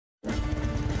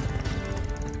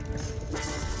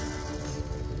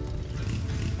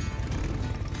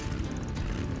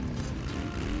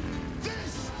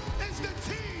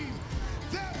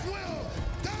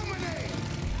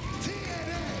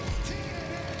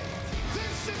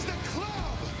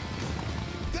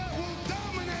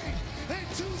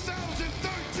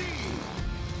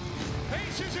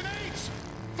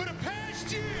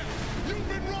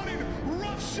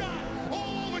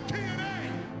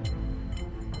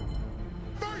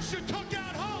First you took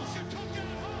out Hulk.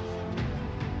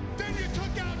 Then you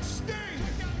took out Sting.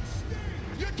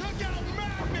 You took out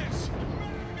Magnus.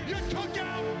 You took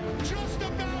out just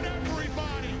about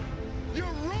everybody. You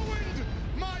ruined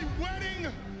my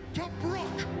wedding to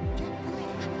Brooke.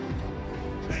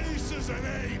 Aces and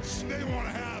eights. They want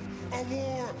to have a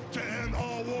war to end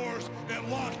all wars and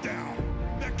lockdown.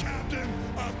 The captain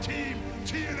of Team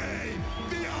TNA,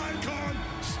 the icon,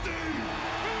 Sting.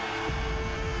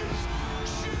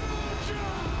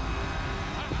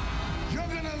 You're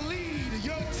gonna lead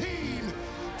your team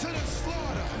to the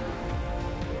slaughter.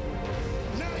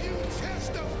 Now you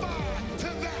testify to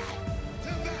that.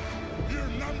 Your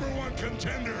 #1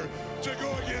 contender to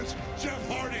go against Jeff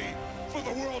Hardy for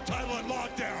the world title at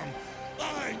Lockdown.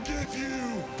 I give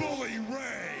you Bully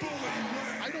Ray.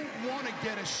 I don't want to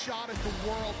get a shot at the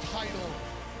world title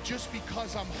just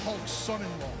because I'm Hulk's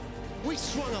son-in-law. We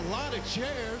swung a lot of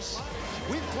chairs,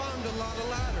 we've climbed a lot of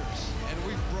ladders, and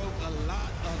we broke a lot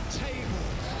of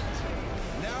tables.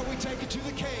 Now we take it to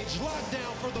the cage,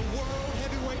 Lockdown for the World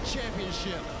Heavyweight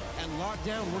Championship. And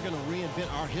Lockdown, we're gonna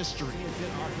reinvent our history.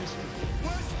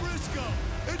 Wes Brisco,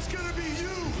 it's gonna be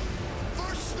you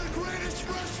versus the greatest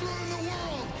wrestler in the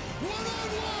world.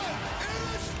 One-on-one in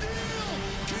a steel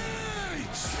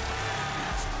cage!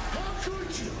 How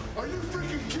could you? Are you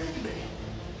freaking kidding me?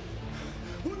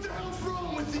 What the hell's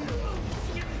wrong with you?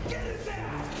 Get his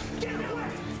ass! Get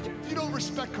away! You don't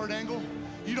respect Kurt Angle,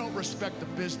 you don't respect the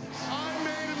business. I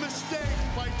made a mistake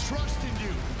by trusting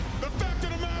you. The fact of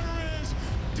the matter is,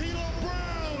 D.O.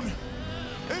 Brown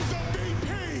is the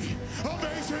VP of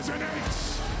Aces and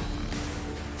Eights.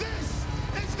 This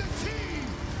is the team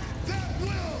that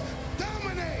will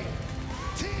dominate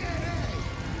TNA.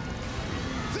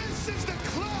 This is the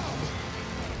club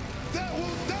that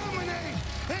will dominate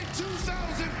in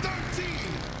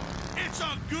 2013. It's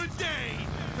a good day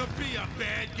to be a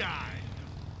bad guy.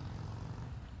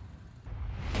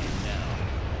 Now,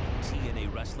 TNA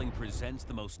Wrestling presents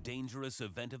the most dangerous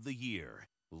event of the year,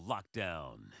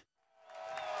 Lockdown.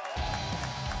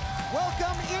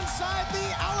 Welcome inside the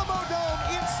Alamodome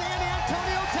in San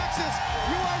Antonio, Texas.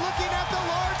 You are looking at the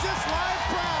largest live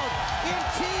crowd in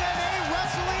TNA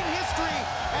wrestling history,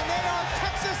 and they are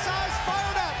Texas-sized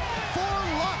fired up for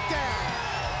Lockdown.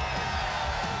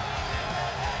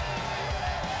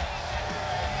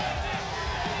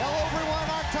 Hello, everyone.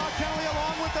 I'm Todd Kennelly,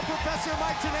 along with the Professor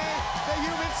Mike Tenay, the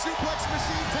human suplex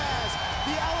machine Taz.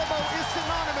 The Alamo is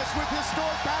synonymous with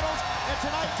historic battles, and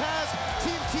tonight, Taz,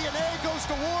 Team TNA goes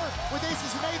to war with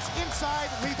Aces and Eights inside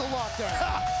Lethal Lockdown.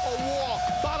 A war.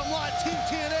 Bottom line, Team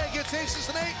TNA gets Aces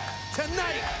and Eight.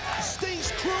 Tonight,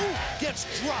 Sting's crew gets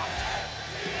dropped.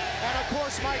 And of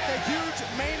course, Mike, the huge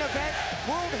main event,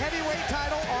 World Heavyweight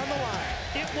title on the line.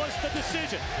 It was the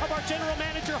decision of our general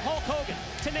manager, Hulk Hogan,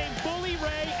 to name Bully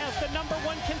Ray as the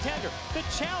 #1 contender, the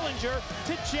challenger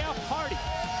to Jeff Hardy.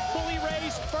 Bully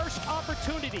Ray's first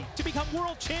opportunity to become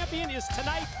world champion is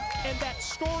tonight, and that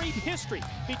storied history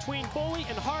between Bully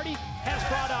and Hardy has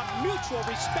brought out mutual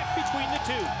respect between the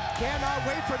two. Cannot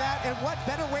wait for that, and what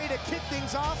better way to kick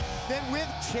things off than with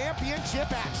championship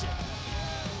action.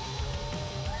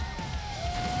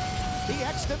 The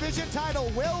X Division title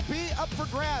will be up for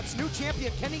grabs. New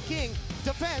champion Kenny King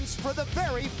defends for the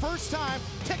very first time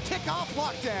to kick off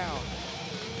Lockdown.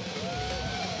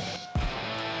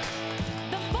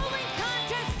 The bowling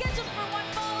contest scheduled for one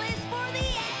fall is for the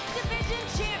X Division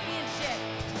Championship.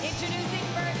 Introducing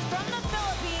first from the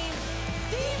Philippines,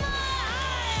 Zima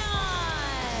Ion.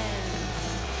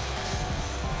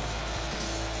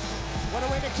 What a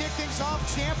way to kick things off.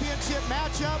 Championship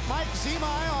matchup. Mike Zima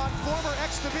Ion, former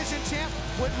X Division champ,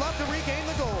 would love to regain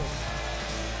the gold.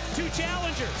 Two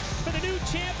challengers for the new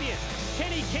champion,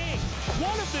 Kenny King.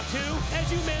 One of the two, as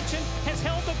you mentioned, has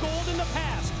held the gold in the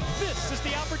past. This is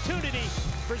the opportunity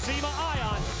for Zima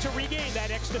Ion to regain that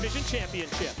X Division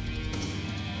championship.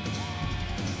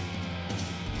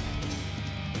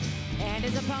 And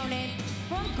his opponent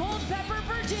from Culpeper,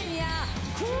 Virginia,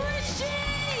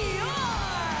 Christian York.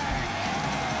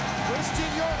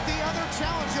 Christian York, the other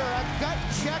challenger, a gut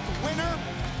check winner.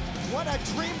 What a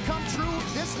dream come true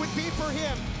this would be for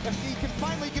him if he can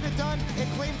finally get it done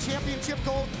and claim championship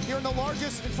gold here in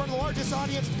front of the largest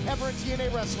audience ever in TNA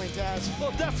Wrestling, Taz.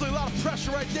 Well, definitely a lot of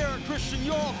pressure right there on Christian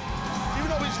York. Even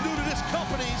though he's new to this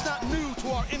company, he's not new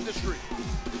to our industry.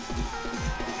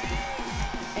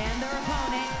 And their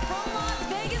opponent from Las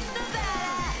Vegas,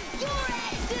 Nevada, your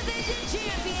X Division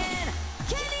champion,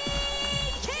 Kenny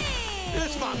King.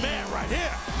 This is my man right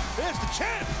here. There's the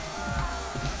champ.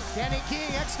 Kenny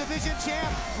King, X Division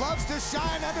champ, loves to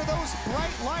shine under those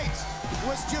bright lights.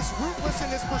 was just ruthless in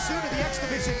his pursuit of the X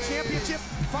Division Championship.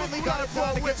 Finally got it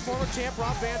done against former champ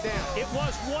Rob Van Dam. It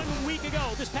was 1 week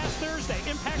ago, this past Thursday,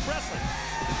 Impact Wrestling.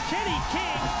 Kenny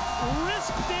King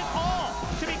risked it all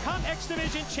to become X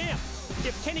Division champ.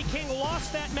 If Kenny King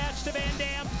lost that match to Van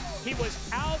Dam, he was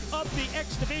out of the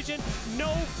X Division.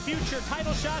 No future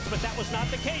title shots, but that was not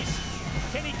the case.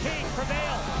 Kenny King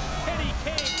prevailed. Kenny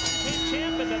King became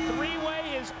champ, and the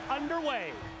three-way is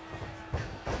underway.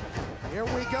 Here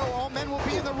we go. All men will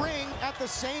be in the ring at the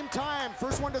same time.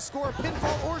 First one to score a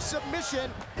pinfall or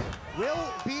submission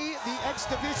will be the X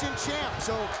Division champ.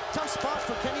 So tough spot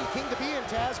for Kenny King to be in,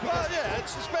 Taz. Well, yeah,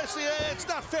 it's especially, it's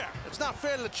not fair. It's not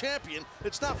fair to the champion.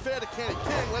 It's not fair to Kenny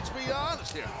King. Let's be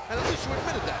honest here. And at least you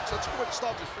admitted that. So let's go ahead and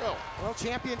start the show. Well,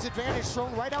 champion's advantage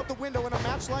thrown right out the window in a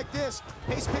match like this.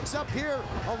 Pace picks up here.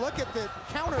 A look at the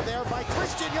counter there by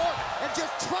Christian York and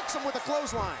just trucks him with a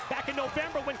clothesline. Back in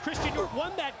November when Christian York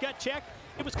won that gut check,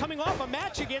 it was coming off a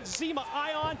match against Zema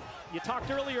Ion. You talked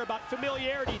earlier about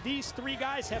familiarity. These three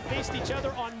guys have faced each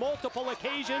other on multiple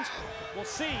occasions. We'll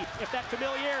see if that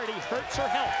familiarity hurts or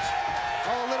helps.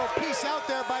 Oh, a little piece out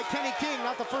there by Kenny King.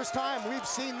 Not the first time we've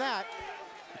seen that.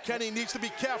 Kenny needs to be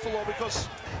careful, though, because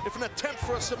if an attempt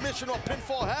for a submission or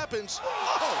pinfall happens,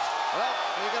 well,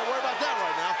 you got to worry about that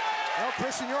right now. Well,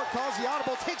 Christian York calls the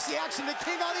audible, takes the action to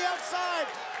King on the outside.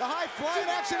 The high flying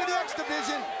action of the X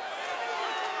Division.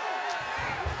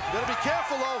 Gotta be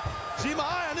careful, though. Zema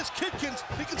Ion, this kid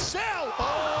he can sail.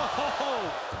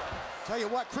 Oh. Tell you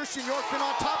what, Christian York been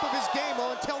on top of his game.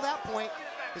 Well, until that point,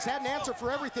 has had an answer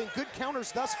for everything. Good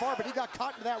counters thus far, but he got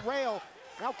caught into that rail.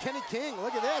 Now Kenny King,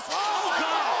 look at this. Oh,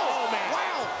 God! Oh, man.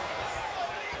 Wow!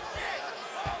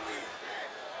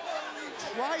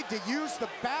 Tried to use the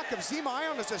back of Zema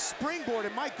Ion as a springboard,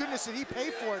 and my goodness, did he pay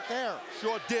for it there.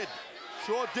 Sure did.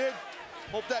 Sure did.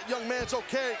 Hope that young man's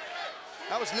okay.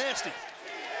 That was nasty.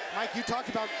 Mike, you talked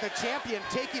about the champion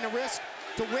taking a risk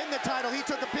to win the title. He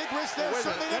took a big risk there. Wait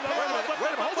a minute,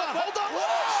 hold on.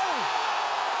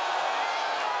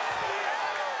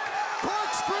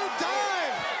 Corkscrew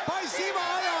dive by Zema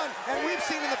Ion. And we've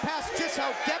seen in the past just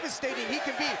how devastating he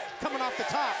can be coming off the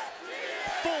top.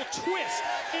 Full twist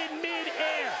in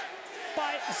mid-air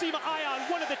by Zema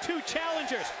Ion, one of the two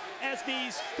challengers, as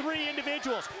these three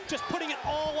individuals just putting it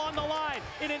all on the line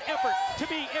in an effort to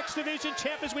be X Division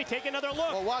champ as we take another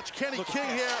look. Well, watch Kenny King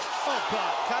here. Oh,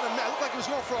 God. Kind of looked like he was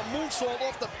going for a moonsault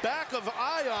off the back of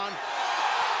Ion.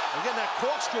 Again, that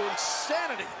corkscrew,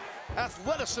 insanity,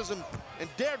 athleticism, and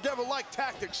daredevil-like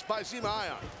tactics by Zema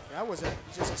Ion. That was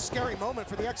just a scary moment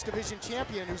for the X Division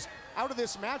champion, who's out of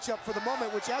this matchup for the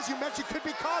moment, which, as you mentioned, could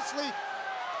be costly.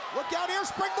 Look out here,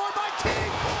 springboard by King,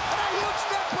 and a huge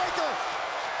neck breaker.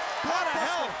 How the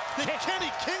hell did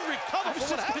Kenny King recover from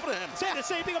what happened to him? Saying the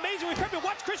same thing, amazing recovery.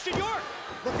 Watch Christian York.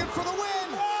 Looking for the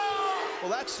win.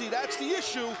 Well, that's the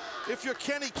issue. If you're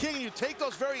Kenny King, you take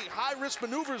those very high-risk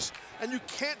maneuvers, and you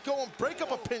can't go and break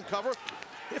up a pin cover.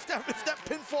 If that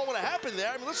pinfall would have happened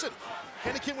there, I mean, listen,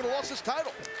 Kenny King would have lost his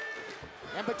title.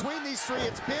 And between these three,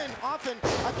 it's been often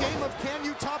a game of can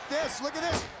you top this? Look at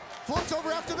this. Floats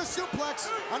over after the suplex.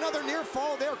 Another near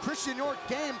fall there. Christian York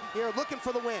game here looking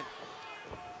for the win.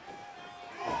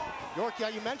 York, yeah,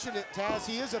 you mentioned it, Taz.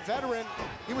 He is a veteran.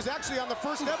 He was actually on the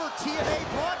first ever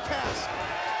TNA broadcast.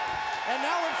 And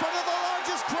now in front of the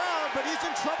largest crowd, but he's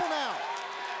in trouble now.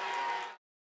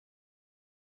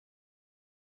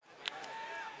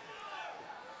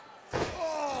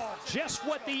 Just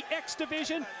what the X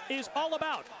Division is all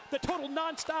about. The total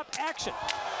non-stop action.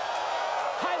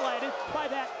 Highlighted by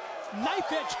that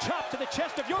knife-edge chop to the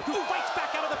chest of York, who fights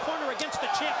back out of the corner against the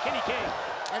champ, Kenny King.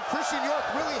 And Christian York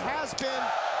really has been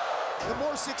the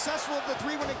more successful of the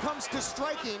three when it comes to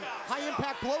striking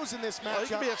high-impact blows in this matchup. Well, he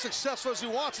can be as successful as he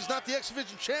wants. He's not the X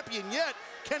Division champion yet.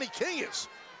 Kenny King is.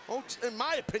 Well, in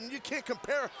my opinion, you can't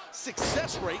compare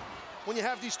success rate when you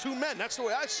have these two men. That's the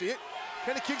way I see it.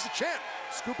 Kenny King's the champ.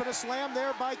 Scooping a slam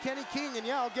there by Kenny King, and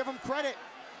yeah, I'll give him credit.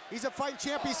 He's a fighting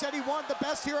champ. He said he wanted the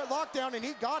best here at Lockdown, and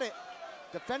he got it.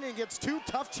 Defending against two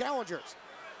tough challengers.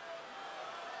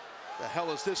 The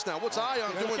hell is this now? What's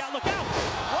Ion doing? Look out, look out!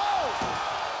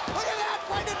 Whoa! Look at that!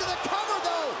 Right into the cover,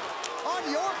 though!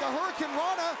 On York, a Hurricane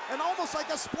Rana, and almost like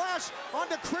a splash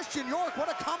onto Christian York. What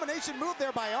a combination move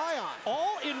there by Ion.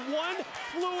 All in one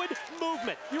fluid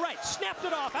movement. You're right, snapped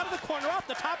it off, out of the corner, off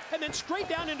the top, and then straight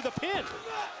down into the pin.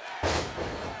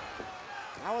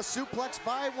 Now a suplex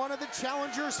by one of the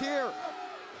challengers here.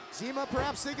 Zema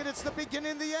perhaps thinking it's the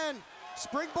beginning of the end.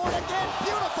 Springboard again,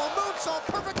 beautiful moonsault,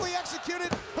 perfectly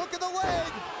executed, hook of the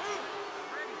leg.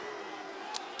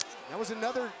 That was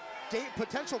another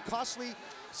potential costly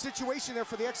situation there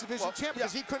for the X Division champ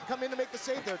because he couldn't come in to make the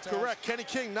save there, Taz. Correct. Kenny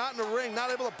King not in the ring,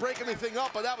 not able to break anything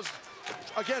up, but that was,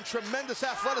 again, tremendous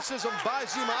athleticism by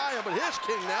Zema Ion, but here's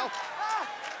King now.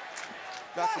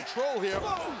 Got control here.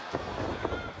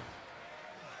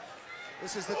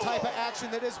 This is the type of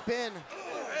action that has been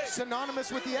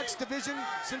synonymous with the X Division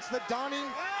since the dawning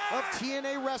of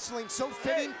TNA Wrestling. So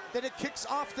fitting that it kicks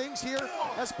off things here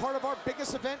as part of our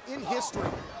biggest event in history.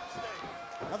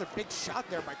 Another big shot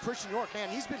there by Christian York. Man,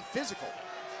 he's been physical.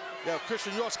 Yeah,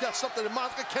 Christian York's got something in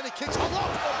mind. Kenny King's oh my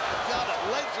God,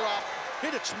 a leg drop.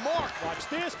 Hit its mark. Watch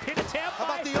this, pin attempt. How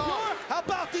about the arm? How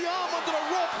about the arm under the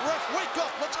rope? Ref, wake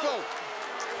up, let's go.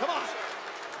 Come on.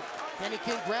 Kenny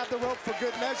King grabbed the rope for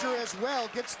good measure as well.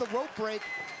 Gets the rope break.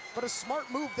 But a smart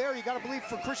move there, you got to believe,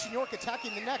 for Christian York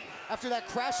attacking the neck after that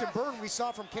crash and burn we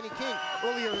saw from Kenny King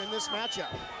earlier in this matchup.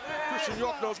 Christian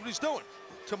York knows what he's doing.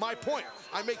 To my point,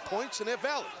 I make points and they're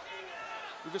valid.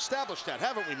 We've established that,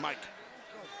 haven't we, Mike?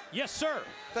 Yes, sir.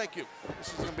 Thank you. This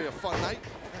is going to be a fun night.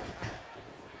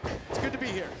 It's good to be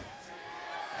here.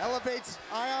 Elevates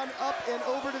Ion up and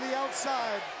over to the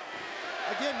outside.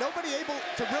 Again, nobody able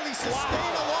to really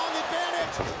sustain a long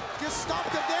advantage. Just stomped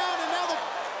him down, and now the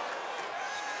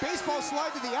baseball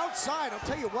slide to the outside. I'll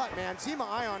tell you what, man, Zema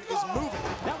Ion is moving.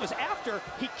 That was after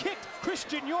he kicked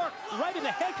Christian York right in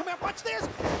the head. Come out, watch this.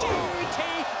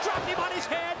 DDT, dropped him on his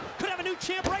head. Could have a new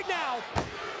champ right now.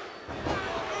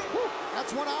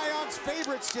 That's one of Ion's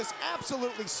favorites, just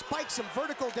absolutely spikes him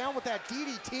vertical down with that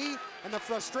DDT, and the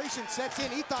frustration sets in.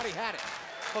 He thought he had it.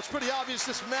 Well, it's pretty obvious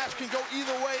this match can go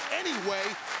either way anyway,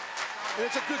 and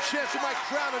it's a good chance you might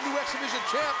crown a new X Division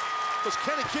champ, because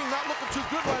Kenny King not looking too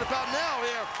good right about now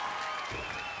here.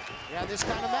 Yeah, this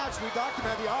kind of match, we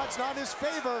document the odds not in his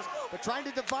favor, but trying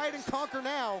to divide and conquer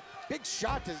now. Big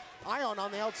shot to Ion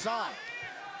on the outside.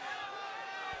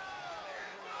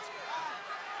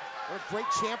 What a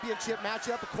great championship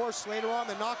matchup, of course, later on,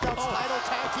 the Knockouts title,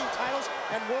 tag team titles,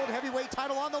 and World Heavyweight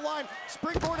title on the line.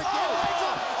 Springboard again,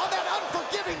 on that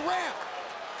unforgiving ramp.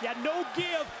 Yeah, no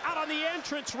give out on the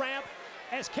entrance ramp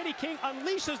as Kenny King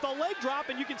unleashes the leg drop,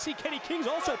 and you can see Kenny King's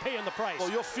also paying the price. Well,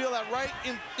 you'll feel that right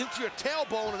into your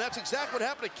tailbone, and that's exactly what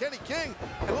happened to Kenny King.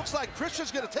 It looks like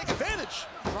Christian's going to take advantage.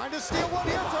 Trying to steal one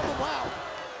here from him, wow.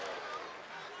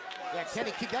 Yeah,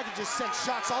 Kenny King, that could just send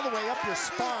shocks all the way up your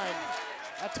spine.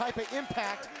 That type of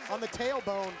impact on the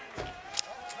tailbone.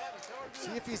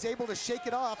 See if he's able to shake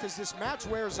it off as this match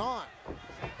wears on.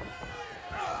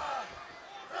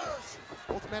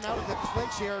 Both men out of the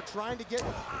clinch here, trying to get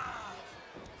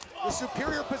the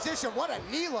superior position. What a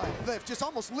knee lift, just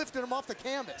almost lifted him off the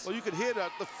canvas. Well, you could hear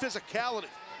the physicality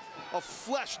of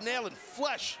flesh nailing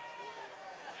flesh,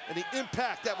 and the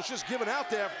impact that was just given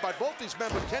out there by both these men.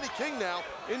 But Kenny King now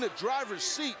in the driver's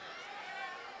seat.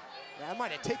 That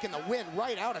might have taken the wind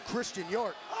right out of Christian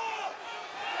York.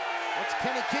 What's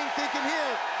Kenny King thinking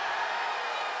here?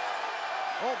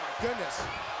 Oh my goodness.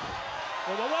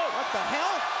 Whoa, whoa, whoa. What the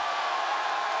hell?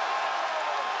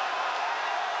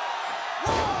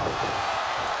 Whoa!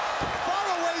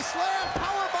 Faraway slam,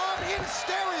 powerbomb in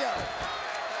stereo.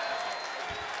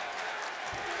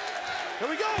 Here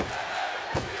we go.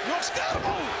 York's got him.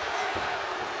 Oh.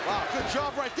 Wow, good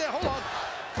job right there. Hold on.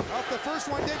 Well, the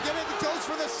first one did get into toes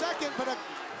for the second, but a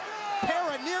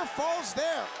pair of near falls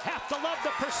there. Have to love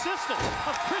the persistence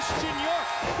of Christian York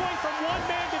going from one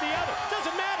man to the other.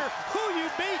 Doesn't matter who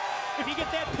you beat. If you get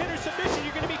that pin or submission,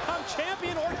 you're going to become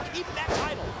champion or keep that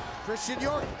title. Christian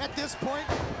York at this point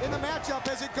in the matchup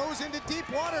as it goes into deep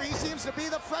water. He seems to be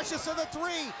the freshest of the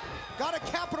three. Got to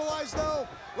capitalize though.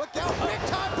 Look out, big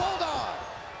time bulldog.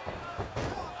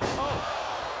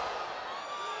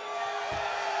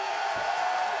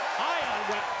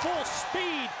 Went full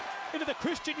speed into the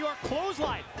Christian York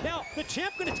clothesline. Now, the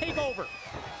champ going to take over.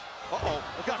 Uh-oh,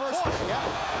 got caught.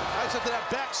 Yeah. Nice into that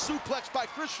back suplex by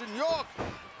Christian York.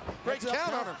 Great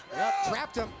counter. Yep,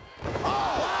 trapped him. Oh,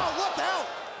 wow, look out.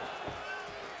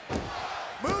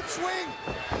 Moon swing.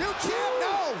 New champ,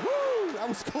 no. Woo, that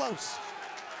was close.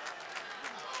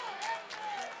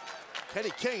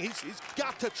 Kenny King, he's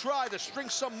got to try to string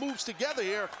some moves together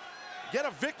here. Get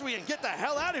a victory and get the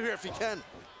hell out of here if he can.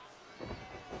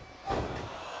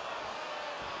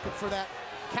 Looking for that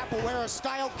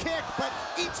capoeira-style kick, but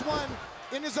eats one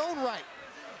in his own right.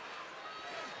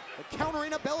 The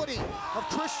countering ability of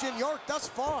Christian York thus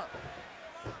far.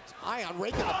 Ion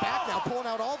raking the back now, pulling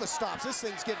out all the stops. This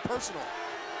thing's getting personal.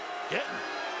 Getting.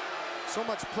 So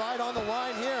much pride on the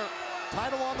line here.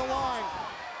 Title on the line.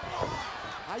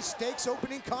 High stakes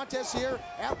opening contest here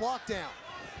at Lockdown.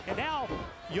 And now,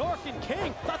 York and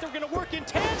King thought they were going to work in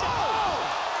tandem.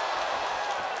 Oh!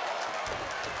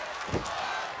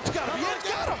 It's got to be it.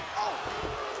 Got him. Oh!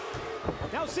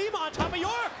 Now Zima on top of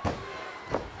York.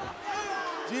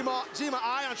 Zima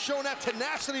Ion showing that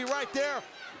tenacity right there.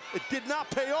 It did not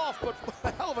pay off, but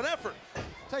a hell of an effort.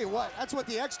 Tell you what, that's what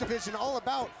the X Division all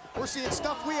about. We're seeing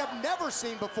stuff we have never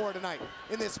seen before tonight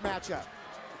in this matchup.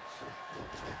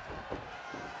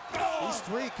 These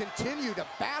three continue to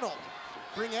battle,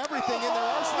 bring everything in their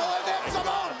arsenal, and then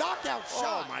Samoa knockout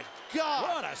shot. Oh my God!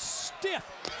 What a stiff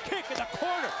kick in the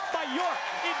corner by York.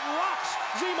 It rocks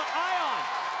Zima Ion.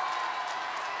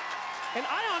 And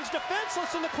Ion's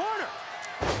defenseless in the corner.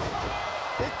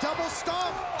 Big double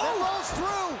stomp that rolls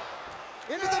through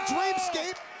into the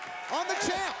dreamscape on the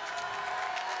champ.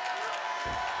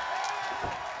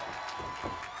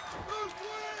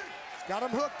 Got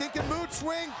him hooked, thinking mood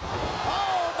swing.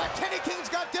 Oh, but Kenny King's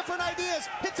got different ideas.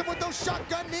 Hits him with those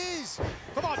shotgun knees.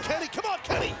 Come on, Kenny. Come on,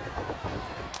 Kenny.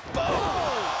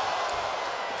 Boom!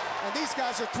 And these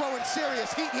guys are throwing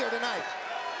serious heat here tonight.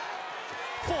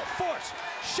 Full force.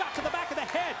 Shot to the back of the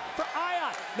head for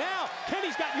Ion. Now,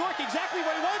 Kenny's got York exactly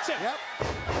where he wants him. Yep.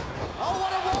 Oh,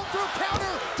 what a roll-through counter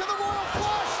to the Royal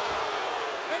Flush.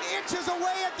 And inches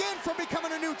away again from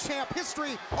becoming a new champ.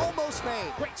 History almost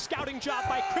made. Great scouting job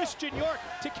by Christian York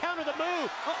to counter the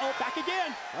move. Uh-oh, back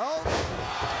again. Oh,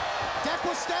 deck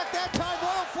was stacked that time.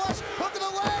 Royal Flush, hook of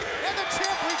the leg, and the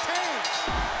champ retains.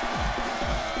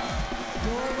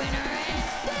 Your winner and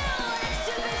still X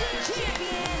Division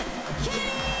champion,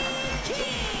 Kenny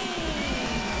King.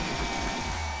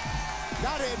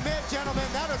 Gotta admit, gentlemen,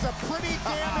 that is a pretty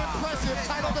damn impressive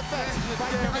title defense. You're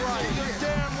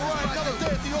damn right. Another day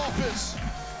at the office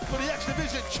for the X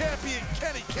Division champion,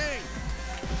 Kenny King.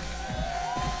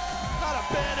 Not a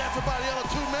bad effort by the other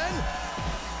two men.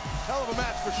 Hell of a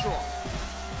match for sure.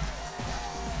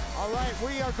 All right,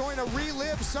 we are going to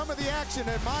relive some of the action,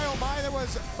 and my oh my, there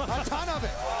was a ton of it.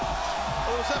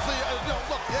 It was definitely,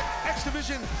 look, the X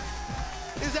Division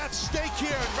is at stake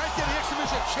here, and right there, the X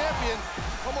Division champion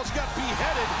almost got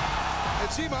beheaded. And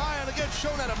Zima Ion again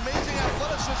showing that amazing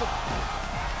athleticism.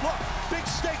 Look, big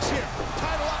stakes here.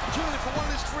 Title opportunity for one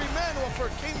of these three men, or for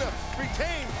King to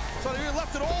retain. So they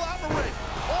left it all out in the ring.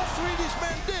 All three of these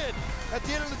men did. At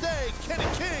the end of the day, Kenny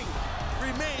King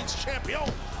remains champion.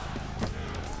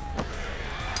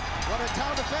 What a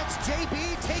town defense. JB,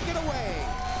 take it away.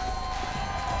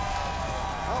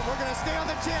 Oh, we're gonna stay on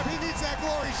the champ. He needs that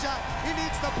glory shot. He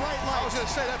needs the bright light. I was gonna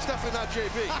say, that's definitely not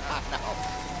JB. No.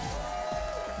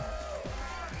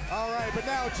 All right, but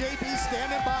now JB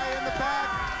standing by in the back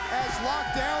as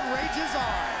Lockdown rages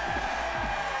on.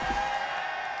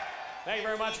 Thank you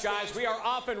very much, guys. We are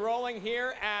off and rolling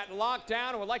here at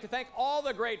Lockdown, and would like to thank all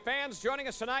the great fans joining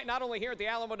us tonight, not only here at the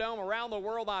Alamodome, around the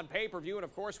world on pay-per-view, and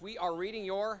of course, we are reading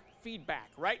your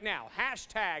feedback right now.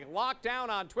 Hashtag Lockdown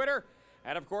on Twitter,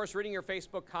 and of course, reading your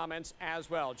Facebook comments as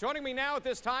well. Joining me now at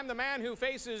this time, the man who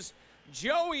faces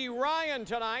Joey Ryan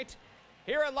tonight,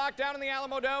 here at Lockdown in the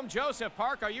Alamodome, Joseph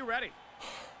Park. Are you ready?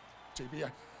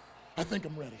 JB, I think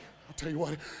I'm ready. I'll tell you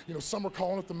what, you know, some are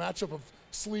calling it the matchup of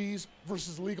sleaze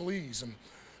versus legalese, and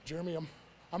Jeremy,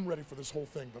 I'm ready for this whole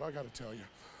thing, but I gotta tell you,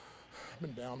 I've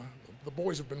been down. The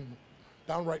boys have been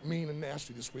downright mean and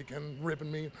nasty this weekend,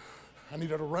 ripping me. I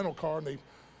needed a rental car, and they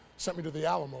sent me to the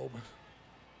Alamo, but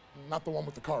not the one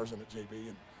with the cars in it,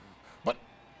 JB. But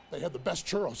they had the best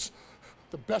churros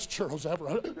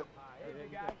ever.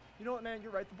 You know what, man?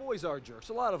 You're right. The boys are jerks.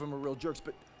 A lot of them are real jerks,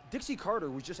 but Dixie Carter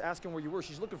was just asking where you were.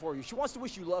 She's looking for you. She wants to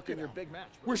wish you luck in your big match.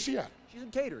 Bro. Where's she at? She's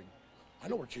in catering. I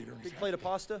know where catering is. Big plate of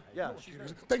pasta? Yeah.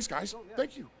 Thanks, guys. Oh, yeah.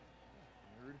 Thank you.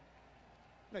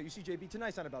 No, you see, JB,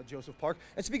 tonight's not about Joseph Park.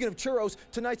 And speaking of churros,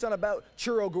 tonight's not about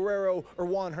Chavo Guerrero or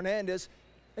Juan Hernandez.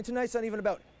 And tonight's not even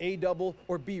about A-Double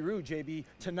or B-Roode, JB.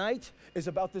 Tonight is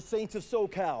about the Saints of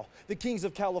SoCal, the Kings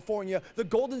of California, the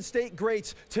Golden State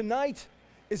Greats. Tonight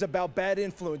is about Bad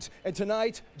Influence. And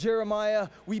tonight, Jeremiah,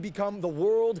 we become the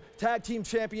world tag team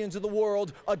champions of the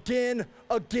world again,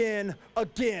 again,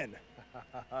 again.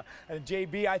 And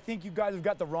JB, I think you guys have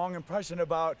got the wrong impression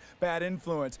about Bad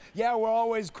Influence. Yeah, we're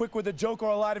always quick with a joke or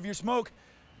a light of your smoke,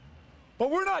 but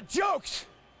we're not jokes.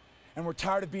 And we're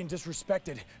tired of being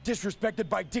disrespected. Disrespected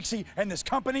by Dixie and this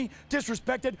company,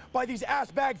 disrespected by these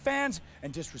ass-bag fans,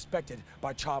 and disrespected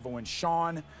by Chavo and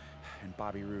Sean and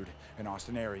Bobby Roode and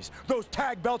Austin Aries. Those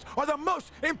tag belts are the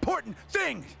most important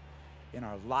thing in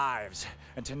our lives.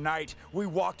 And tonight, we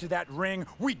walk to that ring,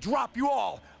 we drop you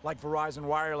all like Verizon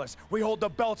Wireless. We hold the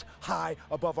belts high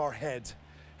above our heads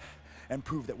and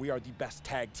prove that we are the best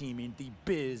tag team in the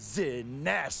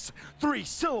business. 3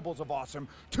 syllables of awesome,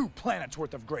 2 planets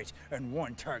worth of great, and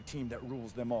 1 tag team that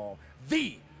rules them all.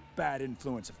 The Bad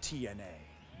Influence of TNA.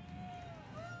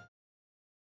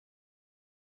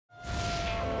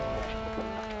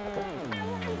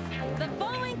 The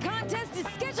following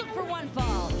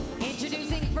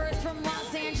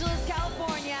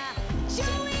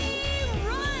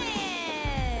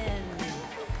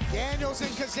Daniels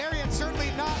and Kazarian certainly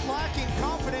not lacking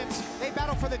confidence. They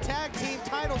battle for the tag team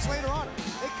titles later on.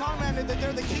 They commented that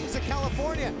they're the kings of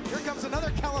California. Here comes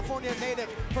another California native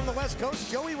from the West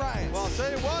Coast, Joey Ryan. Well, I'll tell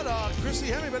you what, Christy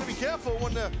Hemme better be careful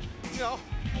when the,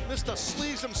 Mr.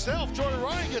 Sleaze himself, Joey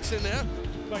Ryan, gets in there.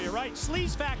 Well, you're right.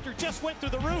 Sleaze factor just went through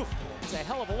the roof. It's a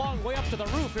hell of a long way up to the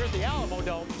roof here at the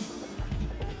Alamodome.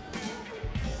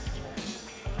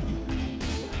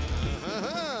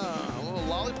 A little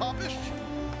lollipop-ish.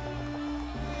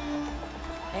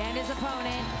 And his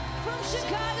opponent from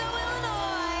Chicago,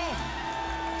 Illinois,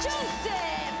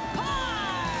 Joseph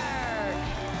Park.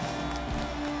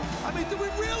 I mean, do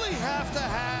we really have to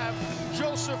have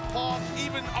Joseph Park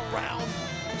even around?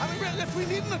 I mean, if we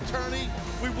need an attorney,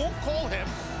 we won't call him.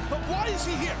 But why is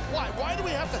he here? Why? Why do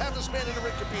we have to have this man in the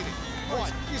ring competing? Why?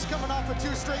 He's coming off of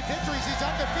 2 straight victories. He's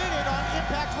undefeated on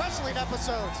Impact Wrestling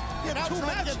episodes. Yeah, now 2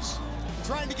 matches.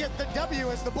 Trying to get the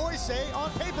W, as the boys say, on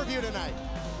pay-per-view tonight.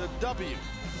 The W.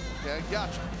 Okay,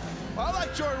 gotcha. Well, I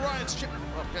like Joey Ryan's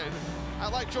I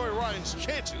like Joey Ryan's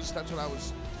chances. That's what I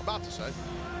was about to say.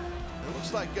 It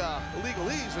looks like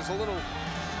Legalese is a little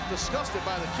disgusted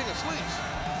by the King of Sleaze.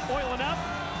 Oiling up.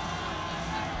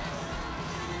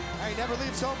 He never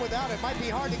leaves home without it. Might be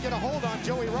hard to get a hold on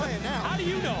Joey Ryan now. How do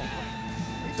you know?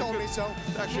 He told me so.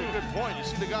 Actually, a good point. You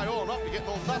see the guy oiling up, you're getting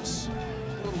all nuts.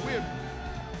 A little weird.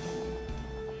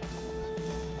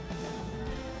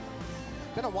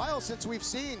 Been a while since we've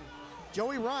seen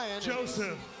Joey Ryan.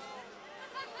 Joseph.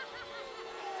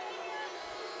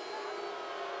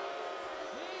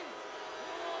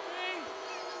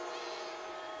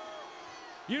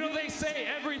 You know, they say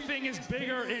everything is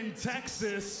bigger in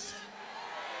Texas.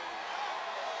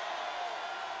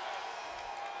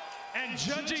 And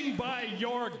judging by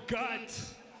your gut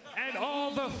and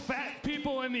all the fat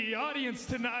people in the audience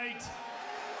tonight,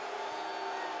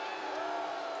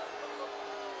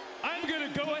 I'm gonna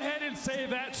go ahead and say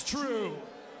that's true.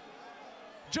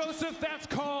 Joseph, that's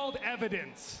called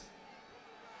evidence.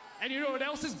 And you know what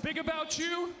else is big about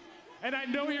you? And I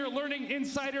know you're learning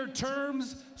insider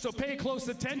terms, so pay close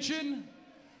attention.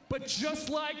 But just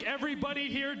like everybody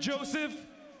here, Joseph,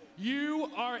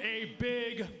 you are a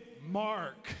big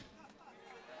mark.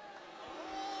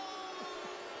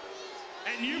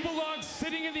 And you belong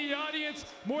sitting in the audience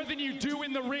more than you do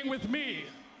in the ring with me.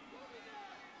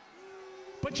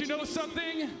 But you know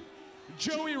something?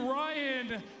 Joey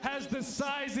Ryan has the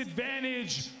size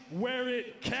advantage where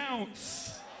it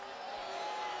counts.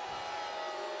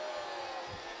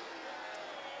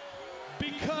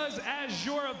 Because as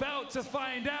you're about to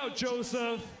find out,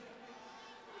 Joseph,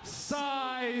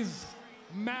 size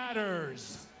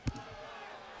matters.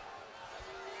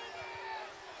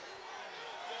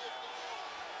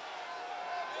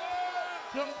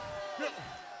 Yeah.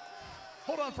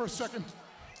 Hold on for a second.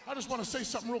 I just want to say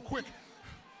something real quick.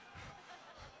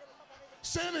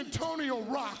 San Antonio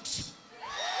rocks.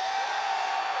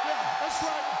 Yeah, that's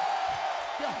right.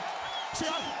 Yeah. See,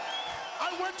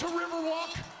 I went to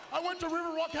Riverwalk.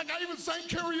 Heck, I even sang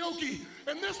karaoke.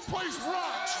 And this place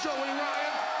rocks, Joey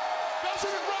Ryan. Doesn't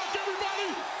it rock,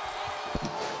 everybody?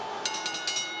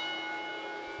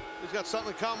 He's got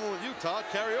something in common with you, Todd,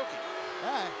 karaoke.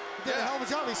 Yeah, he did a hell of a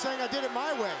job. He's saying I did it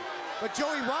my way. But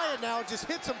Joey Ryan now just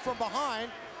hits him from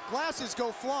behind. Glasses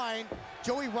go flying.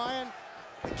 Joey Ryan,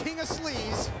 the King of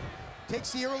Sleaze,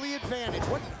 takes the early advantage.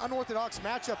 What an unorthodox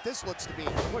matchup this looks to be.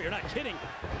 Well, you're not kidding.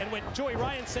 And when Joey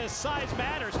Ryan says size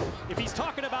matters, if he's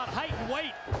talking about height and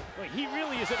weight, well, he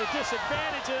really is at a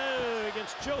disadvantage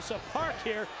against Joseph Park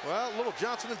here. Well, little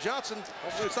Johnson & Johnson.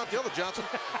 Hopefully it's not the other Johnson.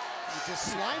 He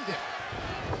just slimed it.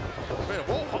 Wait,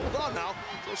 whoa, hold on now.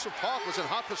 Joseph Park was in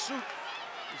hot pursuit.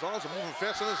 His arms are moving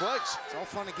faster than his legs. It's all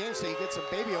fun and games so you get some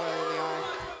baby oil in the eye.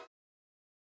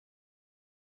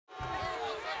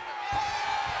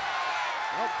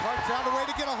 Oh, Park found a way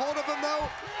to get a hold of him, though.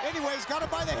 Anyways, got him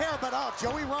by the hair, but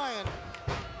Joey Ryan,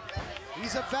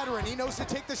 he's a veteran. He knows to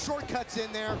take the shortcuts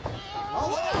in there. Oh,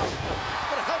 look out.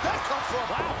 Where the hell did that come from?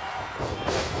 Wow.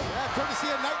 Yeah, courtesy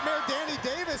of Nightmare Danny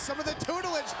Davis. Some of the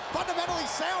tutelage fundamentally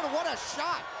sound. What a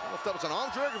shot. I don't know if that was an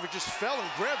arm drag or if he just fell and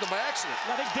grabbed him by accident.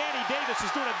 I think Danny Davis is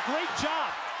doing a great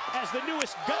job as the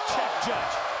newest gut check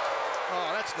judge. Oh,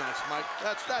 that's nice, Mike.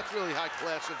 That's really high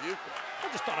class of you. I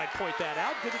just thought I'd point that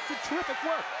out. Did terrific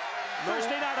work.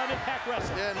 Thursday night on Impact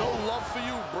Wrestling. Yeah, no love for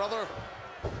you, brother.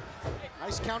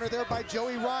 Nice counter there by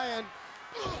Joey Ryan.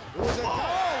 It was a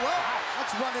well,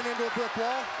 that's running into a brick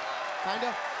wall,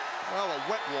 kinda. Well, a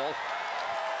wet wall.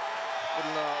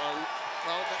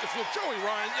 Well, if you're Joey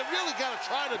Ryan, you really got to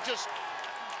try to just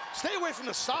stay away from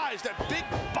the size, that big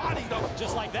body, though.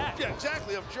 Just like that. Yeah,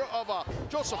 exactly, of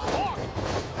Joseph Park.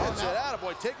 That's it,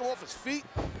 attaboy. Take him off his feet.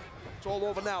 It's all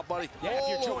over now, buddy. Yeah, if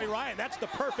you're Joey Ryan, that's the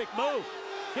perfect move.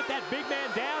 Get that big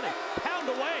man down and pound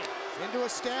away. Into a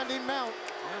standing mount.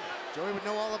 Joey would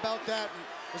know all about that.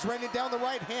 And was raining down the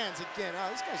right hands again. Oh,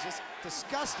 this guy's just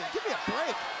disgusting. Give me a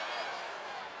break.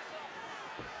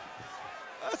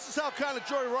 This is how kind of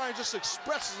Joey Ryan just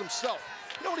expresses himself.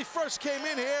 You know, when he first came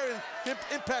in here in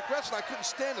Impact Wrestling, I couldn't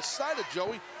stand the sight of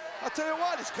Joey. I'll tell you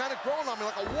what, he's kind of growing on me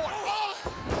like a wart.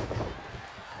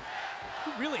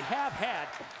 You really have had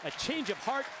a change of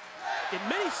heart in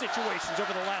many situations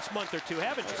over the last month or two,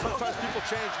 haven't you? Sometimes people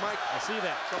change, Mike. I see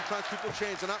that. Sometimes people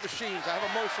change. They're not machines. I have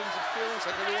emotions and feelings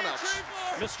like everyone else.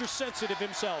 Mr. Sensitive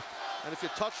himself. And if you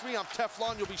touch me, I'm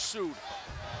Teflon, you'll be sued.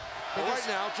 But right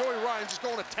now, Joey Ryan's just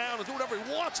going to town and do whatever he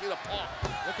wants here to Park.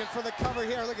 Looking for the cover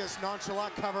here. Look at this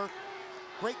nonchalant cover.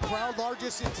 Great crowd,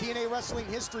 largest in TNA Wrestling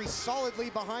history,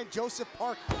 solidly behind Joseph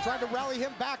Park, trying to rally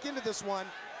him back into this one.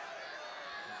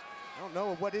 I don't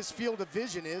know what his field of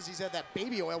vision is. He's had that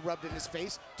baby oil rubbed in his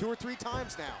face 2 or 3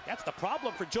 times now. That's the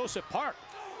problem for Joseph Park.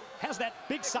 Has that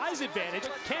big size advantage,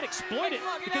 can't exploit it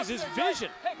because his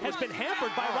vision has been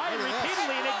hampered by Ryan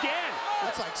repeatedly and again.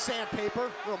 That's like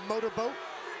sandpaper, a little motorboat.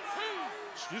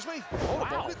 Excuse me?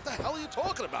 Motorboat? Wow. What the hell are you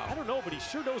talking about? I don't know, but he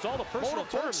sure knows all the personal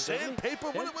Motorboat, terms. sandpaper?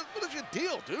 What is your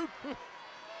deal, dude?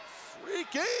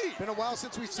 Freaky. Been a while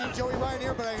since we've seen Joey Ryan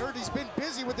here, but I heard he's been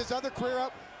busy with his other career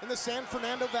up in the San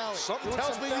Fernando Valley. Something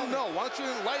tells me you know. Why don't you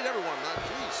enlighten everyone?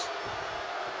 Jeez.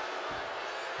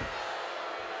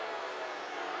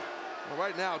 Well,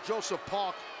 right now, Joseph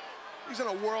Park, he's in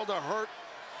a world of hurt.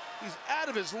 He's out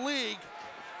of his league.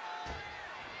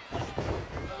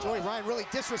 Joey Ryan really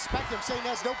disrespected him, saying he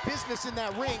has no business in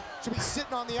that ring. Should be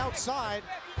sitting on the outside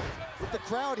with the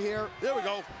crowd here. There we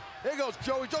go. Here goes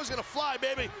Joey. Joey's gonna fly,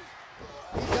 baby.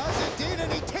 He does indeed,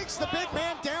 and he takes the big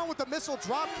man down with the missile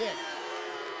drop kick.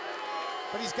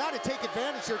 But he's got to take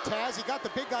advantage here, Taz. He got the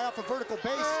big guy off a vertical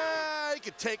base. He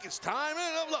can take his time.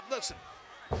 Look, listen.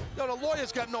 The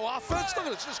lawyer's got no offense. Look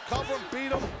at this. Just cover him,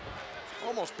 beat him.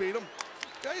 Almost beat him.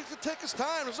 Yeah, he can take his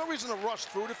time. There's no reason to rush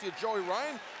through it if you're Joey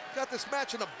Ryan. Got this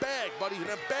match in a bag, buddy. In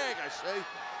a bag, I say.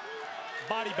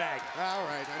 Body bag. All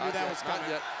right, I knew that was coming. Not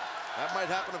yet. That might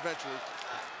happen eventually.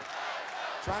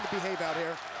 Trying to behave out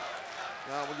here.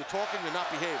 When you're talking, you're not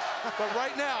behaved. But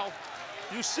right now,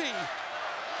 you see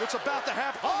what's about to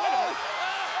happen. Oh, wait a minute.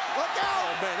 Look out!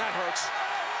 Oh, man, that hurts.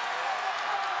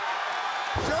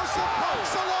 Joseph Park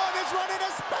Salon is running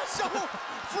a special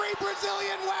free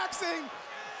Brazilian waxing.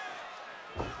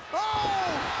 Oh!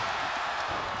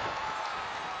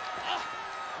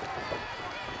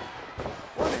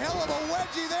 One hell of a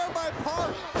wedgie there by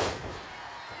Park.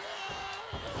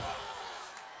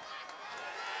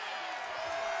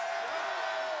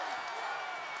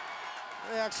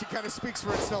 It actually kind of speaks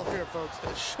for itself here, folks.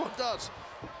 It sure does.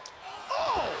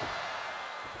 Oh!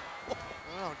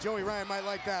 Oh, Joey Ryan might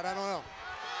like that. I don't know.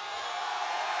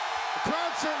 The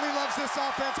crowd certainly loves this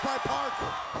offense by Park.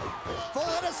 Full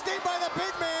head of steam by the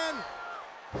big man.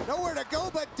 Nowhere to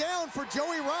go but down for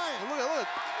Joey Ryan. Look.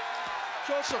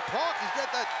 Joseph Park, he's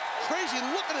got that crazy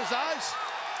look in his eyes.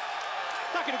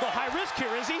 Not going to go high risk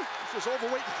here, is he? He's just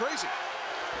overweight and crazy.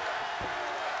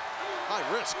 High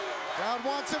risk. Crowd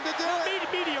wants him to do it.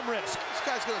 Medium risk. This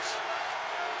guy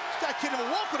can't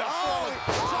even walk without falling.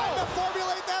 Trying to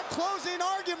formulate that closing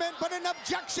argument, but an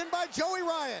objection by Joey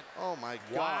Ryan. Oh my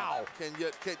God. Wow.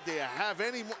 Do you have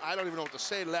any more? I don't even know what to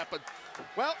say to that, but,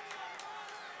 well,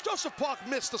 Joseph Park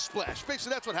missed the splash.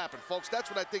 Basically, that's what happened, folks. That's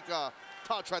what I think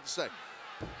Todd tried to say.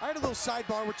 I had a little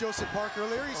sidebar with Joseph Park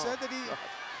earlier. He said that he,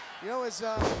 you know, is,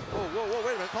 whoa,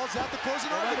 wait a minute. calls out the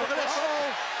closing argument. Look at this.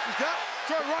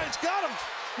 Joey Ryan's got him.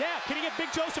 Yeah, can he get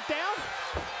Big Joseph down?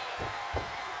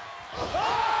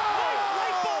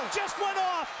 Light bulb just went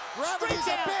off. Gravity's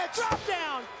Straight a down. bitch. Drop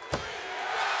down.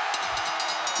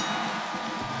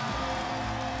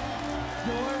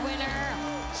 Your winner,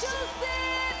 Joseph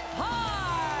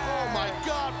Park. Oh my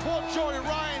God, poor Joey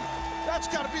Ryan. That's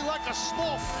got to be like a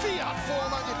small Fiat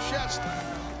falling on your chest.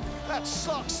 That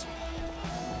sucks.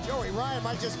 Joey Ryan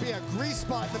might just be a grease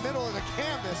spot in the middle of the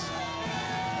canvas.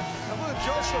 And look at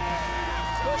Joseph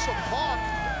Park.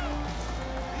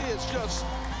 He is just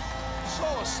so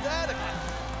ecstatic.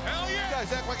 Hell yeah! You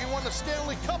guys act like he won the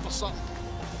Stanley Cup or something.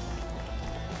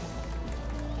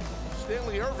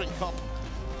 Stanley Irving Cup.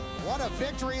 What a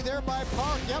victory there by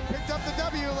Park. Yep, picked up the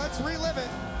W. Let's relive it.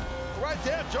 Right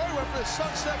there, Joey went for the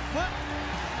sunset flip.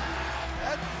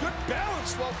 Had good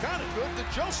balance, well, kind of good to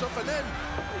Joseph, and then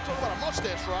we're talking about a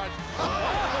mustache ride.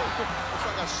 It's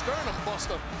like a sternum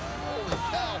buster. Holy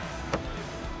cow.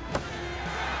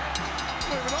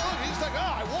 He's like,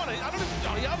 I want it. I don't even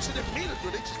know. He obviously didn't mean it,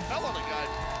 but he just fell on the guy.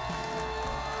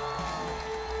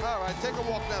 All right, take a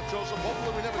walk now, Joseph.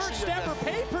 Hopefully we never see First you again. ever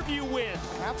pay-per-view win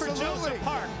for Joseph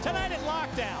Park tonight at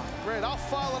Lockdown. Great, I'll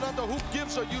file it under who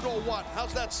gives a you-know-what.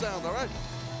 How's that sound, all right?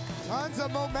 Tons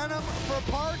of momentum for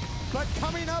Park, but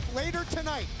coming up later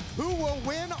tonight, who will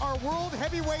win our World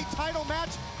Heavyweight title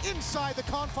match inside the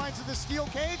confines of the steel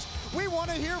cage? We want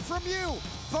to hear from you.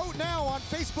 Vote now on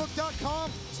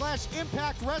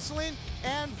Facebook.com/Impact Wrestling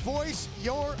and voice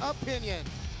your opinion.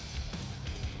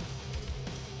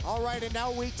 All right, and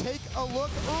now we take a look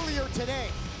earlier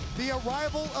today. The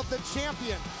arrival of the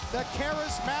champion, the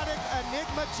charismatic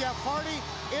enigma Jeff Hardy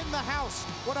in the house.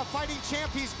 What a fighting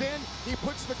champ he's been. He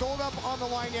puts the gold up on the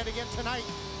line yet again tonight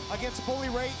against Bully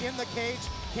Ray in the cage.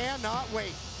 Cannot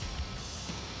wait.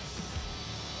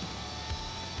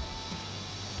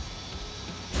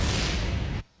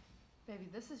 Baby,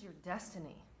 this is your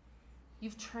destiny.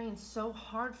 You've trained so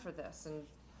hard for this, and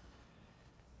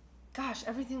gosh,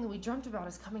 everything that we dreamt about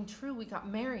is coming true. We got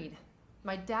married.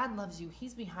 My dad loves you.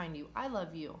 He's behind you. I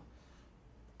love you.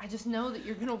 I just know that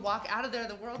you're gonna walk out of there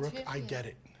the world Brooke, champion. I get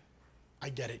it. I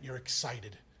get it. You're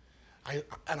excited.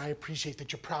 And I appreciate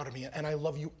that you're proud of me, and I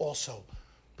love you also.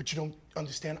 But you don't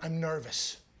understand, I'm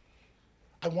nervous.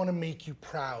 I want to make you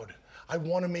proud. I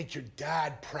want to make your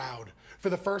dad proud. For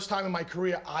the first time in my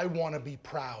career, I want to be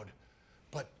proud.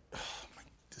 But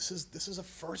this is a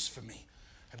first for me.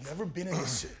 I've never been in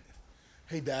this.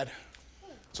 Hey, Dad.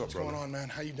 What's going on, man?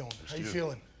 How you doing? How you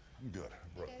feeling? I'm good.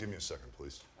 Brooke, give me a second,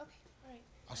 please. Okay, all right.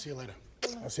 I'll see you later.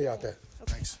 I'll see you out there.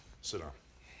 Okay. Thanks. Sit down.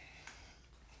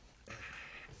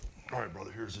 All right,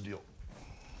 brother, here's the deal.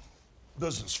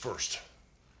 Business first.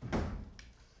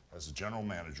 As a general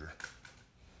manager,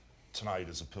 tonight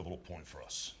is a pivotal point for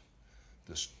us.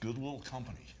 This good little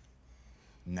company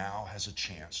now has a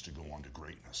chance to go on to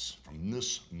greatness from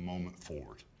this moment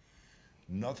forward.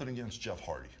 Nothing against Jeff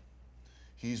Hardy.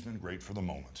 He's been great for the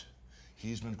moment.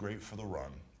 He's been great for the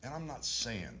run. And I'm not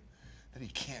saying that he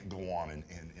can't go on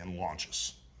and launch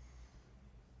us.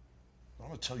 But I'm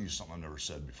gonna tell you something I've never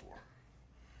said before.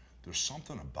 There's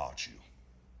something about you.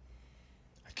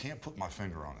 I can't put my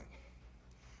finger on it,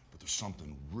 but there's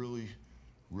something really,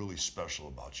 really special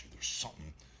about you. There's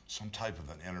something, some type of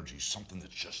an energy, something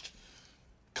that just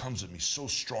comes at me so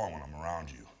strong when I'm around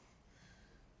you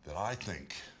that I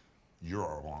think you're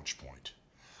our launch point.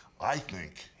 I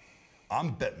think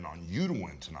I'm betting on you to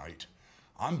win tonight.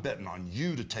 I'm betting on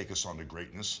you to take us on to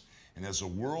greatness. And as a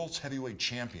world's heavyweight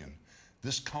champion,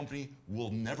 this company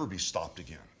will never be stopped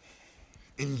again.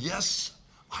 And yes,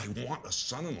 I want a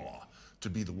son-in-law to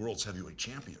be the world's heavyweight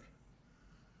champion.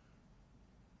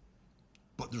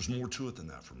 But there's more to it than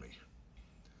that for me.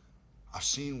 I've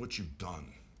seen what you've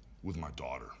done with my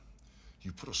daughter.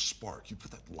 You put a spark, you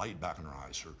put that light back in her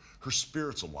eyes. Her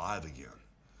spirit's alive again.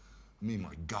 I mean,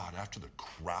 my God, after the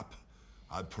crap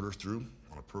I put her through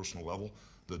on a personal level,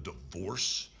 the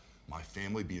divorce, my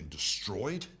family being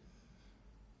destroyed,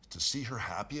 to see her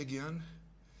happy again,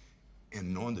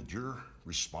 and knowing that you're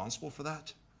responsible for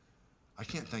that, I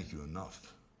can't thank you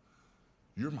enough.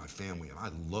 You're my family, and I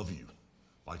love you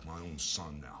like my own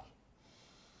son now.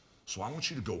 So I want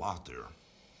you to go out there,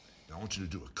 and I want you to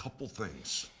do a couple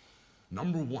things.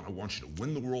 Number one, I want you to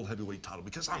win the World Heavyweight title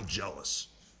because I'm jealous.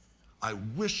 I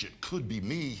wish it could be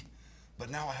me,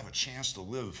 but now I have a chance to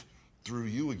live through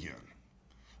you again.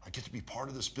 I get to be part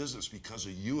of this business because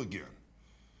of you again.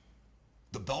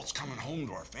 The belt's coming home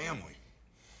to our family.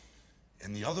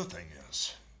 And the other thing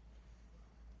is,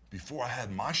 before I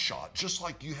had my shot, just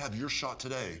like you have your shot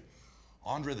today,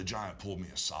 Andre the Giant pulled me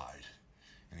aside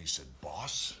and he said,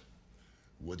 boss,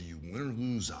 whether you win or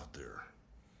lose out there,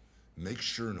 make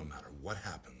sure no matter what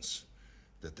happens,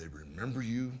 that they remember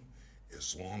you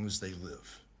as long as they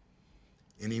live.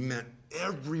 And he meant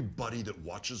everybody that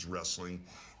watches wrestling,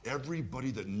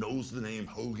 everybody that knows the name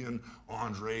Hogan,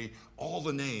 Andre, all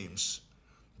the names.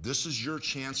 This is your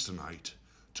chance tonight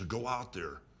to go out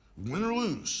there, win or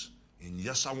lose. And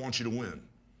yes, I want you to win.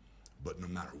 But no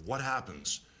matter what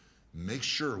happens, make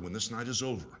sure when this night is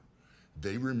over,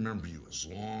 they remember you as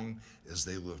long as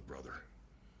they live, brother.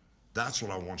 That's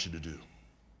what I want you to do.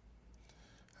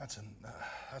 That's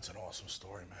an awesome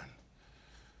story, man.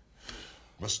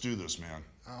 Let's do this, man.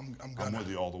 I'm I'm with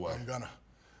you all the way. I'm gonna.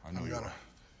 I know you are.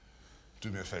 Do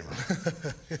me a favor.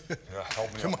 Yeah,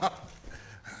 help me Come out. on.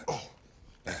 Oh,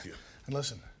 thank you. And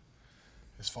listen,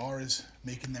 as far as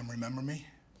making them remember me,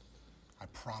 I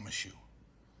promise you,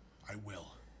 I will.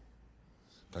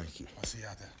 Thank you. I'll see you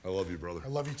out there. I love you, brother. I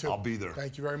love you too. I'll be there.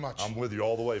 Thank you very much. I'm with you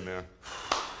all the way, man.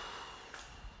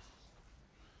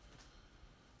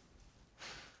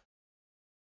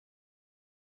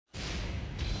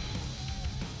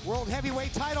 World World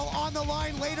Heavyweight title on the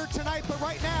line later tonight, but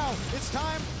right now, it's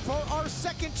time for our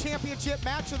second championship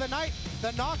match of the night, the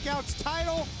Knockouts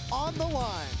title on the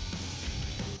line.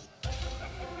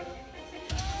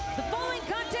 The following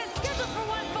contest scheduled for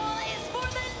one fall is for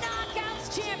the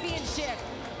Knockouts Championship.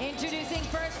 Introducing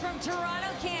first from Toronto,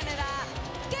 Canada,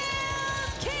 Gail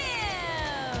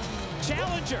Kim.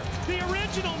 Challenger, the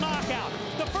original knockout,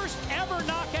 the first ever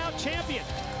knockout champion,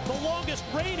 the longest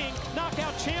reigning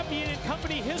knockout champion in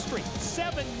company history.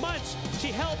 7 months she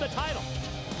held the title.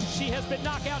 She has been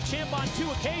knockout champ on 2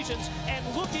 occasions and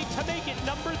looking to make it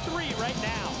number 3 right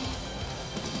now.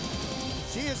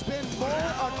 She has been more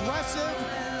aggressive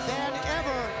than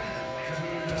ever.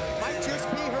 Might just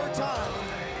be her time.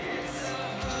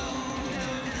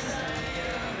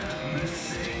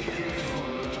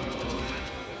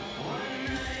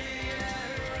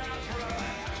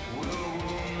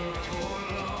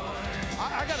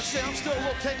 I gotta say, I'm still a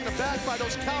little taken aback by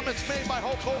those comments made by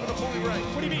Hulk Hogan and Bully Ray.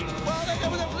 What do you mean? Well, it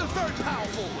was very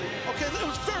powerful. Okay, it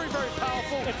was very, very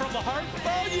powerful. And from the heart?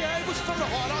 Oh, yeah, it was from the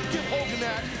heart. I'll give Hogan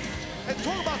that. And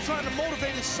talk about trying to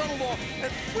motivate his son-in-law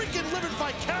and freaking living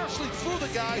vicariously through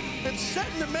the guy and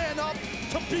setting the man up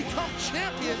to become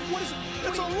champion. What is it?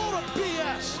 It's a load of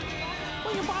BS.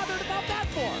 What are you bothered about that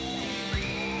for?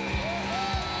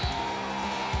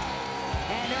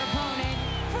 And her opponent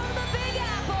from the Big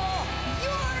Apple,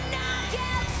 your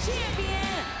Knockouts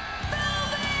champion,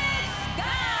 Velvet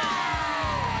Sky.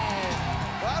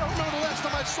 Well, I don't remember the last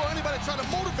time I saw anybody try to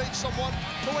motivate someone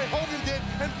the way Hogan did,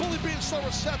 and Bully being so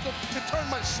receptive, it turned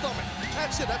my stomach.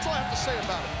 That's it. That's all I have to say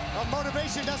about it. Well,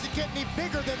 motivation doesn't get any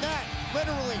bigger than that,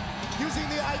 literally. Using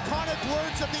the iconic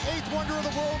words of the 8th wonder of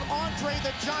the world, Andre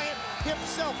the Giant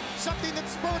himself. Something that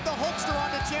spurred the Hulkster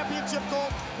on to championship gold.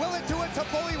 Will it do it to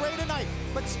Bully Ray tonight?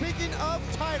 But speaking of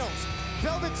titles,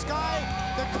 Velvet Sky,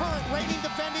 the current reigning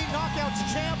defending Knockouts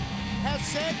champ, has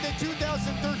said that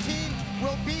 2013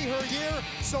 will be her year.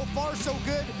 So far, so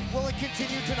good. Will it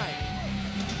continue tonight?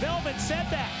 Velvet said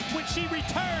that when she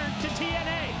returned to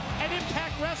TNA and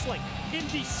Impact Wrestling in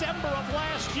December of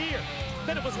last year.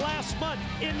 Then it was last month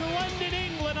in London,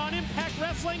 England on Impact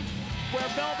Wrestling, where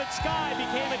Velvet Sky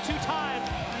became a 2-time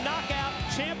knockout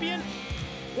champion.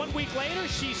 1 week later,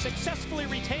 she successfully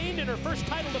retained in her first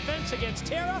title defense against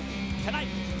Tara. Tonight,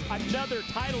 another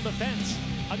title defense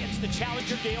against the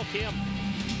challenger, Gail Kim.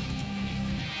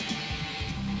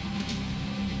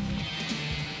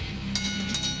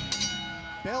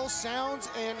 Bell sounds,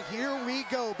 and here we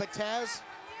go. But Taz,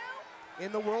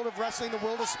 in the world of wrestling, the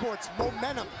world of sports,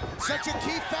 momentum, such a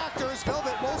key factor as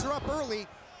Velvet rolls her up early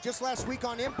just last week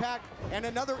on Impact, and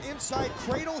another inside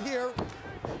cradle here.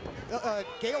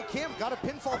 Gail Kim got a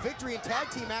pinfall victory in tag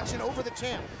team action over the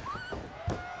champ.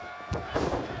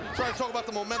 Trying to talk about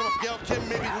the momentum of Gail Kim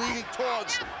maybe leading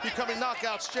towards becoming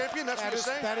Knockouts champion. That's what you're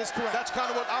saying? That is correct. That's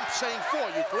kind of what I'm saying for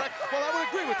you, correct? Well, I would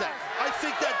agree with that. I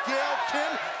think that Gail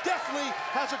Kim definitely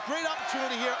has a great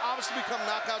opportunity here, obviously become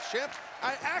Knockouts champ.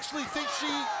 I actually think she,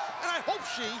 and I hope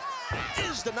she,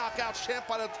 is the Knockouts champ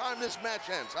by the time this match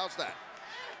ends. How's that?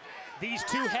 These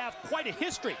two have quite a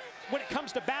history when it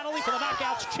comes to battling for the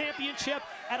Knockouts Championship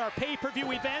at our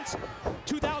pay-per-view events.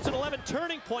 2011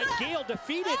 Turning Point, Gail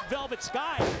defeated Velvet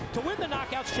Sky to win the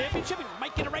Knockouts Championship, and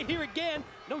might get it right here again.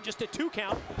 No, just a 2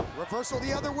 count. Reversal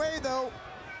the other way, though,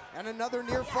 and another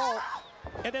near fall.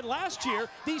 And then last year,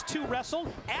 these two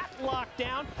wrestled at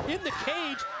Lockdown in the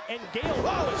cage, and Gail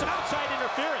was some outside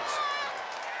interference.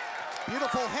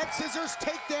 Beautiful head scissors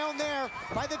takedown there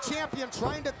by the champion,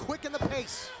 trying to quicken the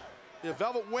pace. Yeah,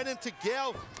 Velvet went into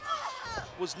Gail,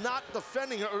 was not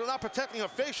defending her, or not protecting her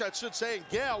face, I should say, and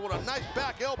Gail with a nice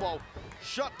back elbow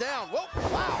shut down. Whoa,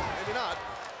 wow, maybe not.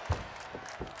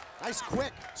 Nice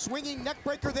quick swinging neck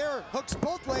breaker there, hooks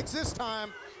both legs this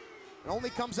time, and only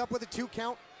comes up with a 2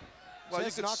 count. Well,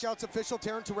 says Knockouts official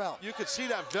Taryn Terrell. You could see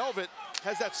that Velvet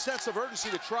has that sense of urgency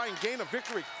to try and gain a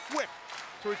victory quick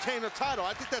to retain her title.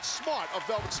 I think that's smart of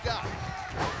Velvet Sky.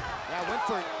 Yeah, went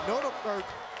for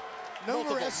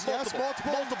numerous is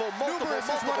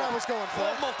what I was going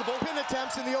for. Multiple. Pin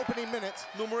attempts in the opening minutes.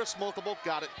 Numerous, multiple,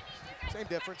 got it. Same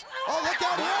difference. Oh, look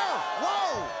out here!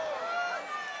 Whoa!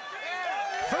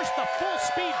 First, the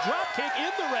full-speed drop kick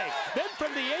in the ring. Then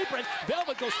from the apron,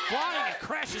 Velvet goes flying and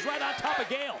crashes right on top of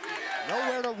Gail.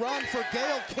 Nowhere to run for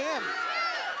Gail Kim.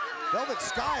 Velvet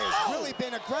Sky has really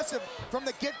been aggressive from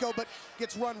the get-go, but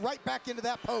gets run right back into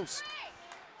that post.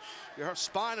 Yeah, her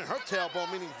spine and her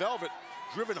tailbone, meaning Velvet,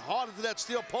 driven hard into that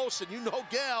steel post, and you know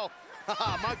Gail,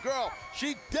 my girl,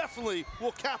 she definitely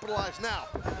will capitalize now.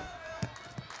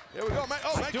 Here we go, man.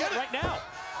 Oh, man, do it right now.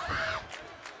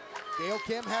 Gail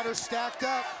Kim had her stacked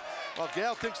up. Well,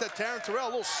 Gail thinks that Taryn Terrell a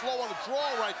little slow on the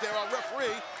draw right there, our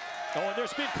referee. Oh, and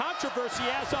there's been controversy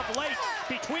as of late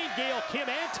between Gail Kim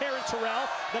and Taryn Terrell,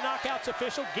 the Knockouts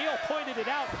official. Gail pointed it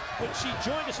out when she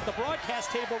joined us at the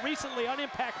broadcast table recently on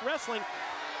Impact Wrestling.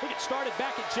 I think it started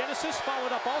back at Genesis,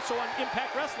 followed up also on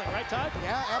Impact Wrestling, right, Todd?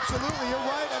 Yeah, absolutely, you're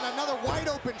right. And another wide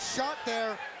open shot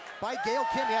there by Gail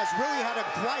Kim. Has really had a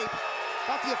gripe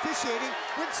about the officiating.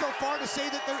 Went so far to say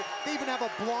that they even have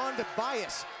a blonde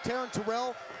bias. Taryn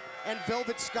Terrell and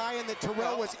Velvet Sky, and that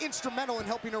Terrell was instrumental in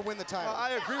helping her win the title.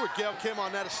 I agree with Gail Kim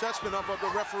on that assessment of the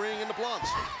refereeing in the blondes.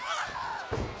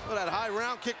 Look at that high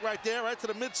round kick right there, right to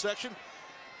the midsection,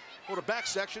 or the back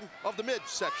section of the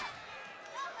midsection.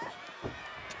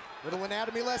 Little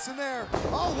anatomy lesson there.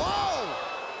 Oh,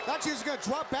 whoa! Thought she was gonna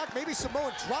drop back, maybe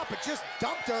Samoan drop, but just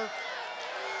dumped her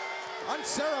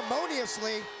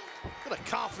unceremoniously. Look at the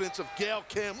confidence of Gail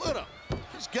Kim. Look at her.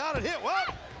 She's got it here.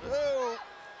 What? Oh.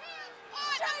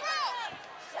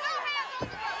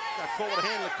 Got caught with a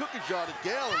hand in the cookie jar to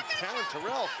Gail, and Taryn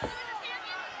Terrell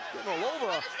getting all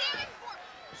over her.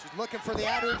 She's looking for the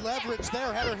added leverage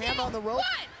there. Had her hand on the rope.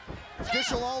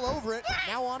 Official all over it.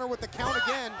 Now on her with the count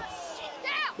again.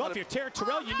 Well, if you're Taryn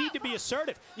Terrell, you need to be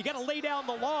assertive. You got to lay down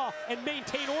the law and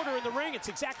maintain order in the ring. It's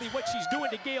exactly what she's doing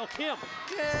to Gail Kim.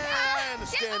 Yeah, I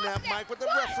understand that, Mike, but the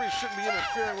referee shouldn't be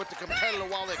interfering with the competitor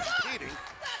while they're competing.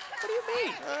 What do you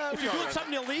mean? If you're doing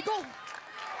something illegal?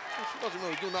 Well, she wasn't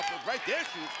really doing nothing. Right there,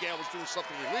 Gail was doing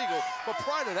something illegal. But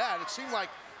prior to that, it seemed like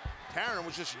Taryn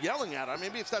was just yelling at her.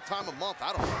 Maybe it's that time of month.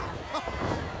 I don't know.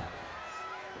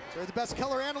 So the best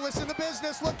color analyst in the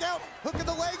business. Look out. Hook of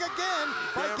the leg again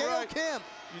by Gail Kim.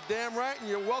 You're damn right, and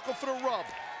you're welcome for the rub.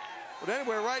 But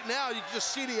anyway, right now, you can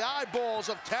just see the eyeballs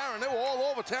of Taryn. They were all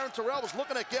over. Taryn Terrell was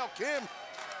looking at Gail Kim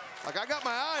like, I got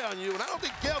my eye on you, and I don't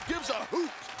think Gail gives a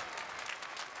hoot.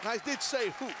 And I did say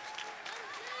hoot.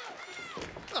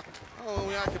 Oh,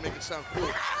 yeah, I can make it sound cool.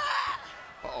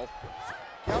 Uh-oh.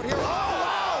 Out here. Oh,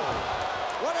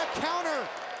 wow! What a counter.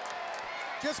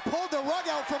 Just pulled the rug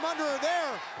out from under her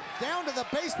there. Down to the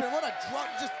basement. What a drop.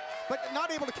 Just, but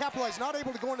not able to capitalize, not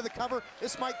able to go into the cover.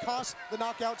 This might cost the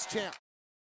Knockouts champ.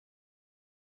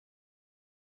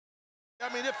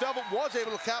 I mean, if Velvet was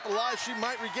able to capitalize, she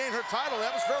might regain her title.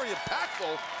 That was very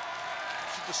impactful.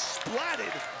 She just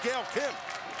splatted Gail Kim.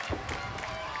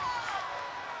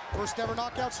 First ever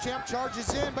Knockouts champ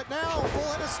charges in, but now full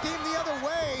head of steam the other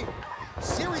way.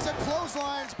 Series of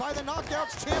clotheslines by the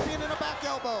Knockouts champion and a back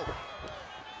elbow.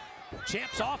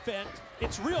 Champ's offense,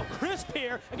 it's real crisp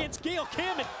here against Gail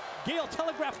Kim, and Gail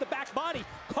telegraphed the back body,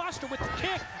 cost her with the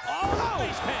kick. Oh, the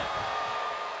face pin.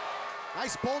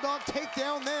 Nice bulldog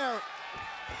takedown there.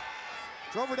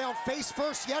 Drove her down face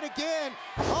first yet again.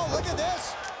 Oh, look at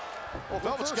this. Oh,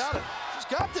 Velvet's got it. She's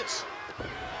got this.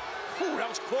 Ooh, that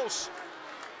was close.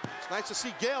 It's nice to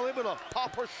see Gail able to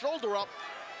pop her shoulder up,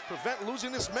 prevent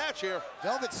losing this match here.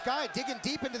 Velvet Sky digging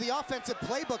deep into the offensive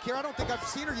playbook here. I don't think I've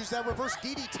seen her use that reverse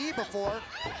DDT before.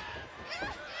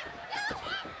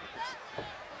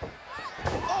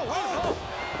 Oh, wow.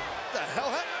 What the hell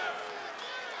happened?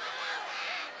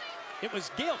 It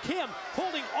was Gail Kim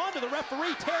holding on to the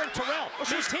referee, Taryn Terrell,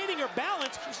 maintaining her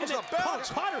balance, and then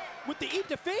caught her with the eat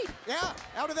defeat. Yeah,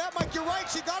 out of that, Mike, you're right.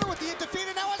 She got her with the eat defeat,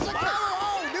 and now it's a cover.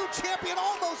 Oh, new champion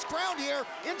almost crowned here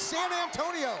in San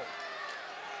Antonio.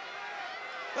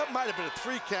 That might have been a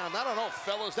 3 count. I don't know,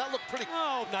 fellas. That looked pretty...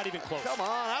 Oh, not even close. Come on,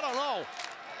 I don't know.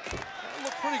 That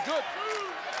looked pretty good.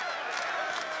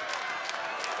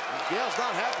 And Gail's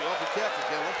not happy. Oh, be careful,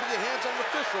 Gail. Don't put your hands on the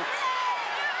official.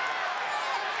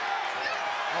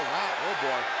 Oh, wow. Oh,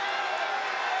 boy.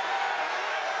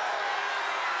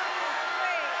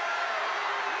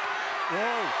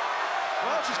 Whoa.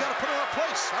 Well, she's got to put her in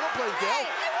place. I don't blame Gail.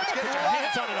 Let's get her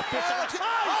hands on an official. Oh, you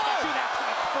can't do that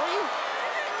for you.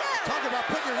 Talk about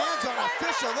putting your hands on an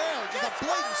official there. Just a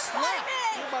blatant slap.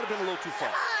 It might have been a little too far.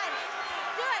 Come on.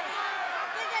 Do it.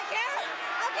 Gail,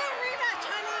 I'll get a rematch,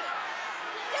 honey.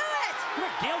 Do it. Come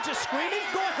on, Gail just screaming.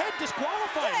 Go ahead,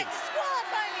 disqualify me.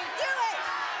 Disqualify me. Do it.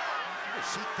 What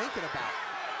is she thinking about?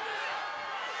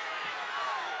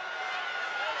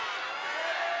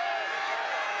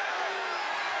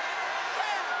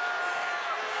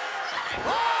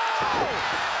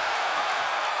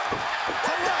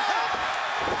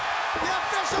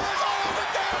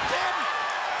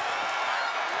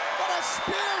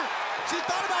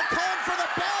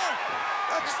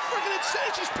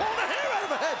 She's pulling her hair out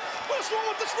of her head. What's wrong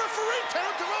with this referee,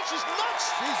 Taryn Terrell? She's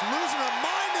nuts. She's losing her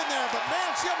mind in there, but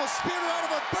man, she almost speared her out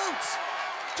of her boots.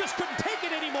 Just couldn't take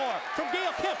it anymore from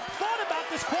Gail Kim. Thought about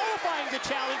disqualifying the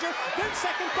challenger, then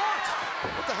second thoughts.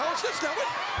 What the hell is this now?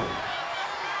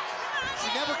 She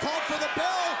never called for the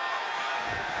bell.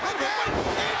 Oh, Headbutt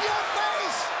in your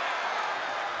face!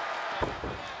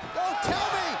 Don't tell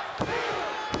me!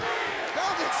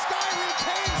 Velvet Sky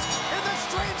retains in the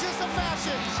strangest of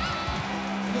fashions.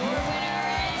 Your winner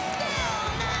is still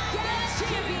Knockouts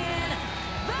champion,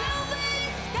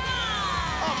 Velvet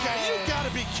Sky! Okay, you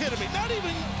gotta be kidding me. Not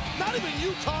even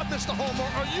you, Todd, Mr. Homer,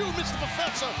 or you, Mr.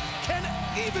 Professor, can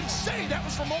even say that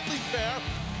was remotely fair.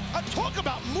 Talk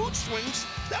about mood swings.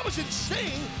 That was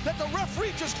insane that the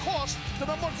referee just cost the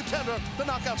 #1 contender the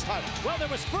Knockouts title. Well, there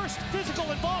was first physical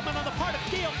involvement on the part of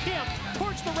Gail Kim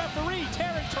towards the referee,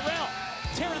 Taryn Terrell.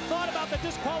 Taryn thought about the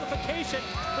disqualification,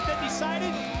 but then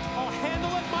decided, I'll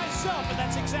handle it myself, and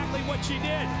that's exactly what she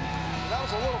did. That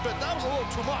was a little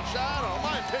too much. I don't know,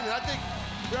 my opinion. I think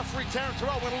referee Taryn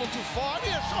Terrell went a little too far.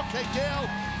 Yes, okay, Gail,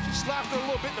 she slapped her a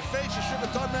little bit in the face. She shouldn't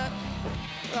have done that.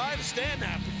 I understand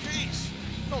that, but geez.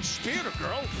 Don't spear the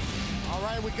girl. All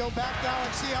right, we go back now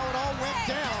and see how it all went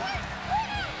down.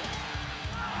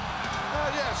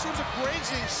 Yeah, seems a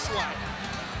grazing slap.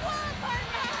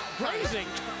 Grazing?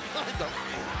 Nothing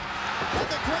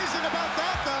grazing about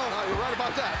that, though. No, you're right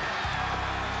about that.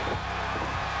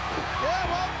 Yeah,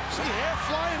 well, see hair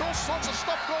flying, all sorts of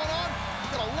stuff going on.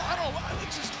 Got a lot of,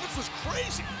 this was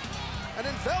crazy. And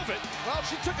then Velvet, well,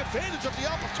 she took advantage of the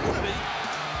opportunity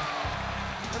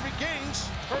and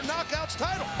regains her Knockouts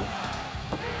title.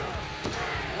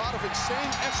 A lot of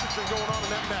insane estrogen going on in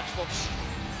that match, folks.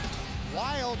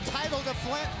 Wild title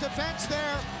defense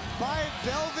there by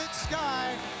Velvet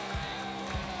Sky.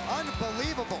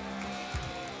 Unbelievable.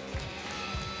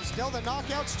 Still the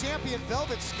Knockouts champion,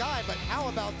 Velvet Sky, but how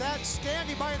about that?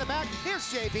 Standing by in the back,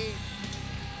 here's JB.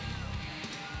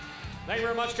 Thank you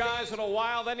very much, guys. And a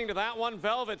wild ending to that one.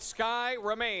 Velvet Sky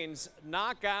remains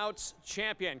Knockouts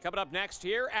champion. Coming up next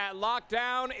here at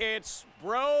Lockdown, it's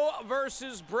Bro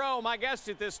versus Bro. My guest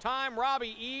at this time,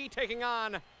 Robbie E, taking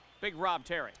on Big Rob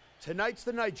Terry. Tonight's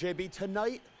the night, JB.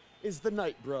 Tonight is the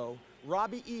night, bro.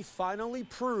 Robbie E finally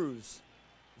proves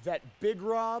that Big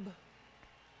Rob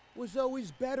was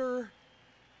always better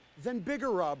than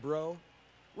Bigger Rob, bro.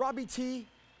 Robbie T,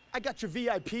 I got your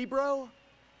VIP, bro.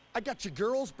 I got your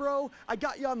girls, bro. I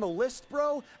got you on the list,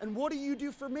 bro. And what do you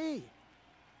do for me?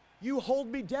 You hold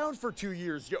me down for 2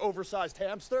 years, you oversized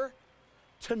hamster.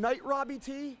 Tonight, Robbie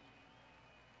T,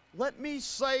 let me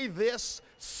say this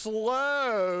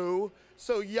slow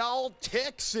so y'all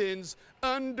Texans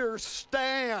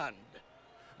understand.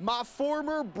 My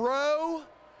former bro,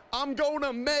 I'm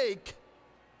gonna make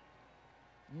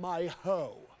my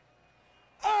hoe.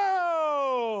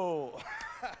 Oh!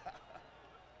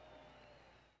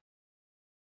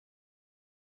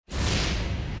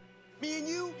 Me and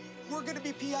you, we're gonna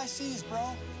be PICs,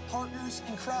 bro. Partners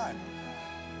in crime.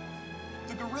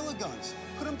 The Gorilla Guns,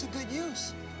 put them to good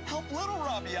use. Help little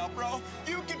Robbie out, bro.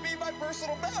 You can be my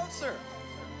personal bouncer.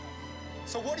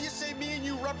 So what do you say me and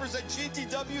you represent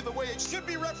GTW the way it should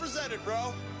be represented,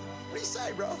 bro? What do you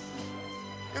say, bro?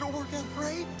 It'll work out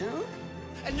great, dude.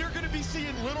 And you're gonna be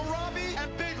seeing little Robbie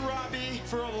and big Robbie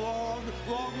for a long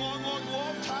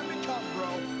time to come,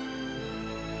 bro.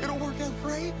 It'll work out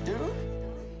great, dude.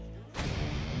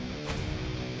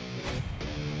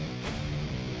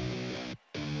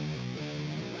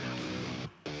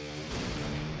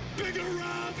 Bigger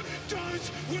Rob does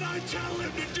what I tell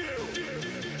him to do.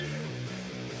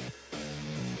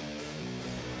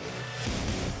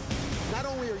 Not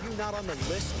only are you not on the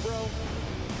list, bro,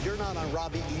 you're not on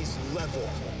Robbie E's level.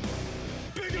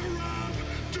 Bigger Rob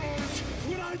does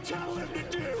what I tell him to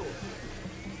do.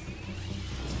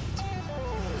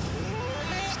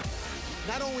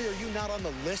 Not only are you not on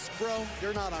the list, bro,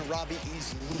 you're not on Robbie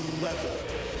E's level.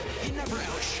 He never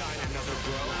outshine another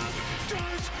bro.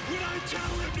 Does what I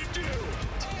tell him to do.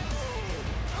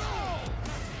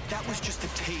 That was just a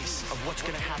taste of what's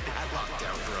gonna happen at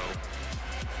Lockdown, bro.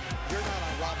 You're not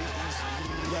on Robbie E's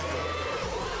level.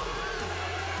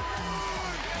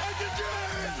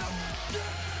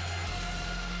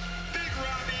 Big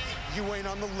Robbie. You ain't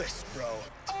on the list, bro.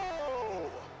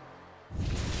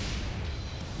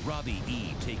 Robbie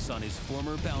E takes on his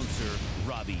former bouncer,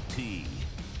 Robbie T.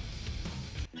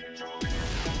 The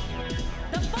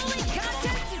bowling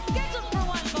contest is scheduled for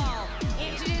one fall.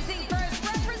 Introducing first,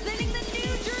 representing the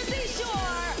New Jersey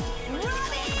Shore,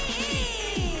 Robbie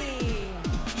E.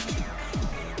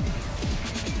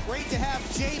 Great to have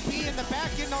JB in the back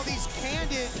getting all these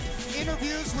candid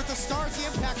interviews with the stars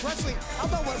of Impact Wrestling. How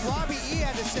about what Robbie E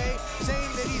had to say,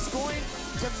 saying that he's going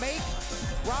to make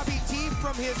Robbie T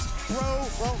from his bro,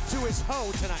 well, to his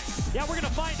hoe tonight. Yeah, we're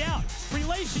gonna find out.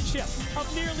 Relationship of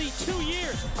nearly 2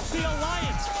 years. The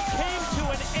alliance came to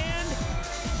an end.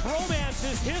 Bromance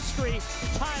is history.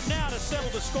 Time now to settle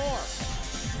the score.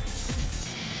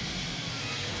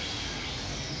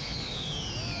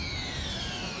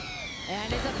 And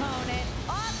his opponent,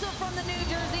 also from the New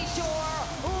Jersey Shore,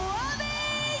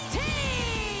 Robbie T.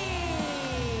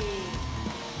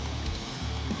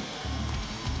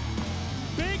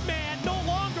 Big man no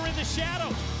longer in the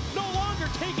shadows, no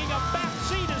longer taking a back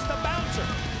seat as the bouncer.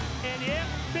 And yet,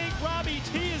 big Robbie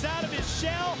T is out of his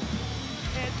shell.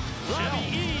 And Robbie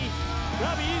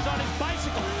E's on his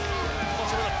bicycle.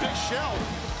 Also with a big shell.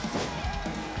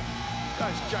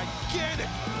 Guy's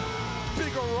gigantic.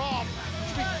 Bigger Rob.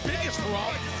 Should be biggest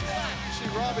Rob. See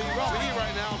Robbie E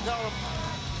right now. I'm telling him,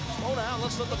 slow down.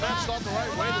 Let's let the match start the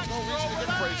right way. There's no reason to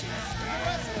get crazy.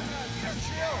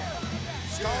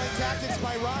 Stalling tactics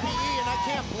by Robbie E, and I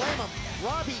can't blame him.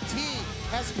 Robbie T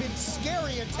has been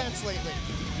scary intense lately.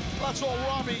 That's all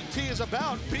Robbie T is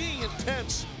about, being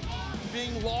intense.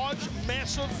 Being large,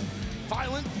 massive,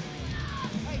 violent.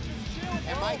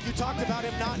 And Mike, you talked about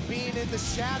him not being in the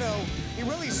shadow. He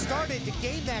really started to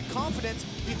gain that confidence.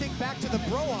 You think back to the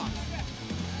bro-off.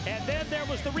 And then there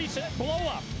was the recent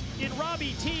blow-up in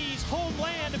Robbie T's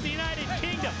homeland of the United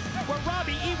Kingdom, where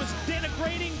Robbie E was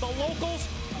denigrating the locals.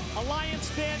 Alliance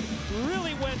then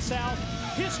really went south.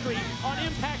 History on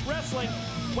Impact Wrestling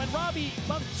when Robbie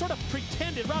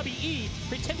E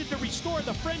pretended to restore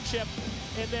the friendship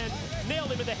and then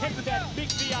nailed him in the head with that big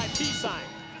VIP sign.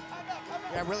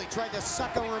 Yeah, really tried to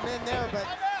sucker him in there, but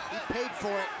he paid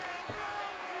for it.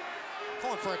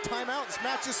 Calling for a timeout. This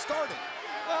match has started.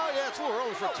 Well, yeah, it's a little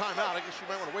early for a timeout. I guess you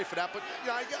might want to wait for that. But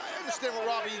yeah, I understand what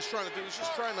Robbie is trying to do. He's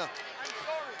just trying to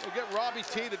get Robbie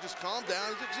T to just calm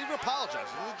down. He's even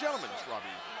apologizing. He's a gentleman, this Robbie.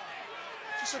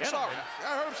 Just said sorry.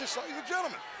 I heard him say sorry. He's a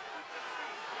gentleman.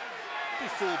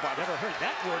 Be fooled by Never heard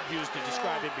that word used to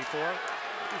describe him before.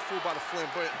 Be fooled by the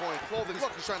flamboyant clothing.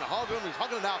 Look, he's trying to hug him. He's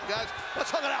hugging it out, guys. Let's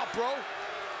hug it out, bro.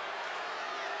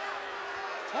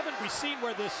 Haven't we seen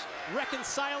where this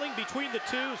reconciling between the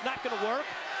two is not going to work?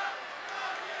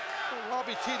 Well,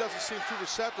 Robbie T doesn't seem too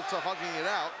receptive to hugging it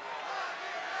out.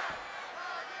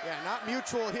 Yeah, not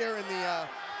mutual here in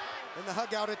the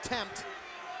hug-out attempt.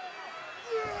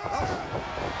 Oh.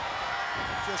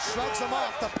 Just shrugs him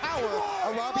off. The power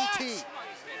of Robbie T.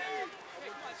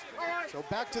 So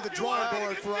back to the drawing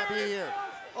board for Robbie here.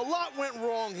 A lot went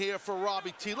wrong here for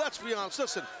Robbie T. Let's be honest.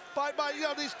 Listen, by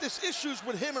these issues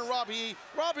with him and Robbie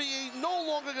E no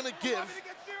longer going to give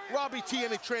Robbie T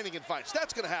any training advice.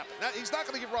 That's going to happen. He's not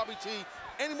going to give Robbie T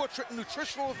any more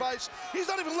nutritional advice. He's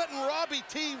not even letting Robbie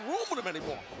T room with him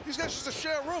anymore. These guys used to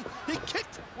share a room. He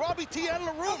kicked Robbie T out of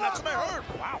the room. That's what I heard.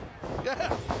 Wow.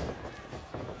 Yeah.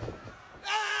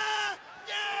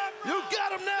 You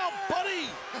got him now, buddy.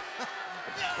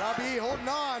 Robbie holding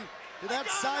on to that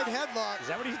side headlock. Is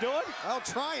that what he's doing? Well,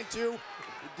 trying to.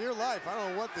 For dear life, I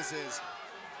don't know what this is.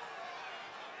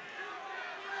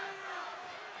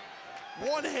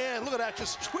 One hand, look at that,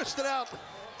 just twisted out.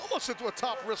 Almost into a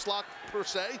top wrist lock, per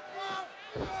se.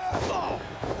 Oh.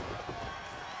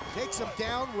 Takes him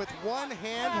down with one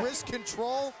hand, wrist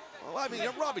control. Well, I mean,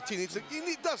 Robbie T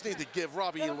does need to give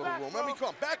Robbie a little room. I mean, come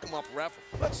on, back him up, ref.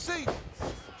 Let's see.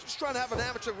 Just trying to have an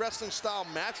amateur wrestling style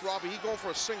match. Robbie E going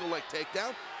for a single leg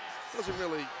takedown. Doesn't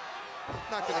really,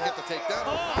 not gonna get the takedown.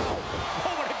 Oh,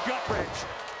 what a gut wrench.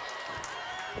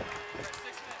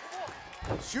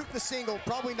 Shooting the single,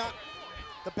 probably not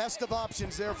the best of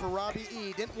options there for Robbie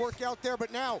E. Didn't work out there,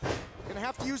 but now gonna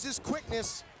have to use his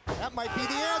quickness. That might be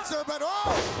the answer, but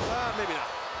maybe not.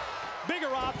 Bigger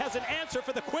Rob has an answer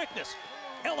for the quickness.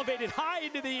 Elevated high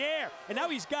into the air, and now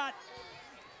he's got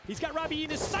Robbie E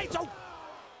in his sights. Oh!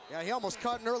 Yeah, he almost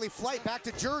caught an early flight back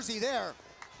to Jersey there.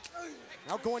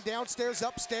 Now going downstairs,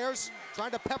 upstairs,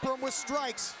 trying to pepper him with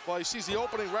strikes. Well, he sees the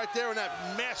opening right there in that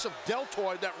massive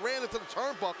deltoid that ran into the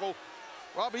turnbuckle.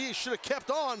 Robbie E should have kept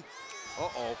on.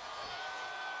 Uh-oh.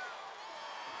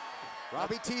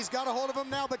 Robbie T's got a hold of him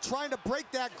now, but trying to break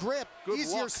that grip. Good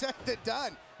Easier luck. said than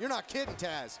done. You're not kidding,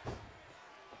 Taz.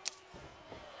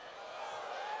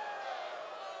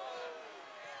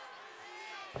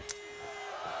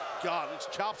 God, these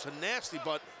chops are nasty,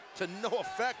 but to no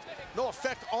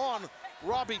effect on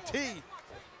Robbie T.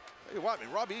 Tell you what,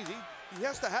 man, Robbie E, he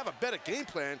has to have a better game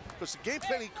plan because the game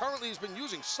plan he currently has been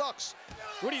using sucks.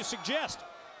 What do you suggest?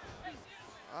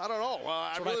 I don't know.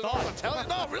 I really don't want to tell you.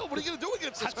 No, real. What are you going to do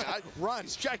against this guy? Run.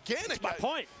 He's gigantic. That's my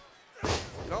point.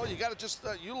 You know, you got to just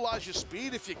utilize your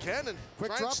speed if you can and Quick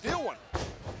try drop and steal one.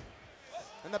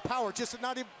 And the power, just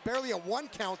not even barely a one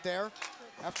count there.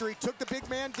 After he took the big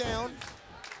man down,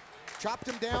 chopped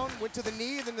him down, went to the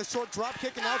knee, then the short drop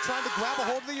kick, and now trying to grab a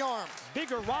hold of the arm.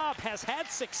 Bigger Rob has had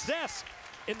success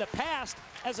in the past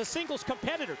as a singles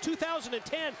competitor.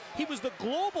 2010, he was the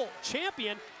global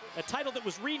champion, a title that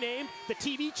was renamed the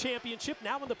TV Championship,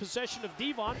 now in the possession of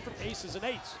Devon from Aces and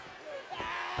Eights.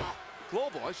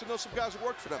 Global. I should know some guys who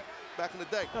worked for them back in the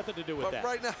day. Nothing to do with that.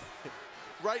 But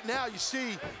right now, you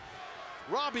see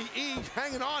Robbie E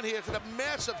hanging on here to the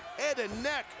massive head and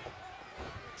neck.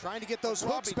 Trying to get those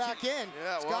hooks back in.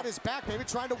 Yeah, He's got his back, maybe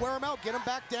trying to wear him out, get him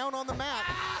back down on the mat.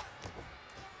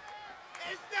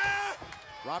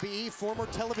 Robbie E, former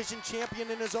television champion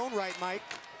in his own right, Mike.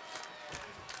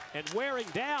 And wearing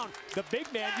down the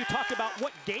big man. You talked about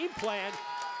what game plan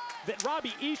that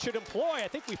Robbie E should employ. I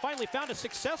think we finally found a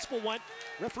successful one.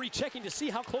 Referee checking to see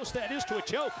how close that is to a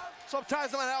choke.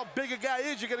 Sometimes no matter how big a guy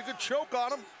is, you get a good choke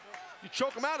on him. You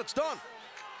choke him out, it's done.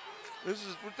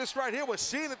 This right here, we're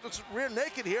seeing it, it's rear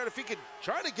naked here, and if he could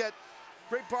try to get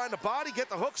right behind the body, get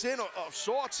the hooks in of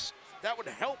sorts, that would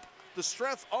help the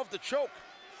strength of the choke.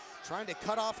 Trying to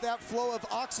cut off that flow of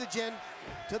oxygen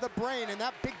to the brain, and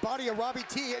that big body of Robbie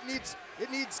T, it needs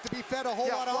to be fed a whole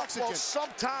lot of oxygen. Well,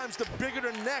 sometimes the bigger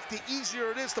the neck, the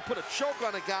easier it is to put a choke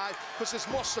on a guy because there's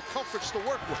more circumference to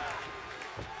work with.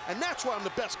 And that's why I'm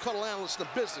the best cuddle analyst in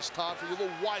the business, Todd, for your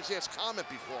little wise-ass comment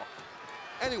before.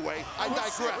 Anyway, I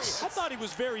digress. I thought he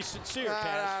was very sincere,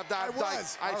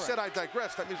 Kaz. I said I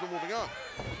digress. That means we're moving on.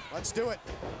 Let's do it.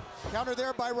 Counter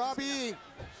there by Robbie E.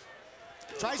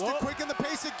 Tries to quicken the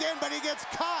pace again, but he gets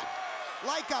caught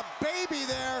like a baby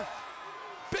there.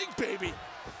 Big baby.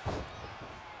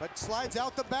 But slides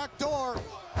out the back door.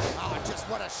 Oh, just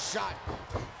what a shot.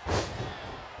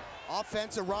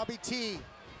 Offense of Robbie T.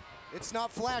 It's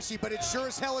not flashy, but it sure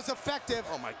as hell is effective.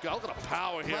 Oh my God, look at the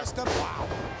power here. Wow.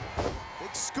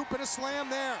 Big scoop and a slam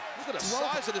there. Look at the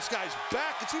size of this guy's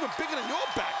back. It's even bigger than your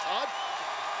back, Todd.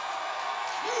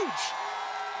 Huge.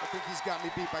 I think he's got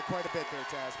me beat by quite a bit there,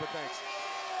 Taz, but thanks.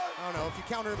 I don't know, if you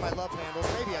counter my love handles,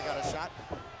 maybe I got a shot.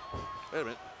 Wait a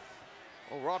minute.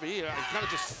 Oh, Robbie, he kind of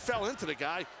just fell into the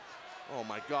guy. Oh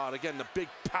my God, again, the big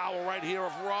power right here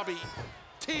of Robbie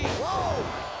T. Whoa!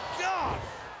 God!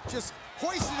 Just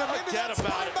hoisted him into that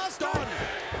spine buster.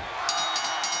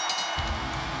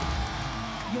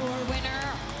 Your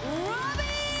winner,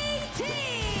 Robbie T.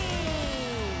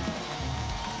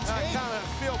 I kind of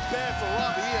feel bad for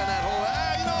Robbie E on that whole.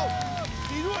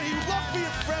 He loved being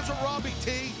friends with Robbie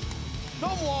T.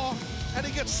 No more, and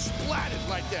he gets splatted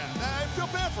like that. I feel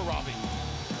bad for Robbie.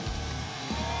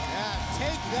 Yeah,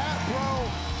 take that, bro.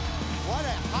 What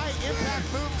a high-impact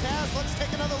move, Taz. Let's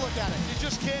take another look at it. You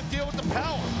just can't deal with the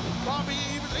power. Robbie,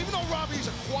 even though Robbie's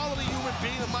a quality human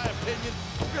being, in my opinion,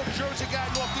 real Jersey guy,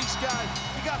 Northeast guy,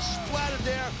 he got splattered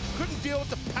there, couldn't deal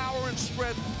with the power and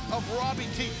strength of Robbie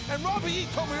T. And Robbie E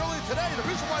told me earlier today, the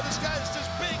reason why this guy is this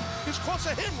big is because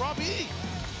of him, Robbie E.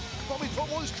 He told me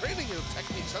all his training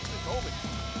techniques, that's what he told me.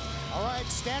 All right,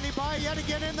 standing by yet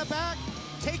again in the back.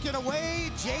 Take it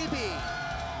away, JB.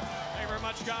 Thank you very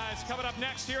much, guys. Coming up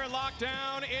next here at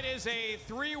Lockdown, it is a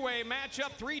three-way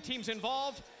matchup. 3 teams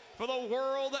involved for the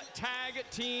World Tag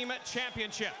Team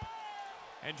Championship.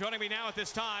 And joining me now at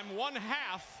this time, one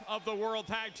half of the World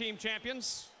Tag Team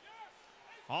Champions,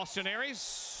 Austin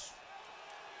Aries.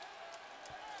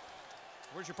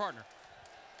 Where's your partner?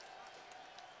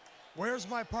 Where's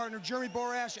my partner? Jeremy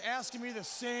Borash asking me the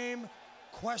same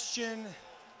question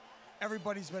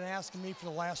everybody's been asking me for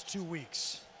the last 2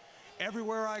 weeks.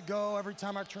 Everywhere I go, every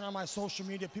time I turn on my social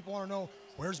media, people want to know,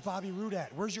 where's Bobby Roode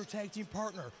at? Where's your tag team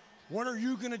partner? What are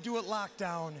you going to do at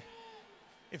Lockdown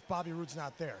if Bobby Roode's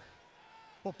not there?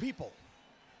 Well, people,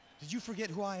 did you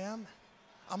forget who I am?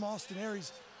 I'm Austin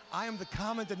Aries. I am the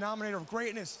common denominator of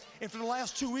greatness. And for the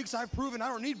last 2 weeks, I've proven I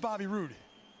don't need Bobby Roode.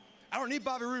 I don't need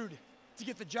Bobby Roode to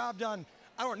get the job done.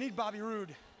 I don't need Bobby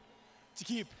Roode to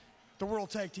keep the World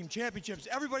Tag Team Championships.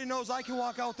 Everybody knows I can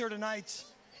walk out there tonight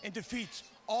and defeat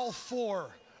all 4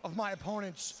 of my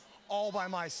opponents all by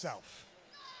myself.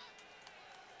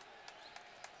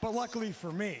 But luckily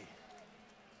for me,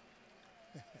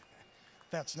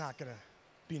 that's not gonna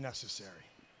be necessary.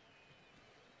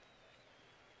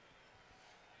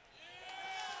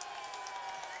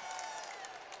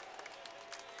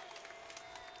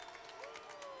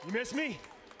 You miss me?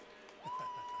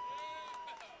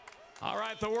 All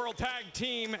right, the World Tag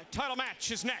Team title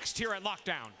match is next here at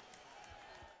Lockdown.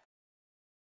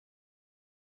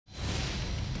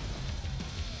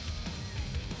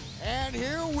 And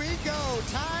here we go.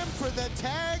 Time for the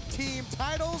tag team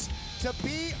titles to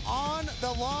be on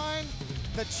the line.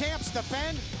 The champs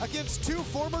defend against 2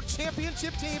 former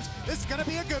championship teams. This is going to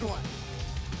be a good one.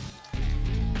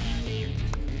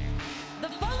 The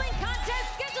following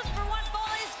contest scheduled for one fall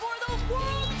is for the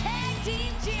World Tag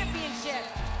Team Championship.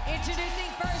 Introducing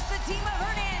first the team of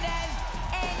Hernandez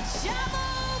and Chavo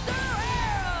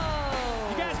Guerrero.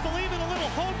 You guys believe in a little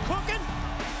home cooking?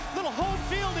 Little home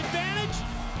field advantage?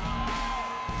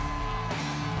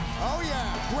 Oh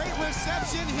yeah. great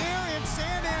reception here in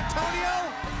San Antonio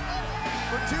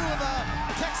for two of the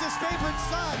Texas favorite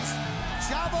sons,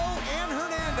 Chavo and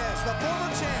Hernandez, the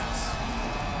former champs.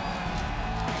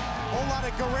 Whole lot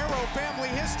of Guerrero family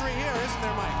history here, isn't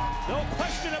there, Mike? No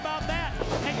question about that.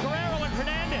 And Guerrero and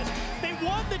Hernandez, they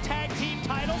won the tag team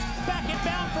titles back in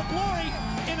Bound for Glory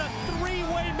in a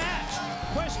three-way match.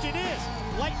 Question is,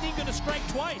 lightning gonna strike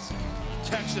twice?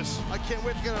 Texas, I can't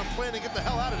wait to get on a plane and get the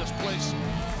hell out of this place.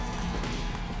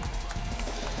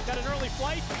 Got an early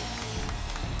flight?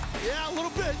 Yeah, a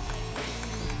little bit.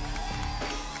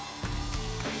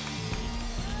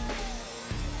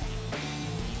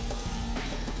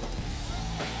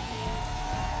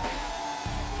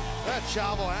 That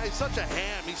Chavo, he's such a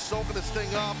ham. He's soaking this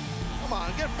thing up. Come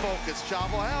on, get focused,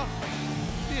 Chavo. What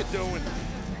are you doing?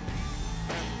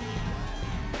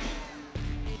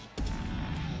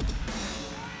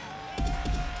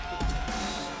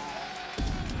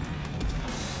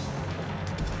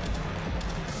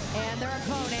 And their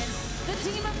opponents, the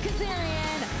team of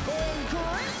Kazarian and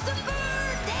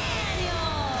Christopher Daniels.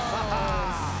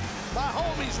 My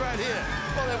homies right here.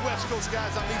 Well, they're West Coast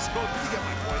guys on the East Coast. You get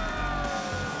my point.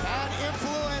 Bad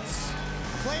Influence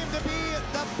claim to be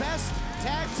the best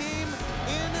tag team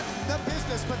in the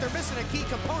business, but they're missing a key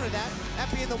component of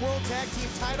that being the World Tag Team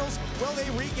titles. Will they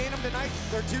regain them tonight?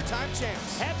 They're two-time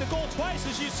champs. Had the goal twice,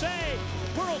 as you say.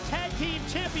 World Tag Team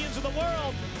Champions of the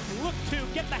world look to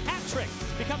get the hat trick,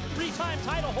 become three-time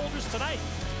title holders tonight.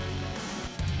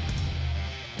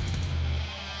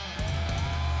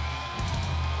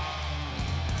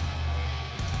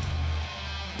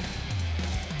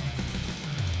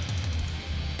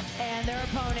 And their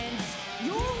opponents,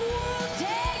 your World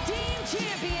Tag Team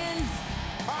Champions,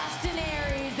 Austin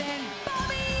Aries and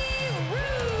Bobby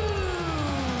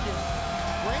Roode.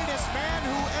 Greatest man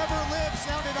who ever lived,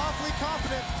 sounded awfully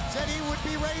confident, said he would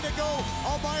be ready to go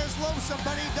all by his lonesome,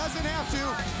 but he doesn't have to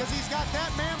because he's got that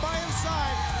man by his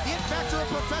side. The it factor of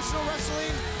professional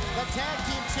wrestling, the tag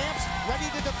team champs ready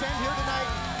to defend here tonight.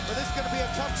 But this is going to be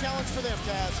a tough challenge for them,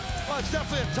 Taz. Well, it's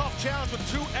definitely a tough challenge with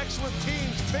two excellent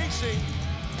teams facing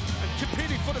and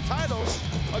competing for the titles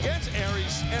against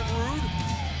Aries and Roode.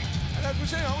 And as we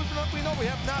say, we know we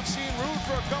have not seen Roode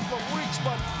for a couple of weeks,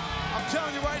 but I'm telling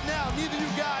you right now, neither of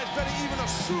you guys better even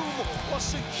assume or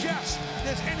suggest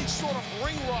there's any sort of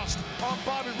ring rust on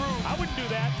Bobby Roode. I wouldn't do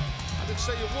that. I didn't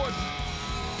say you would.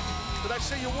 Did I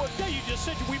say you would? Yeah, you just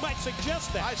said we might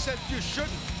suggest that. I said you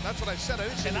shouldn't. That's what I said. I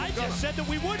didn't say and you I were just said that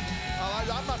we wouldn't.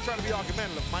 I'm not trying to be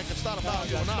argumentative, Mike. It's not about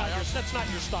you and I. That's not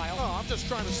your style. No, I'm just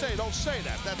trying to say, don't say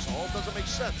that. That's all. It doesn't make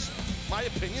sense. My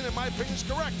opinion, and my opinion is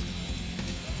correct.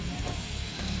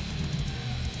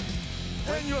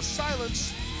 And your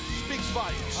silence speaks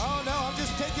volumes. Oh, no, I'm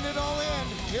just taking it all in.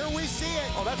 Here we see it.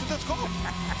 Oh, that's what that's called?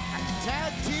 Tag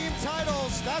team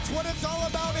titles. That's what it's all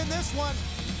about in this one.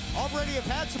 Already have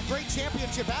had some great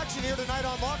championship action here tonight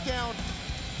on Lockdown.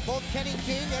 Both Kenny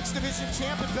King, X-Division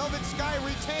champ, and Velvet Sky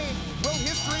retain. Will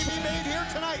history be made here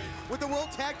tonight with the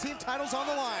World Tag Team titles on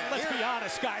the line? Let's be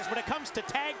honest, guys. When it comes to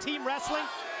tag team wrestling,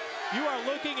 you are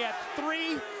looking at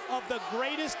three of the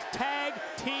greatest tag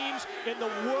teams in the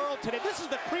world today. This is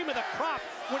the cream of the crop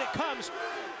when it comes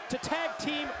to tag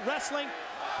team wrestling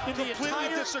in the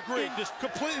entire industry.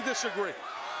 Completely disagree.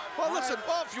 Well, listen.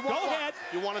 Well, if you want, go ahead.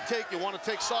 You want to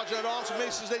take Sergeant at Arms from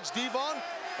Aces Nate's Devon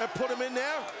and put him in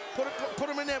there. Put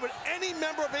him in there with any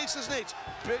member of Aces Nate's,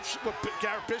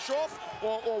 Garett Bischoff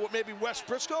or maybe Wes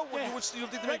Brisco. Yeah. You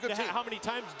think they'd be a good team? How many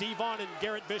times Devon and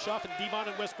Garett Bischoff and Devon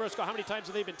and Wes Brisco? How many times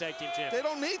have they been tag team champions? They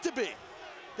don't need to be.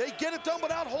 They get it done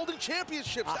without holding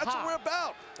championships. That's what we're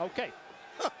about. Okay.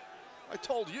 I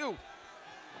told you.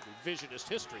 Revisionist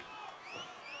history.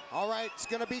 All right, it's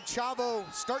going to be Chavo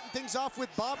starting things off with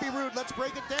Bobby Roode. Let's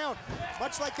break it down.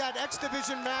 Much like that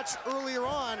X-Division match earlier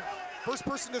on, first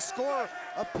person to score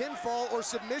a pinfall or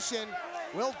submission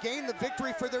will gain the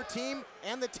victory for their team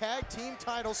and the tag team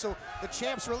title. So the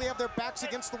champs really have their backs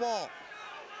against the wall.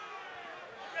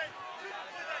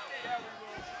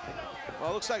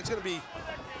 Well, it looks like it's going to be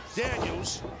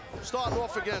Daniels starting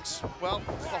off against, well,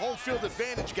 the home field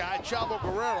advantage guy, Chavo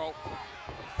Guerrero.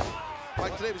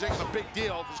 Like today was making a big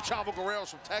deal because Chavo Guerrero's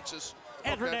from Texas.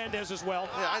 And Hernandez as well.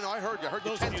 Yeah, I know. I heard you. I heard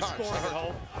you 10 times. Scoring at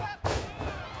home.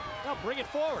 Now bring it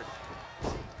forward.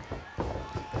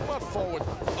 What forward?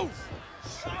 Oof.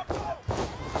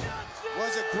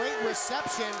 Was a great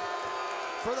reception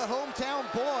for the hometown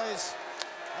boys.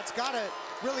 That's got to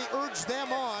really urge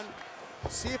them on.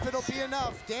 See if it'll be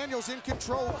enough. Daniels in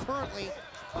control currently.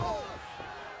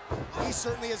 He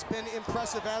certainly has been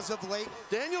impressive as of late.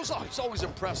 Daniels, oh, he's always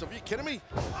impressive. Are you kidding me?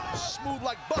 Smooth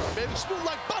like butter, baby. Smooth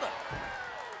like butter.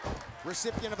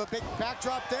 Recipient of a big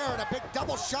backdrop there and a big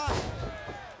double shot.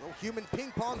 No human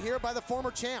ping pong here by the former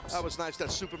champs. That was nice that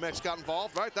Supermax got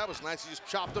involved, right? That was nice. He just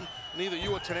chopped him. Neither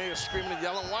you or TNA are screaming and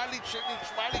yelling, why'd he cheat?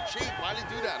 Why'd he cheat? Why'd he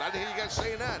do that? I didn't hear you guys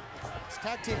saying that. It's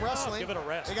tag team wrestling. Give it a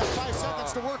rest. They got 5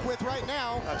 seconds to work with right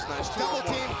now. That's nice. Double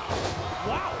team.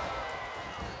 Wow.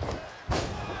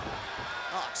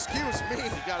 Oh, excuse me.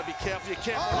 You got to be careful. You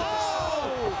can't.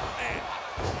 Oh! Man.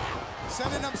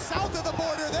 Sending them south of the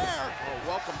border there. Oh,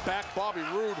 welcome back, Bobby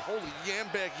Roode. Holy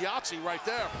yambag Yahtzee right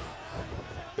there.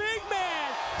 Big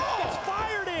man gets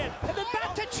fired in, and then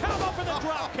back to Chavo for the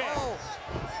drop kick.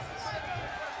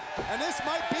 And this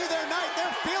might be their night.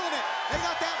 They're feeling it. They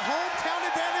got that hometown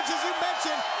advantage, as you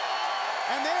mentioned,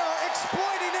 and they are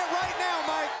exploiting it right now,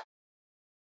 Mike.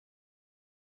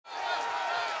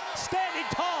 Standing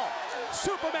tall,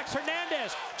 Supermax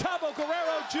Hernandez, Chavo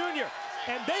Guerrero Jr.,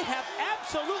 and they have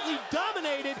absolutely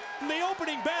dominated in the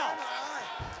opening bell.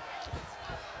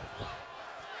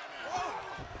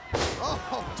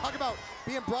 Oh, talk about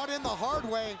being brought in the hard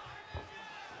way.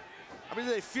 I mean,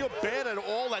 do they feel bad at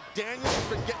all that Daniels has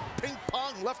been getting ping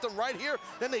pong left and right here?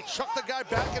 Then they chuck the guy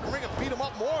back in the ring and beat him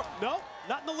up more? No,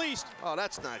 not in the least. Oh,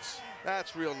 that's nice.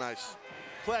 That's real nice.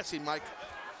 Classy, Mike.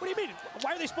 What do you mean?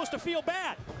 Why are they supposed to feel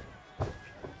bad?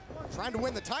 Trying to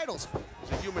win the titles.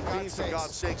 He's a human being, for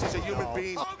God's sakes. He's a human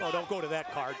being. Oh, don't go to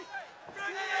that card.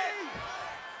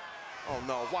 Oh,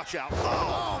 no. Watch out.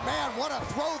 Oh, man, what a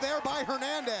throw there by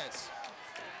Hernandez.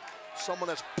 Someone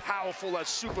as powerful as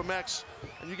Supermax,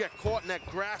 and you get caught in that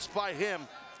grasp by him,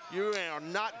 you are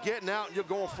not getting out, and you're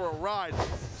going for a ride.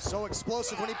 So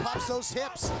explosive when he pops those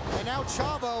hips. And now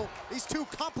Chavo, these two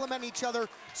complement each other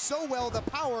so well. The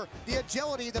power, the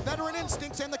agility, the veteran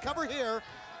instincts, and the cover here.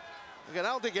 Again, I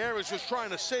don't think Aries was trying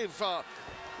to save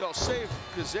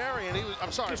Kazarian. He was,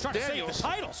 I'm sorry, He's trying Daniels. to save the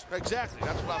titles. Exactly,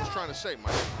 that's what I was trying to say,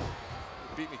 Mike.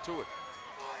 You beat me to it.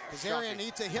 Kazarian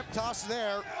needs a hip toss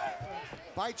there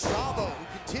by Chavo, who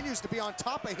continues to be on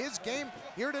top of his game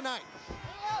here tonight.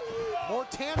 More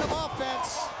tandem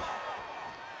offense.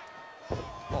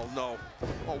 Oh, no.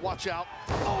 Oh, watch out.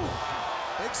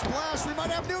 Oh! Big splash. We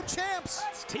might have new champs.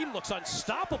 This team looks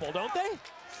unstoppable, don't they?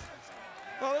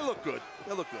 Oh, they look good.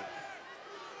 They look good.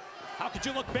 How could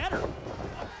you look better?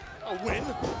 A win.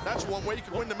 That's one way. You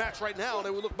could win the match right now, and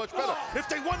they would look much better. If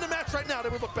they won the match right now, they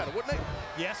would look better, wouldn't they?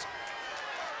 Yes.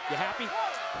 You happy?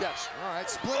 Yes. All right,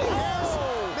 splitting hairs.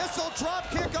 Missile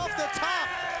drop kick off the top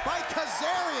by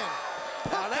Kazarian.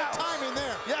 Perfect timing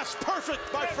there. Yes,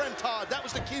 perfect, my friend Todd. That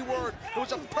was the key word. It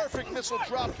was a perfect missile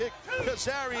drop kick.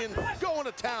 Kazarian going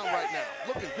to town right now.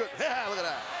 Looking good. Yeah, look at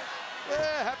that.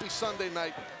 Yeah, happy Sunday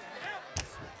night.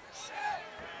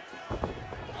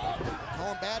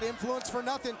 Calling bad influence for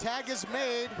nothing. Tag is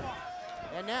made.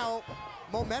 And now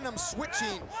momentum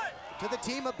switching to the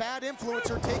team of Bad Influence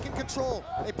are taking control.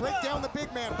 They break down the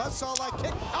big man. Buzzsaw-like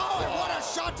kick. Oh, and what a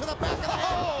shot to the back of the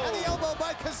head. And the elbow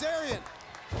by Kazarian.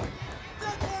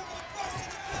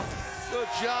 Good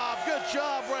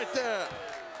job right there.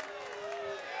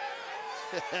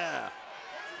 Yeah.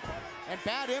 And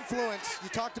Bad Influence, you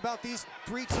talked about these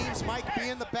three teams, Mike,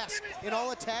 being the best in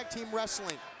all of tag team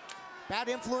wrestling. Bad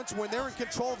Influence, when they're in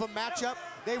control of a matchup,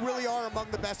 they really are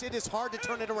among the best. It is hard to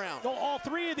turn it around. No, all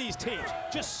three of these teams,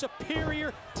 just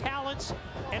superior talents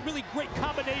and really great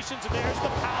combinations, and there's the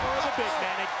power of the big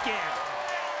man again.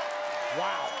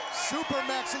 Wow.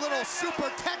 Supermax, a little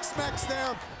super Tex-Mex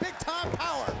there. Big time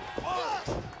power.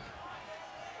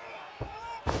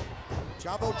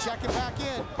 Chavo checking back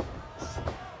in.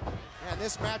 And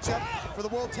this matchup for the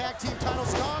World Tag Team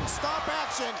titles, non-stop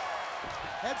action.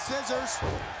 Head scissors.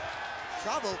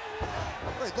 Chavo,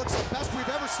 he looks the best we've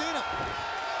ever seen him.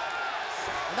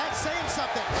 And that's saying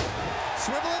something.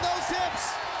 Swiveling those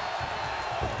hips.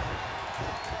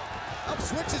 Up,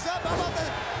 switches up. How about the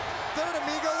third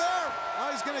amigo there? Oh,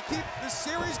 he's gonna keep this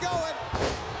series going.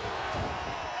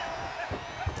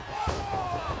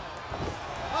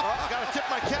 Gotta tip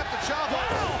my cap to Chavo.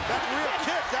 Wow. That rear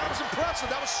kick, that was impressive.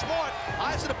 That was smart.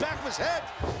 Eyes in the back of his head.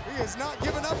 He is not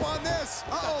giving up on this.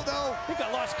 Uh-oh, though. I think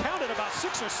I lost count at about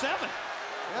 6 or 7.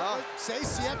 Yeah, say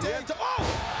siete. Oh!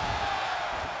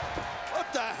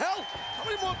 What the hell? How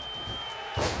many more?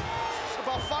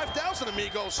 About 5,000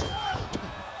 amigos.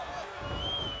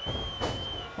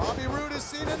 Bobby Roode has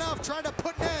seen enough, trying to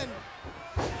put an end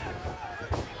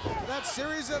to that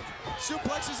series of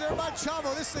suplexes there by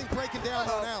Chavo. This thing breaking down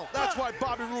though now. That's why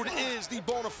Bobby Roode is the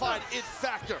bona fide it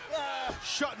factor.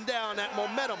 Shutting down that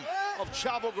momentum of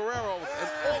Chavo Guerrero and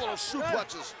all of those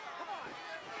suplexes.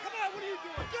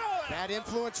 Bad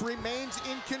Influence remains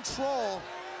in control.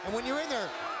 And when you're in there,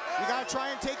 You got to try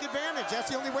and take advantage.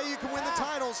 That's the only way you can win the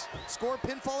titles. Score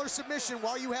pinfall or submission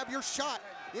while you have your shot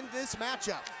in this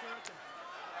matchup.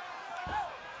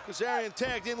 Kazarian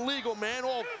tagged in legal, man.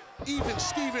 All even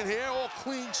Steven here, all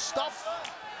clean stuff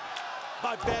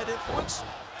by Bad Influence.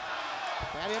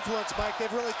 Bad Influence, Mike.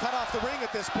 They've really cut off the ring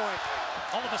at this point.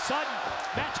 All of a sudden,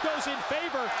 match goes in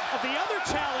favor of the other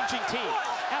challenging team.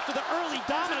 After the early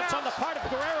dominance on the part of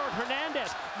Guerrero and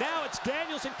Hernandez, now it's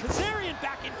Daniels and Kazarian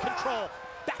back in control.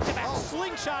 Back-to-back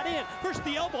slingshot in. First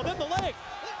the elbow, then the leg.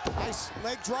 Nice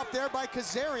leg drop there by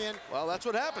Kazarian. Well, that's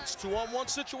what happens. 2-on-1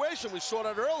 situation. We saw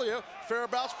that earlier.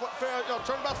 Turnabout's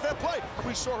fair play.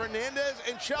 We saw Hernandez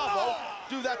and Chavo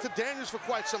do that to Daniels for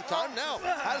quite some time now.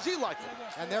 How does he like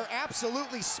it? And they're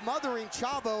absolutely smothering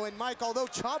Chavo. And Mike, although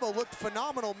Chavo looked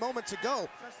phenomenal moments ago,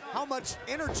 how much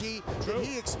energy did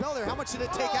he expel there? How much did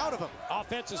it take out of him?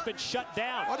 Offense has been shut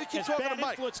down. Why do you keep as talking Bad to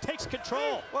Mike? Influence takes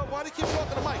control. Well, why do you keep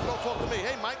talking to Mike? Don't talk to me.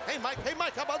 Hey, Mike. Hey, Mike. Hey,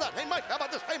 Mike. How about that? Hey, Mike. How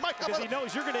about this? Hey, Mike. How Because about he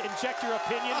knows you're going to inject your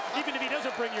opinion, even if he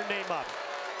doesn't bring your name up.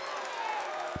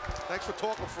 Thanks for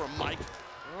talking for him, Mike.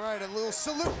 All right, a little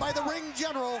salute by the ring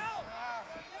general,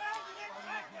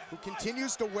 who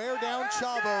continues to wear down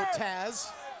Chavo.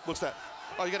 Taz. What's that?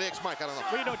 Oh, you got to X Mike. I don't know.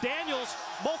 Well, you know, Daniels,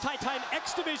 multi-time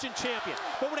X Division champion.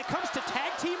 But when it comes to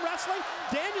tag team wrestling,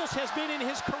 Daniels has been in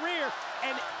his career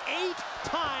an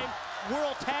 8-time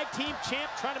World Tag Team Champ,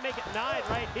 trying to make it 9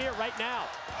 right here, right now.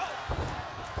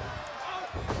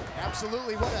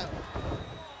 Absolutely, what a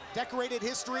decorated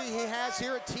history he has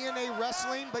here at TNA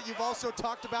Wrestling, but you've also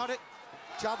talked about it.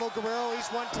 Chavo Guerrero, he's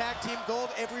won tag team gold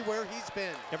everywhere he's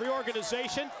been. Every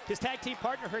organization, his tag team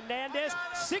partner Hernandez,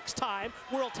 6-time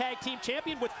World Tag Team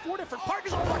Champion with 4 different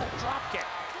partners. Oh, what a drop kick.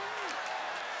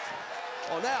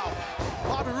 Well, now,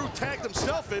 Bobby Roode tagged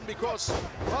himself in because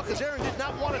Kazarian did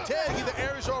not want to tag either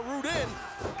Aries or Roode in.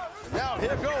 And now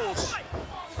here goes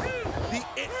the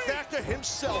it factor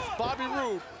himself, Bobby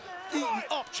Roode, eating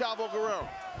up Chavo Guerrero.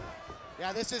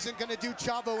 Yeah, this isn't going to do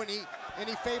Chavo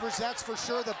any favors, that's for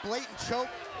sure. The blatant choke.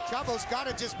 Chavo's got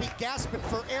to just be gasping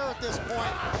for air at this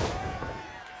point.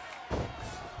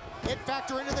 Hit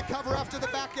factor into the cover after the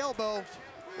back elbow.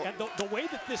 And the way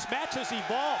that this match has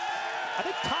evolved, I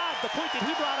think Todd, the point that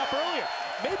he brought up earlier,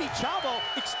 maybe Chavo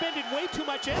expended way too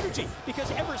much energy, because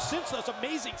ever since those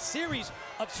amazing series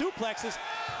of suplexes,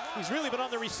 he's really been on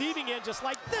the receiving end, just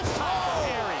like this time from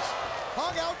Aries.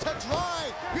 Hung out to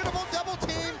dry. Beautiful double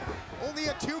team. Only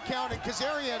a 2 count, and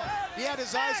Kazarian, he had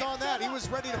his eyes on that. He was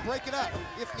ready to break it up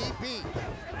if need be.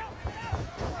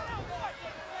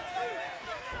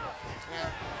 Yeah,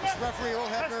 does referee Earl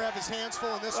Hebner have his hands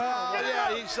full in this one?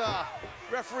 Yeah, he's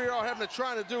referee Earl Hebner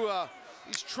trying to do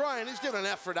he's giving an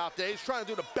effort out there. He's trying to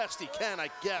do the best he can, I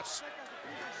guess.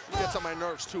 He gets on my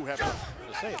nerves too, Hebner.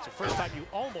 To say, it's the first time you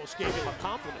almost gave him a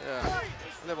compliment. Yeah,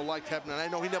 I never liked Hebner, and I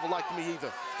know he never liked me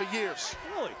either, for years.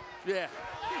 Really? Yeah.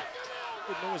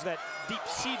 Didn't know it was that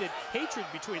deep-seated hatred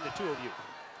between the two of you.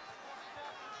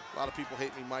 A lot of people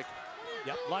hate me, Mike.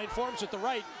 Yep, line forms at the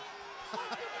right.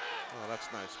 Oh, that's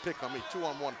nice. Pick on me,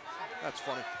 2-on-1. That's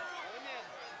funny.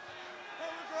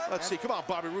 Let's see, come on,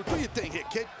 Bobby Roode, do your thing here,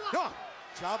 kid. Come on.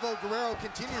 Chavo Guerrero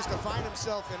continues to find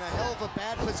himself in a hell of a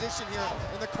bad position here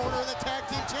in the corner of the tag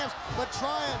team champs, but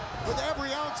trying with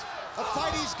every ounce of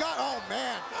fight he's got. Oh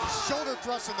man, shoulder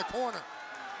thrust in the corner.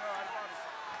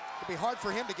 It'd be hard for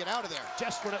him to get out of there.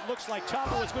 Just when it looks like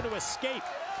Chavo is going to escape.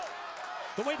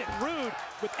 The way that Roode,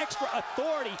 with extra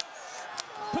authority,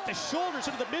 put the shoulders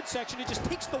into the midsection, it just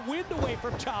takes the wind away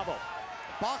from Chavo.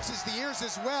 Boxes the ears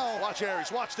as well. Watch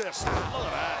Aries, watch this. Look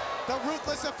at that. The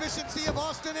ruthless efficiency of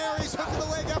Austin Aries, hook to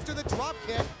the leg after the drop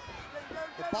kick.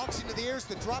 The boxing to the ears,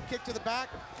 the drop kick to the back.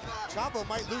 Chavo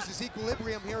might lose his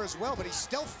equilibrium here as well, but he's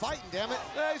still fighting, damn it.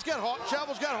 Yeah, he's got heart.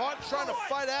 Chavo's got heart, trying to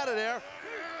fight out of there.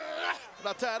 But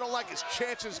I'll tell you, I don't like his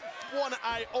chances one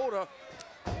iota.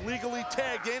 Legally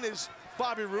tagged in is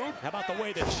Bobby Roode. How about the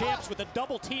way the champs with a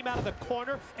double team out of the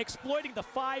corner, exploiting the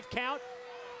 5 count,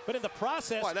 but in the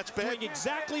process, doing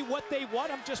exactly what they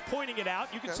want. I'm just pointing it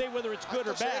out. You can say whether it's good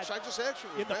or bad. I just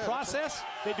actually in the process,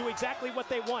 they do exactly what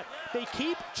they want. They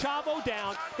keep Chavo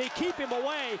down. They keep him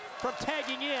away from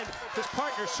tagging in his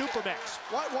partner, Supermax.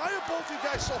 Why are both you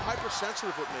guys so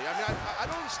hypersensitive with me? I mean, I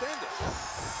don't understand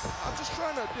this. I'm just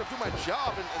trying to do my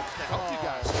job and to help you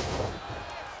guys.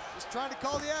 Just trying to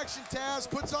call the action, Taz.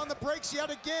 Puts on the brakes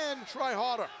yet again. Try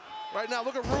harder. Right now,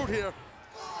 look at Roode here.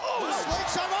 Oh,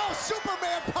 slingshot, oh,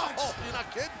 Superman punch. Oh, you're not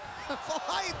kidding?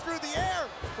 Flying through the air.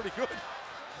 Pretty good.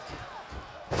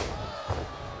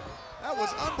 That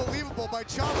was unbelievable by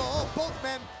Chavo. Oh, both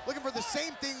men looking for the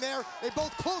same thing there. They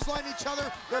both clothesline each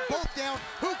other. They're both down.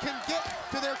 Who can get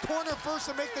to their corner first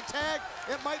and make the tag?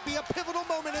 It might be a pivotal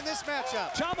moment in this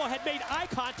matchup. Chavo had made eye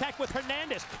contact with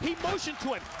Hernandez. He motioned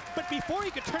to him, but before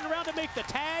he could turn around to make the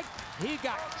tag, he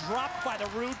got dropped by the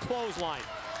Roode clothesline.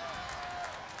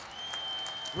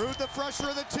 Roode the fresher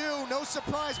of the two, no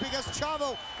surprise because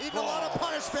Chavo eating a lot of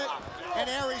punishment, and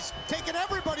Aries taking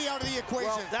everybody out of the equation.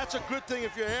 Well, that's a good thing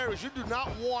if you're Aries. You do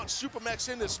not want Supermax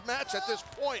in this match at this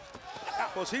point,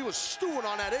 because he was stewing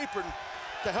on that apron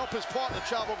to help his partner,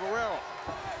 Chavo Guerrero.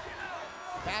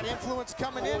 Bad influence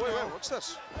coming in. Wait, what's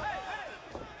this?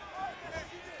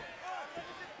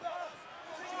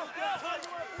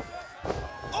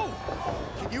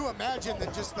 Can you imagine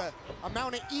just the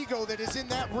amount of ego that is in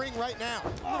that ring right now?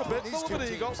 A little bit of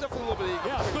ego, definitely a little bit of ego.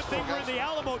 Yeah, good thing we're in the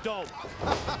Alamodome.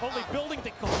 Only building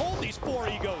to hold these 4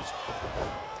 egos.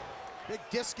 Big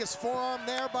discus forearm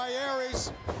there by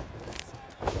Aries.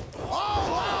 Oh,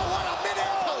 wow, what a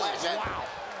mid-air collision. Wow.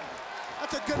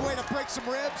 That's a good way to break some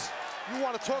ribs. You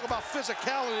want to talk about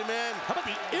physicality, man. How about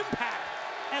the impact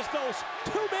as those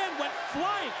 2 men went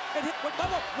flying and hit, look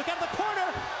out of the corner.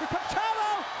 Here comes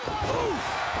Chavo. Ooh.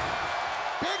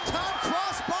 Big time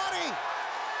cross body.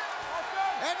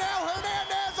 And now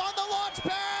Hernandez on the launch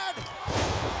pad.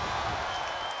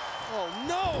 Oh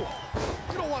no.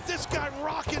 You don't want this guy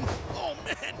rocking. Oh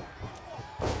man.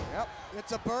 Yep,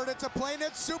 it's a bird, it's a plane,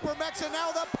 it's Supermax, and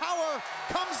now the power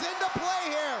comes into play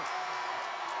here.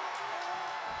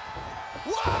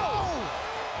 Whoa!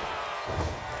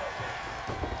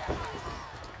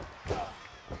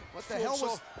 What the hell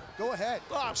was... Go ahead.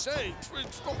 Oh, I'm saying,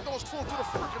 those thrown through the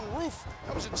freaking roof.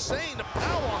 That was insane. The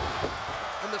power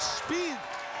and the speed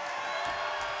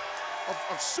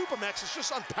of Supermax is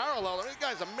just unparalleled. I mean, the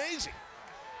guy's amazing.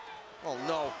 Oh,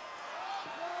 no.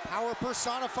 Power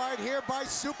personified here by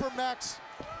Supermax.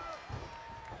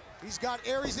 He's got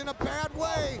Aries in a bad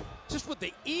way. Just with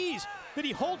the ease that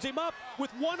he holds him up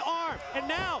with one arm. And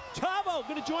now Chavo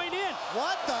gonna join in.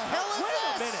 What the hell is this?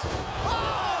 Wait a minute.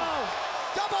 Oh!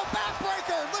 Double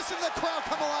backbreaker. Listen to the crowd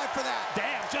come alive for that.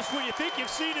 Damn, just when you think you've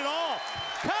seen it all.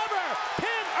 Cover,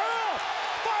 pin, Earl,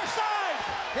 far side.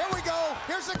 Here we go.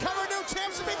 Here's the cover, new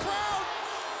champs in the crowd.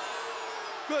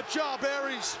 Good job,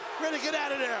 Aries. Ready to get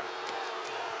out of there.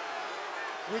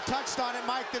 We touched on it,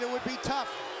 Mike, that it would be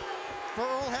tough for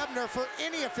Earl Hebner, for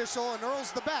any official, and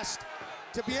Earl's the best,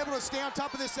 to be able to stay on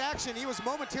top of this action. He was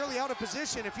momentarily out of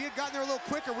position. If he had gotten there a little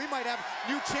quicker, we might have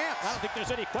new champs. I don't think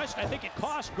there's any question. I think it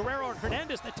cost Guerrero and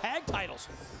Hernandez the tag titles.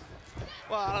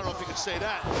 Well, I don't know if you can say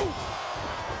that.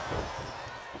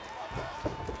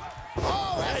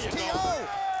 Oh, STO!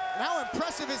 And how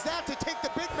impressive is that to take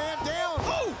the big man down?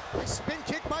 Oh! A spin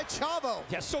kick by Chavo.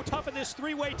 Yeah, so tough in this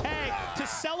 3-way tag to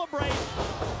celebrate.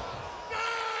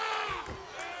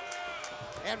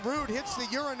 And Roode hits the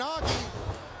Uranagi.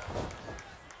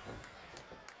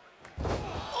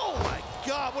 Oh my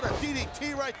God, what a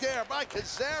DDT right there by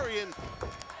Kazarian.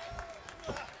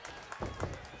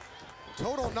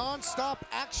 Total non-stop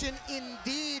action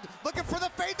indeed. Looking for the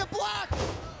fade to black.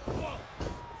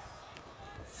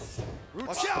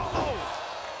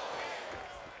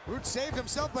 Roode saved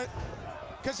himself, but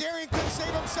Kazarian couldn't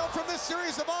save himself from this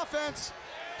series of offense.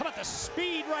 How about the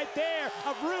speed right there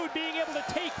of Roode being able to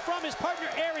take from his partner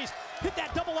Aries, hit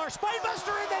that double R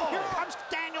spinebuster, and then here comes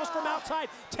Daniels from outside.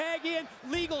 Tag in,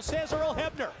 legal, says Earl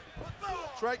Hebner.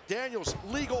 That's right, Daniels,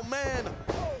 legal man.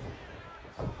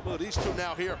 Look at these two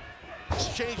now here.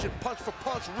 Exchanging punch for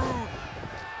punch, Roode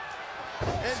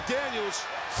and Daniels.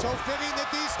 So fitting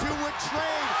that these two would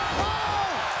trade. Oh!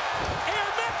 Air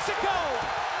Mexico!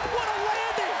 What a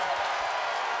landing!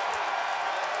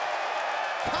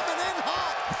 Coming in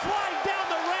hot. Flying down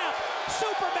the ramp,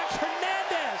 Supermax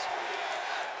Hernandez.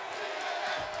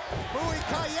 Muy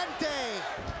caliente.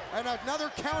 And another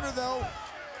counter, though,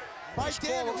 by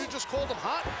Daniels. You just called him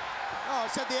hot? Oh, I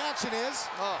said the action is.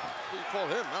 Oh, you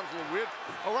called him. That was a little weird.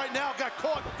 Oh, right now, got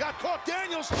caught,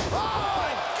 Daniels. Oh,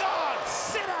 my God!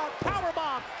 Sit out,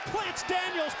 powerbomb, plants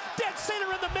Daniels, dead center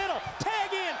in the middle,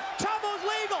 tag in, Chavo's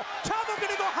legal, Chavo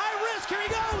gonna go high risk, here he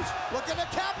goes! Looking to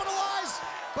capitalize,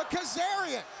 but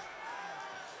Kazarian.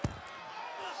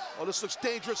 Oh, this looks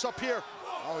dangerous up here.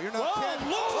 Oh, you're not kidding.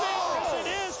 Dangerous it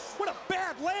is! What a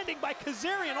bad landing by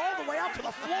Kazarian all the way out to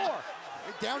the floor.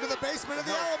 Down to the basement of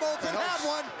the Alamo, and had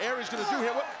one. Aries gonna do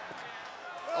here, what?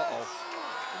 Uh-oh.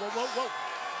 Whoa.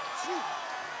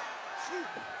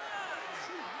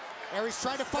 Aries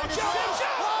trying to find his way.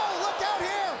 Oh, look out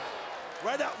here.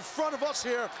 Right out in front of us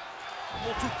here. A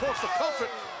little too close for comfort.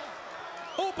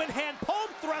 Open hand palm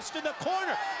thrust in the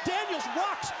corner. Daniels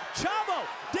rocks Chavo.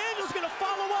 Daniels gonna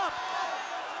follow up.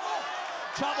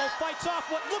 Chavo fights off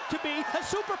what looked to be a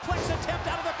superplex attempt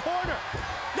out of the corner.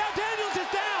 Now Daniels is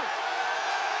down.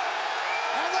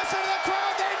 And listen to the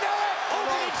crowd, they know it.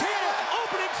 Openings here,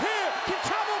 openings here. Can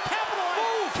Chavo capitalize?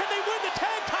 Move. Can they win the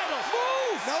tag titles?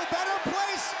 Move. No better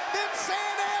place than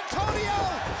San Antonio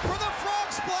for the frog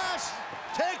splash.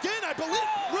 Tagged in, I believe.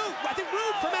 Roode, I think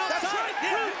Roode from outside. That's right,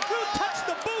 yeah. Roode touched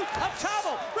the boot of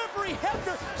Chavo. Referee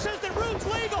Hefner says that Roode's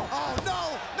legal. Oh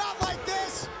no, not like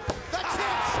this. The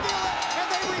champs steal it and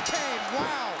they retain.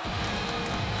 Wow.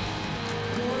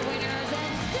 Your winners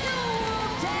and still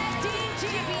World Tag Team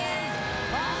Champions,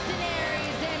 Austin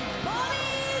Aries and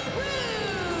Bobby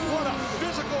Roode. What a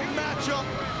physical matchup.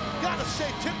 Gotta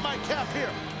say, tip my cap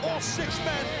here. All 6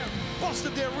 men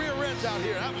busted their rear ends out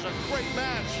here. That was a great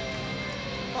match.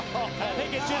 I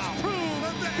think it just proved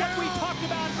what we talked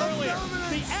about earlier.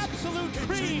 The absolute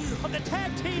cream of the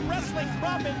tag team wrestling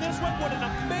crop in this one. What an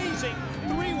amazing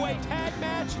 3-way tag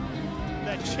match.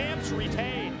 The champs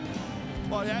retain.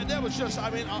 Well, yeah, that was just, I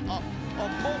mean, a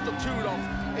multitude of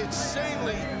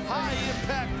insanely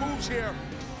high-impact moves here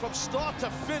from start to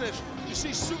finish. You see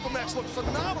Supermax look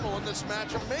phenomenal in this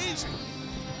match, amazing.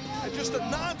 And just a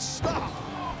non-stop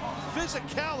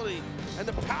physicality and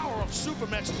the power of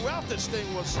Supermax throughout this thing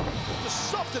was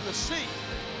just something to see.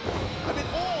 I mean,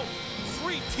 all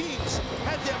 3 teams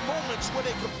had their moments where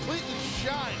they completely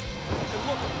shined and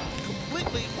looked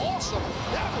completely awesome.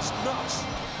 That was nuts.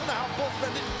 I don't know how both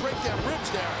men didn't break their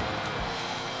ribs there.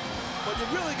 But you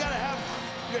really got to have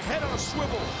your head on a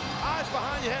swivel, eyes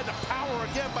behind your head, the power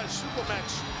again by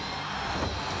Supermax.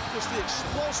 Just the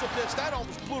explosiveness, that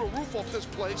almost blew the roof off this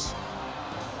place.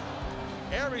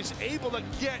 Aries able to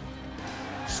get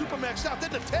Supermax out.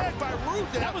 Then the tag by Roode.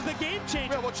 That was the game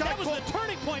changer. Yeah, that was the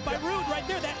turning point by Roode right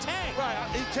there, that tag. Right,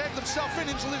 he tagged himself in,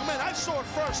 he's a legal man. I saw it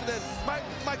first, and then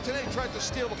Mike TNA tried to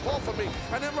steal the call from me.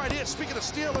 And then right here, speaking of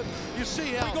stealing, you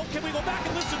see how... Can we go back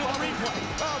and listen to the replay?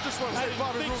 I just want to say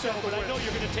Bobby Roode got the win. I know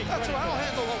you're going to take That's credit. right, I'll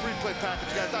handle the whole replay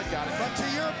package, guys. I got it. But to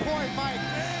your point, Mike,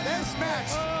 this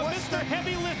match was Mr.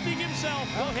 Heavy Lifting himself.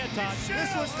 Go ahead, Todd.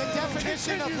 This was the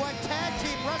definition of what tag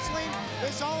team wrestling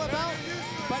is all about.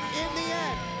 But in the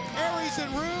end, Aries and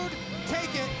Roode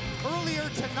take it. Earlier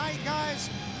tonight, guys,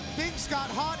 things got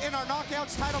hot in our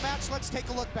Knockouts title match. Let's take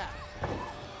a look back.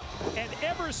 And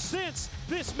ever since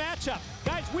this matchup,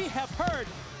 guys, we have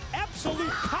heard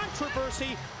absolute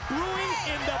controversy brewing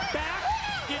in the back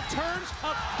in terms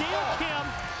of Gail Kim,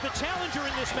 the challenger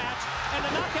in this match, and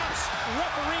the Knockouts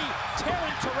referee,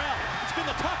 Taryn Terrell. It's been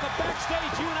the talk of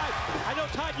backstage. You and I know,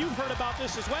 Todd, you've heard about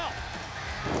this as well.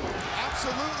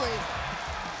 Absolutely.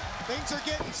 Things are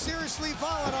getting seriously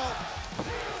volatile.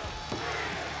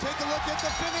 Take a look at the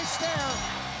finish there.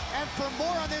 And for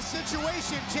more on this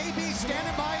situation, JB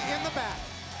standing by in the back.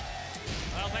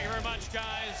 Well, thank you very much,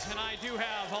 guys. And I do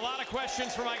have a lot of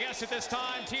questions for my guests at this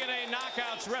time. TNA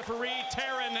Knockouts referee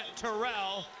Taryn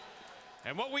Terrell.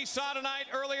 And what we saw tonight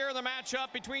earlier in the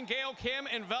matchup between Gail Kim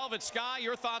and Velvet Sky,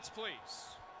 your thoughts, please.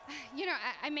 You know,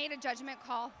 I made a judgment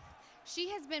call. She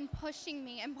has been pushing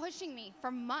me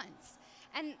for months.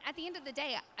 And at the end of the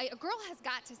day, a girl has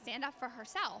got to stand up for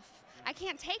herself. I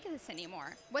can't take this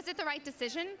anymore. Was it the right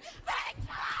decision?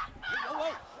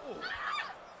 Whoa.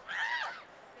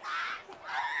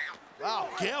 Wow,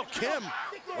 Gail Kim.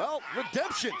 Well,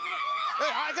 redemption. Hey,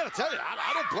 I gotta tell you,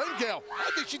 I don't blame Gail.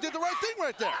 I think she did the right thing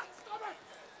right there.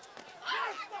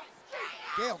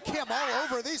 Gail Kim all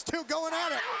over, these two going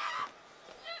at it.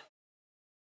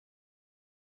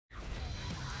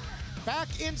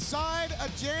 Back inside a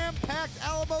jam-packed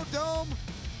Alamodome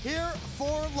here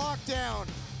for Lockdown.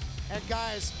 And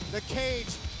guys, the cage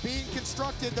being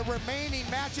constructed, the remaining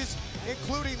matches,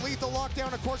 including Lethal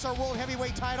Lockdown, of course, our World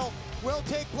Heavyweight title, will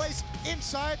take place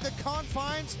inside the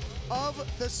confines of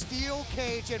the steel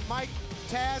cage. And Mike,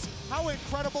 Taz, how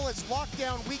incredible has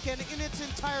Lockdown weekend in its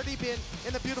entirety been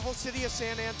in the beautiful city of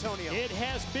San Antonio? It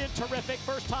has been terrific.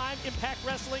 First time Impact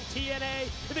Wrestling TNA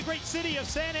in the great city of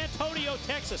San Antonio,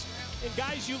 Texas. And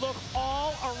guys, you look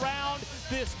all around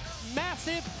this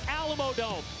massive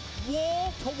Alamodome.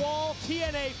 Wall-to-wall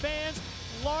TNA fans,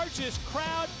 largest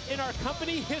crowd in our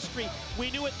company history.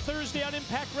 We knew it Thursday on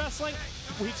Impact Wrestling.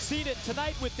 We've seen it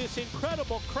tonight with this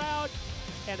incredible crowd.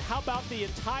 And how about the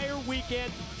entire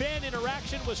weekend? Fan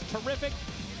interaction was terrific.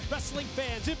 Wrestling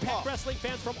fans, Impact Wrestling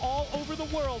fans from all over the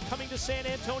world coming to San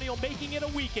Antonio, making it a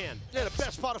weekend. Yeah, the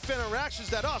best part of fan interaction is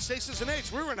that us, Aces and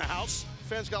Eights, we were in the house.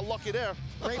 Fans got lucky there.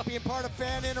 Great being part of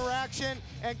fan interaction.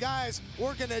 And guys,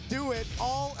 we're gonna do it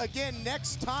all again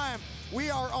next time we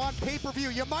are on pay-per-view.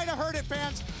 You might have heard it,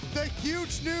 fans. the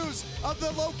huge news of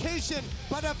the location.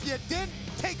 But if you didn't,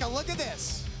 take a look at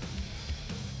this.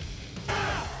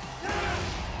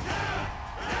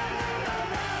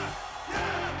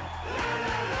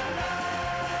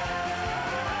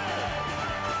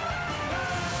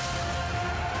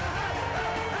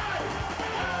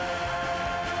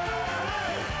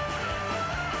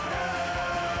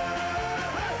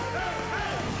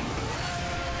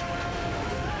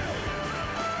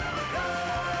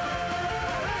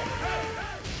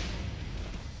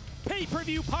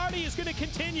 Pay-per-view party is going to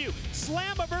continue.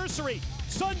 Slammiversary,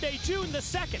 Sunday, June the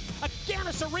 2nd, at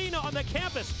Gaddis Arena on the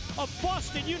campus of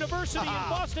Boston University in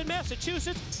Boston,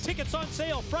 Massachusetts. Tickets on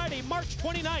sale Friday, March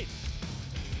 29th.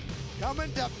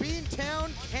 Coming to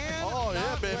Beantown, Canada. Oh,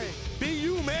 yeah, baby.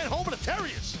 BU, man, home of the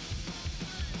Terriers.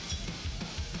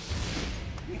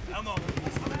 Come on.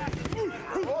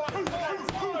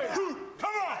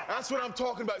 That's what I'm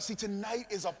talking about. See, tonight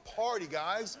is a party,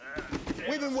 guys.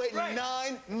 We've been waiting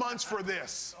 9 months for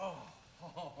this.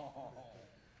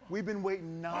 We've been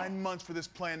waiting 9 months for this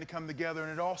plan to come together,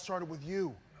 and it all started with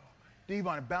you.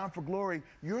 Devon, Bound for Glory,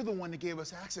 you're the one that gave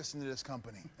us access into this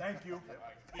company. Thank you.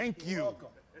 Thank you. Welcome.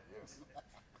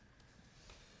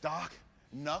 Doc,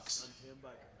 Knux,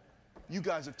 you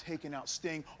guys have taken out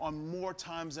Sting on more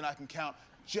times than I can count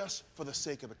just for the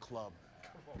sake of the club.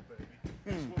 Come on, baby.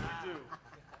 That's what we do.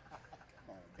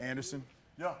 Anderson?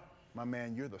 Yeah. My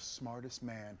man, you're the smartest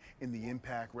man in the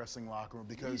Impact Wrestling locker room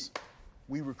because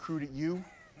we recruited you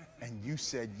and you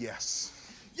said yes.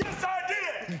 Yes,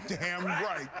 I did! Damn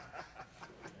right.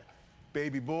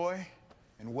 Baby boy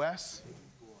and Wes,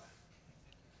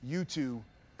 you two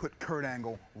put Kurt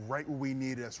Angle right where we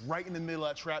needed us, right in the middle of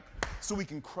that trap, so we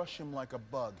can crush him like a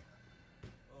bug.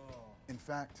 In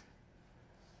fact,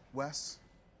 Wes,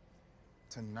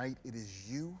 tonight it is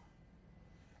you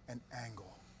and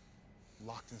Angle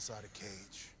locked inside a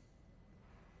cage.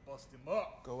 Bust him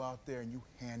up. Go out there and you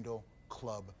handle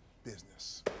club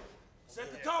business.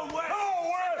 Set the tone, Wes!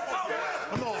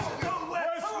 Come on, Wes! Come on!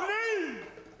 Wes, lead!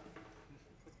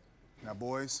 Now,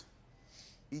 boys,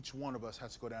 each one of us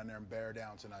has to go down there and bear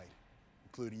down tonight,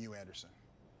 including you, Anderson.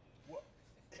 What?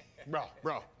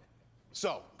 Bro.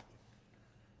 So,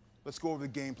 let's go over the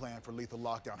game plan for Lethal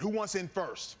Lockdown. Who wants in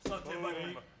first?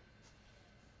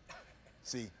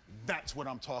 See, that's what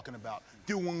I'm talking about.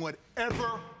 Doing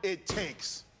whatever it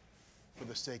takes for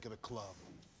the sake of the club.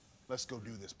 Let's go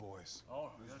do this, boys. Oh,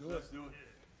 let's do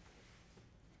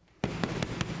it.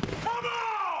 Come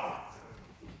on!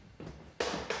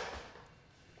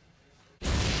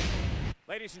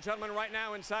 Ladies and gentlemen, right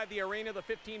now inside the arena, the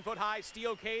 15-foot-high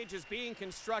steel cage is being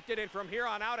constructed, and from here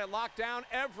on out at Lockdown,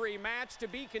 every match to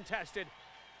be contested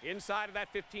inside of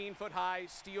that 15-foot-high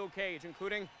steel cage,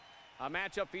 including a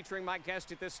matchup featuring my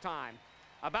guest at this time.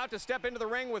 About to step into the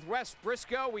ring with Wes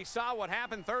Brisco. We saw what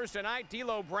happened Thursday night.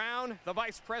 D'Lo Brown, the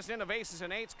vice president of Aces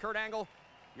and Eights. Kurt Angle,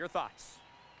 your thoughts?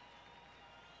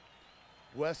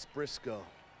 Wes Brisco.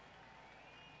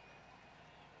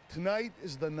 Tonight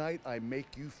is the night I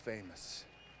make you famous.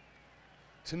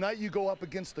 Tonight you go up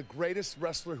against the greatest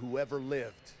wrestler who ever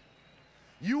lived.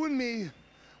 You and me,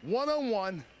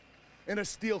 one-on-one in a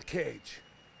steel cage.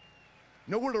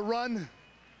 Nowhere to run,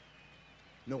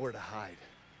 nowhere to hide.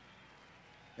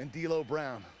 And D'Lo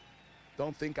Brown,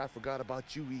 don't think I forgot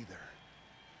about you either.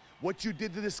 What you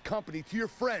did to this company, to your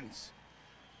friends,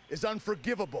 is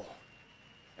unforgivable.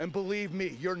 And believe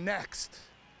me, you're next.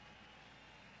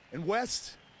 And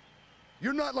Wes,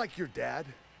 you're not like your dad.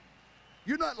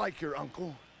 You're not like your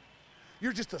uncle.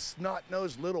 You're just a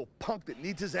snot-nosed little punk that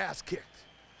needs his ass kicked.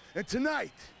 And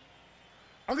tonight,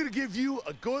 I'm gonna give you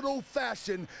a good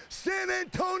old-fashioned San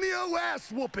Antonio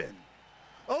ass whooping.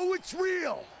 Oh, it's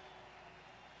real.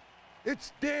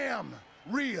 It's damn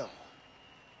real.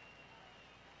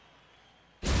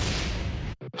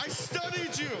 I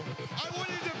studied you. I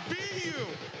wanted to be you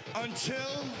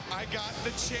until I got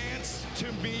the chance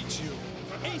to meet you.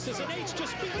 Aces and Eights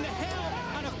just beating the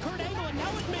hell out of Kurt Angle, and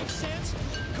now it makes sense.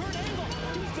 Kurt Angle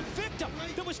was the victim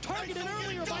that was targeted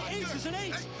earlier by Aces and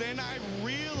Eights. Then I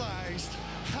realized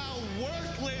how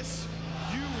worthless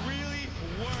you really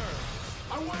were.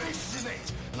 I won Aces and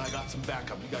Eights, and I got some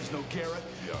backup. You guys know Garett?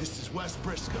 Yeah. This is Wes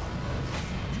Brisco.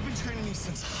 You've been training me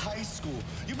since high school.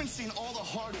 You've been seeing all the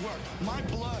hard work, my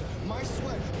blood, my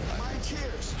sweat, my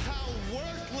tears. How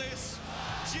worthless,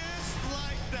 just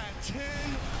like that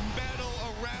tin medal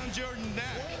around your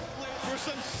neck. For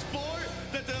some sport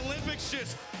that the Olympics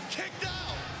just kicked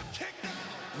out.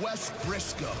 Wes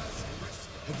Brisco.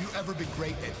 Have you ever been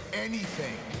great at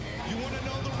anything? You want to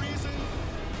know the reason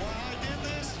why I did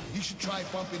this? You should try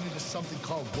bumping into something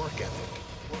called work ethic.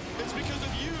 It's because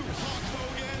of you, Hulk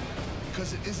Hogan.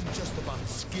 Because it isn't just about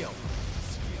skill.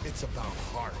 It's about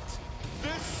heart.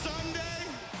 This Sunday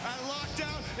at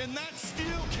Lockdown in that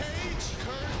steel cage,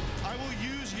 Kurt, I will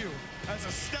use you as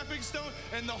a stepping stone,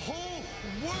 and the whole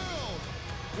world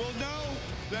will know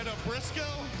that a Brisco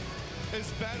is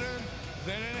better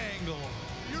than an Angle.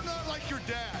 You're not like your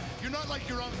dad. You're not like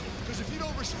your uncle. Because if you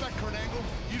don't respect Kurt Angle,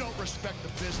 you don't respect the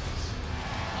business.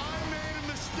 I made a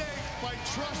mistake by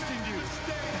trusting you.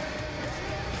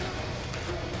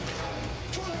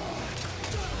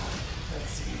 Let's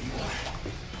see.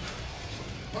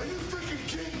 Are you freaking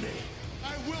kidding me?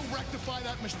 I will rectify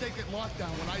that mistake at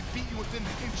Lockdown when I beat you within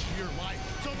an inch of your life.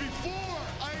 So before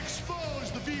I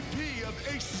expose the VP of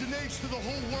Aces and Eights to the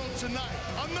whole world tonight,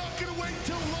 I'm not gonna wait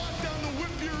till Lockdown to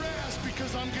whip your ass,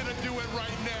 because I'm gonna do it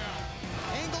right now.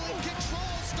 Angle in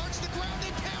control, starts the ground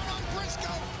and pound on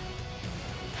Brisco.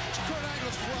 What's Kurt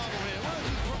Angle's problem here? What is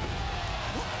he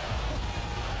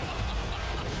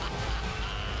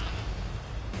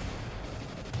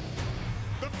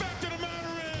The fact of the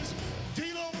matter is,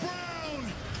 D.O.C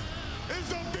is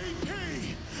the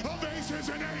VP of Aces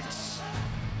and Eights.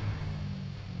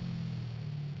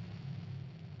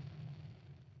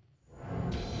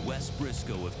 Wes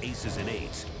Brisco of Aces and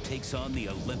Eights takes on the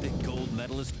Olympic gold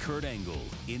medalist Kurt Angle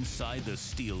inside the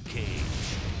steel cage.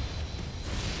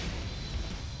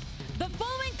 The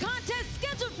following contest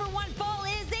scheduled for one fall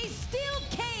is a steel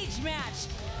cage match.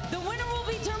 The winner will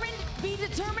be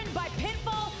determined by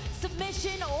pinfall,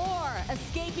 submission, or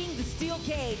escaping the steel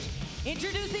cage.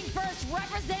 Introducing first,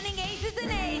 representing Aces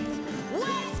and Eights,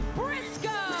 Wes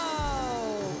Brisco.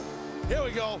 Here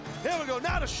we go. Here we go.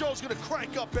 Now the show's gonna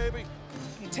crank up, baby.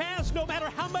 Taz, no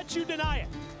matter how much you deny it,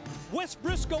 Wes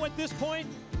Brisco at this point,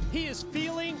 he is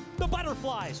feeling the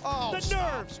butterflies, the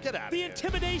nerves, the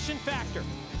intimidation factor.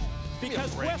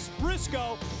 Because Wes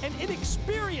Brisco, an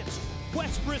inexperienced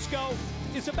Wes Brisco,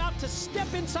 is about to step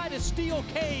inside a steel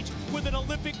cage with an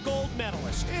Olympic gold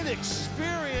medalist.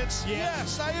 Inexperienced?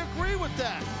 Yes, I agree with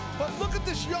that. But look at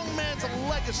this young man's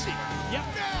legacy. Yep,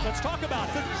 let's talk about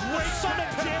it. The great son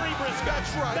of Jerry Brisco.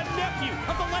 That's right. The nephew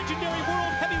of the legendary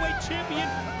world heavyweight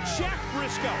champion, Jack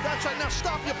Brisco. That's right. Now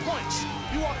stop your points.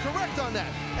 You are correct on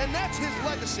that. And that's his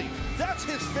legacy. That's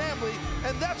his family.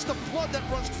 And that's the blood that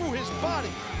runs through his body.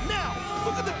 Now,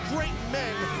 look at the great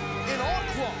men in our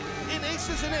club, in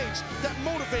Aces and Eights, that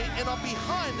motivate and are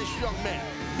behind this young man.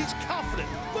 He's confident.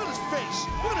 Look at his face.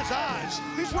 Look at his eyes.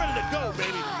 He's ready to go,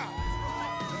 baby.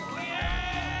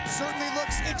 Certainly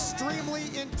looks extremely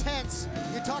intense.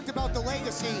 You talked about the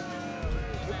legacy.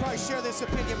 You probably share this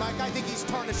opinion, Mike. I think he's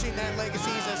tarnishing that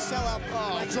legacy. He's a sellout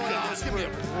by joining this group.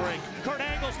 Give me a break. Kurt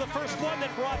Angle's the first one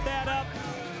that brought that up.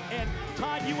 And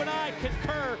Todd, you and I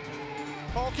concur.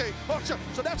 Okay,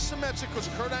 so that cements it because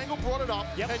Kurt Angle brought it up,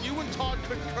 and you and Todd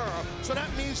concur. So that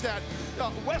means that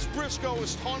Wes Brisco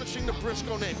is tarnishing the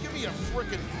Brisco name. Give me a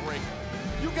freaking break.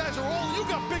 You guys are all, you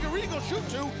got bigger egos, you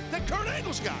two, than Kurt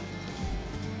Angle's got.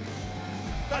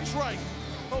 That's right.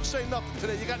 Don't say nothing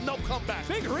today. You got no comeback.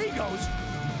 Bigger egos?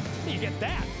 You get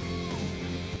that.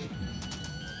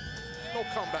 No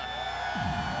comeback.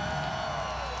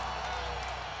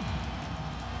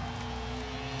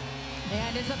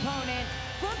 And his opponent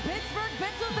from Pittsburgh,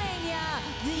 Pennsylvania,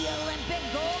 the Olympic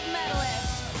gold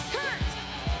medalist, Kurt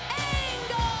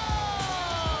Angle.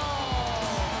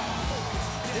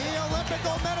 The Olympic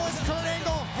gold medalist, Kurt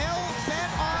Angle,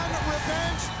 hell-bent on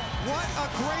revenge. What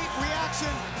a great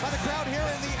reaction by the crowd here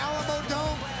in the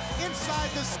Alamodome,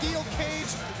 inside the steel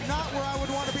cage. Not where I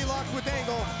would want to be locked with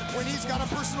Angle when he's got a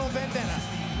personal vendetta.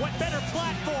 What better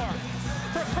platform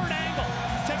for Kurt Angle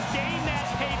to gain that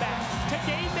payback, to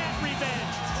gain that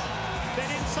revenge, than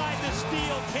inside the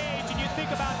steel cage? And you think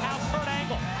about how Kurt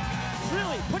Angle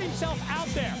really put himself out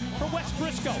there for Wes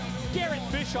Brisco. Garett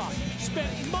Bischoff spent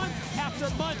month after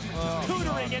month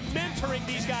tutoring and mentoring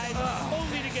these guys,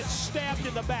 only to get stabbed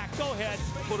in the back. Go ahead.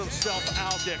 Put himself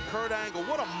out there. Kurt Angle,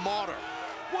 what a martyr.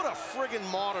 What a friggin'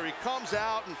 martyr. He comes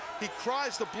out and he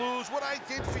cries the blues. What I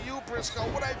did for you, Brisco.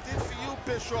 What I did for you,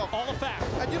 Bischoff. All a fact.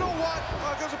 And you know what?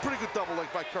 That was a pretty good double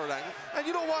leg by Kurt Angle. And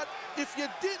you know what? If you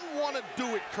didn't want to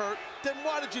do it, Kurt, then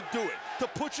why did you do it? To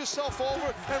put yourself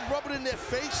over and rub it in their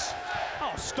face?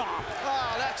 Oh, stop.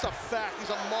 That's a fact. He's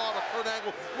a martyr. Kurt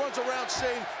Angle runs around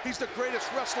saying he's the greatest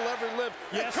wrestler ever lived.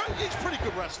 Yes. Kurt, he's a pretty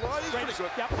good wrestler. He's pretty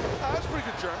good. Yep. That's pretty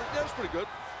good German. Yeah, that's pretty good.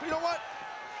 But you know what?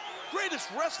 Greatest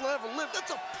wrestler ever lived.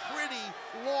 That's a pretty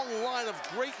long line of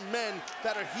great men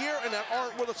that are here and that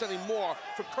aren't with us anymore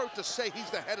for Kurt to say he's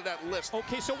the head of that list.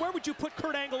 Okay, so where would you put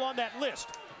Kurt Angle on that list?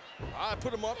 I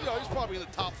put him up, you know, he's probably in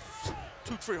the top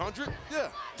 200-300, yeah.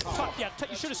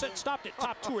 You should have said stopped at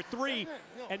top 2 or 3,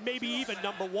 and maybe even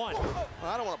number 1. Well,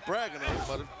 I don't want to brag on him,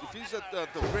 but if he's at the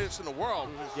greatest in the world,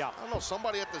 I don't know,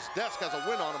 somebody at this desk has a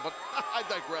win on him, but I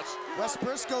digress. Wes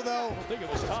Brisco, though, I think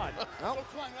it was Todd. Well,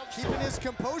 keeping his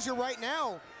composure right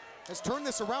now, has turned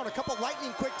this around. A couple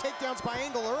lightning quick takedowns by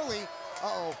Angle early.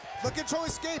 Uh-oh. Looking to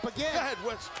escape again. Go ahead,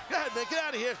 Wes. Go ahead, man. Get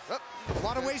out of here. A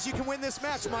lot of ways you can win this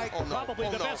match, Mike. Oh, no. Probably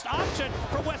the best option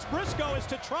for Wes Brisco is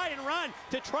to try and run,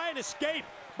 to try and escape.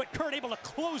 But Kurt able to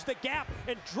close the gap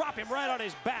and drop him right on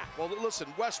his back. Well, listen,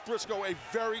 Wes Brisco, a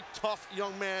very tough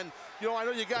young man. You know, I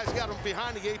know you guys got him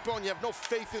behind the 8 ball and you have no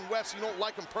faith in Wes. You don't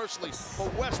like him personally.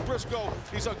 But Wes Brisco,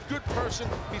 he's a good person.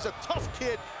 He's a tough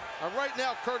kid. And right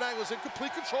now, Kurt Angle's in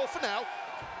complete control for now.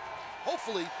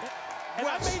 Hopefully, and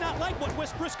I may not like what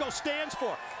Wes Brisco stands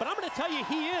for, but I'm going to tell you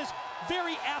he is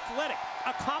very athletic,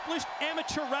 accomplished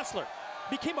amateur wrestler.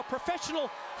 Became a professional,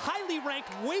 highly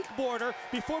ranked wakeboarder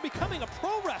before becoming a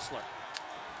pro wrestler.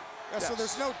 Yeah, so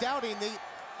there's no doubting the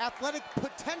athletic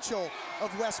potential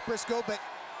of Wes Brisco, but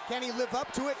can he live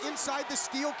up to it inside the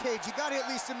steel cage? You got to at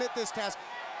least admit this, Taz.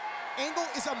 Angle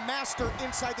is a master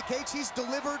inside the cage. He's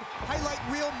delivered highlight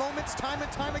reel moments time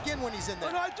and time again when he's in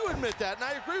there. No, I do admit that, and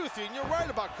I agree with you, and you're right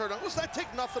about Kurt Angle. Listen, I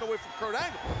take nothing away from Kurt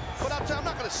Angle, but I'll tell you, I'm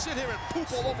not going to sit here and poop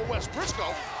all over Wes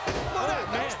Brisco.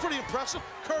 That was pretty impressive.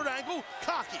 Kurt Angle,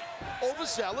 cocky,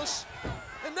 overzealous,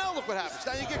 and now look what happens.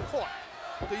 Now you get caught.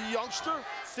 The youngster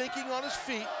thinking on his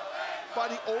feet by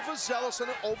the overzealous and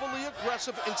overly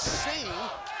aggressive, insane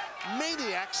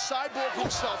maniac cyborg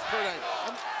himself, Kurt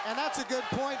Angle. And that's a good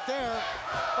point there.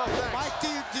 Oh, Mike, do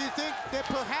you think that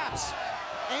perhaps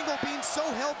Angle being so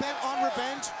hell-bent on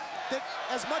revenge that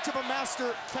as much of a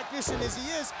master technician as he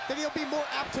is, that he'll be more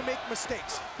apt to make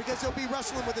mistakes because he'll be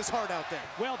wrestling with his heart out there?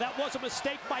 Well, that was a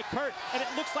mistake by Kurt, and it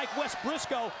looks like Wes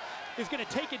Brisco is going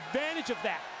to take advantage of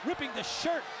that, ripping the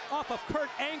shirt off of Kurt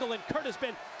Angle, and Kurt has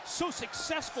been so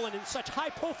successful and in such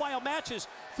high-profile matches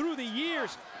through the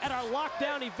years at our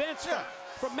lockdown events,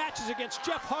 from matches against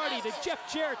Jeff Hardy to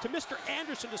Jeff Jarrett to Mr.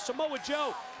 Anderson to Samoa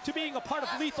Joe to being a part of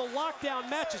lethal lockdown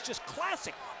matches, just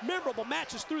classic, memorable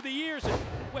matches through the years, and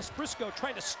Wes Brisco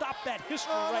trying to stop that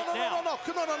history now. No.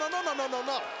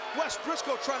 Wes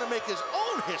Brisco trying to make his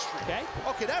own history.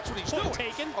 Okay, that's what he's doing.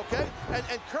 Okay,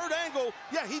 and Kurt Angle,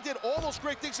 yeah, he did all those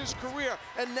great things in his career,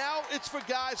 and now it's for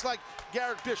guys like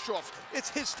Garett Bischoff. It's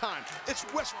his time. It's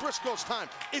Wes Brisco's time.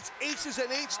 It's Aces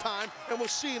and Eights time, and we're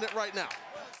seeing it right now.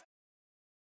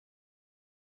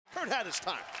 Kurt had his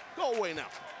time. Go away now.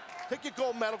 Take your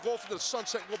gold medal, go for the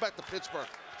sunset, and go back to Pittsburgh.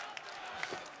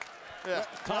 Yeah.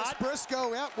 Wes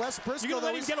Brisco, Wes Brisco. You gonna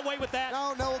let him get away with that?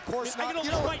 No, of course not. I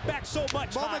can only fight back so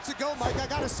much. Moments ago, Mike, I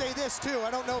gotta say this too.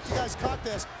 I don't know if you guys caught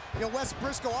this. You know, Wes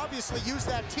Brisco obviously used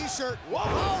that T-shirt.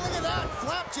 Oh, look at that!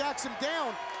 Flapjacks him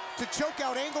down to choke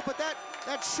out Angle, but that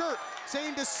shirt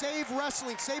saying to save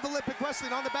wrestling, save Olympic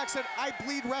wrestling. On the back said, I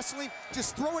bleed wrestling.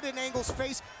 Just throw it in Angle's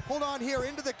face. Hold on here,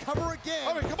 into the cover again.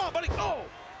 I mean, come on, buddy. Oh!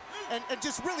 And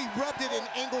just really rubbed it in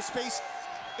Angle's face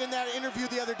in that interview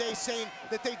the other day, saying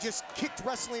that they just kicked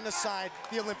wrestling aside,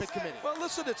 the Olympic Committee. Well,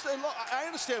 listen, I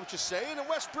understand what you're saying, and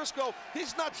Wes Brisco,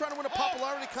 he's not trying to win a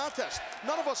popularity contest.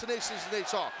 None of us in Aces and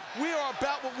Eights are. We are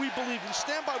about what we believe. We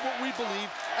stand by what we believe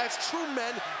as true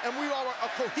men, and we are a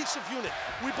cohesive unit.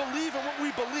 We believe in what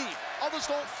we believe. Others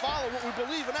don't follow what we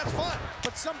believe, and that's fine.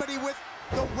 But somebody with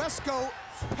the Wesco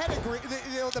pedigree,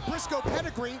 the Brisco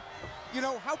pedigree, you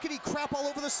know, how could he crap all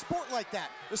over the sport like that?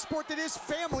 The sport that his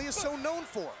family is so known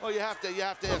for. Well, you have to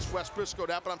ask Wes Brisco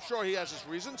that, but I'm sure he has his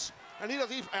reasons. And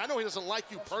I know he doesn't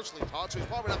like you personally, Todd, so he's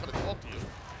probably not going to talk to you.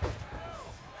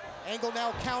 Angle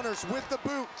now counters with the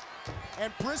boot.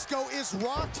 And Brisco is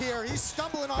rocked here. He's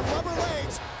stumbling on rubber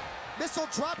legs. Missile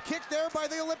drop kick there by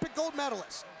the Olympic gold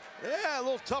medalist. Yeah, a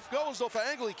little tough goes though for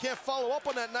Angle. He can't follow up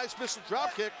on that nice missile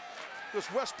drop kick because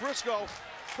Wes Brisco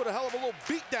put a hell of a little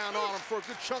beat down on him for a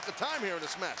good chunk of time here in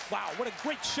this match. Wow, what a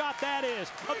great shot that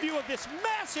is. A view of this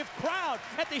massive crowd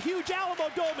at the huge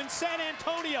Alamodome in San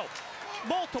Antonio.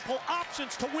 Multiple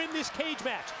options to win this cage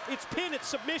match. It's pin, it's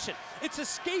submission, it's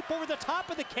escape over the top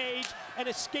of the cage and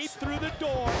escape through the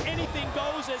door. Anything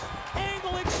goes as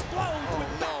Angle explodes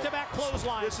with back-to-back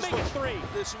clotheslines. Make it 3.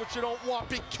 This is what you don't want.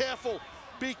 Be careful.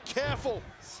 Be careful.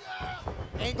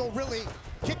 Angle really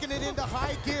kicking it into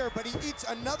high gear, but he eats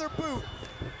another boot.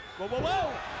 Whoa.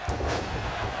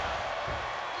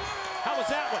 How was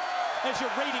that one? As you're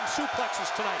rating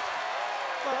suplexes tonight.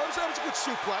 Well, that was a good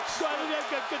suplex.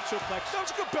 Good suplex. That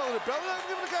was a good belly-to-belly. I'm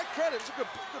giving the guy credit. It's a good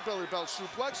belly-to-belly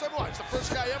suplex. I mean, it's the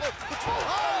first guy ever.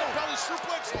 Belly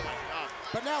suplex. Oh, my God.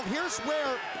 But now here's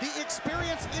where the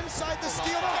experience inside the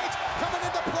steel cage coming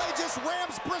into play just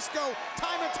rams Brisco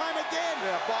time and time again.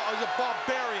 Yeah, he's a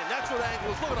barbarian. That's what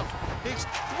Angle is. Look at him. He's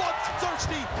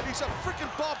bloodthirsty. He's a freaking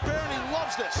barbarian. He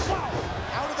loves this. Wow.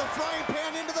 Out of the frying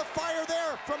pan into the fire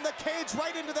there. From the cage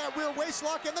right into that rear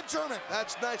waistlock and the German.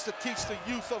 That's nice to teach the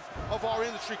youth of our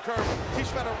industry, Kurt. Teach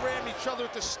them how to ram each other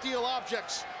with the steel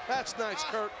objects. That's nice,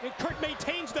 Kurt. And Kurt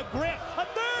maintains the grip. A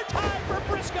third time for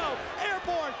Brisco.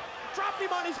 Airborne. Dropped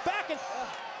him on his back, and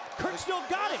Kurt still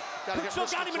got him. Kurt still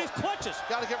got him in his clutches.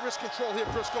 Got to get wrist control here,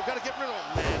 Brisco. Got to get rid of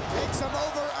him, man. Takes him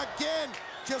over again.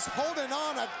 Just holding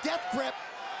on, a death grip.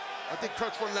 I think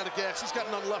Kurt's running out of gas. He's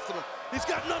got none left in him. He's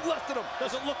got none left in him.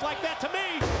 Doesn't look like that to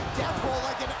me. Death roll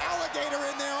like an alligator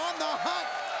in there on the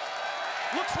hunt.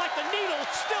 Looks like the needle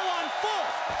still on full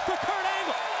for Kurt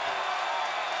Angle.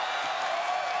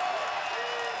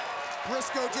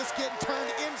 Brisco just getting turned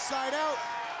inside out.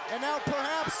 And now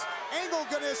perhaps Angle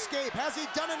gonna escape. Has he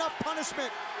done enough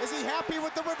punishment? Is he happy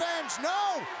with the revenge?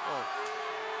 No!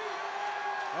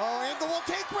 Oh, Angle will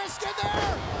take risk in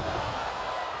there!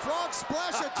 Frog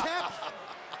splash attempt.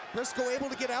 Brisco able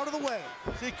to get out of the way.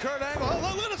 See Kurt Angle.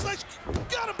 Oh, look at this nice.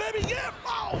 Got him, baby. Yeah.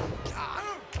 Oh, God.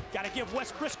 Got to give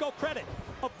Wes Brisco credit.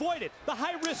 Avoided the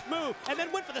high-risk move and then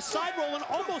went for the side roll and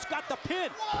almost got the pin.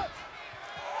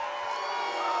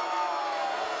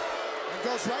 And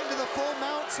goes right into the full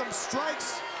mount. Some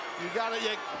strikes. You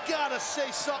gotta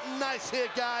say something nice here,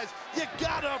 guys. You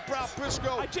gotta brow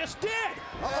Brisco. I just did.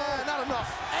 Not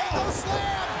enough. Angle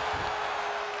slam.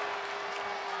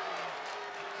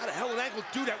 How the hell did Angle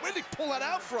do that? Where did he pull that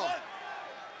out from?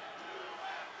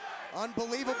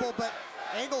 Unbelievable, but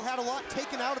Angle had a lot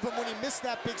taken out of him when he missed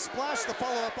that big splash. The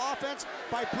follow-up offense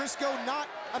by Brisco, not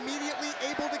immediately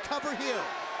able to cover here.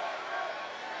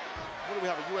 What do we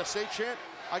have, a USA chant?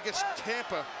 I guess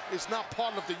Tampa is not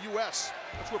part of the U.S.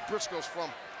 That's where Brisco's from.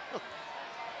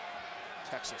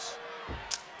 Texas.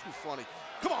 Too funny.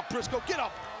 Come on, Brisco, get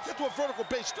up. Get to a vertical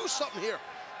base. Do something here.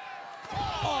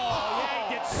 Oh, yeah,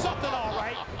 he did something all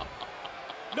right.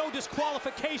 No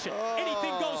disqualification.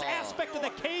 Anything goes aspect of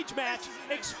the cage match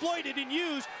exploited and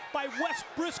used by Wes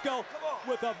Brisco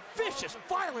with a vicious,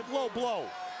 violent low blow.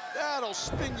 That'll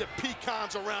spin your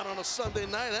pecans around on a Sunday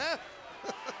night, huh?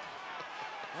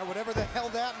 Now, whatever the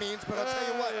hell that means, but I'll tell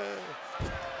you what,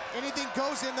 anything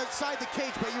goes inside the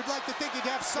cage, but you'd like to think he'd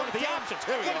have some. What are the options?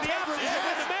 What are the options? He's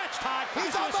in the match, Todd.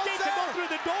 He's almost escape to go through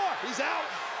the door. He's out.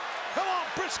 Come on,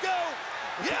 Brisco.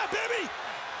 Yeah, baby.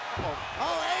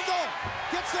 Oh, Angle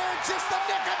gets there in just the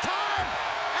nick of time,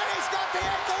 and he's got the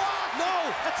ankle lock. No,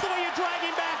 that's the way you drag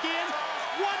him back in.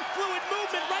 One fluid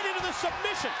movement right into the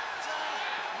submission.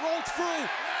 Rolled through,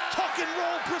 tuck and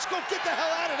roll, Brisco, get the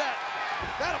hell out of that.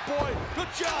 That a boy,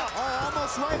 good job. Oh,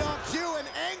 almost right on cue, and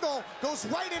Angle goes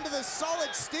right into the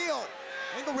solid steel.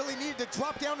 Angle really needed to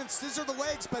drop down and scissor the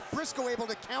legs, but Brisco able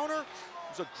to counter.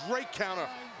 It was a great counter.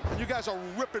 You guys are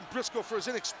ripping Brisco for his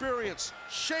inexperience.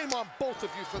 Shame on both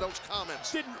of you for those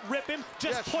comments. Didn't rip him,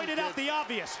 just pointed out the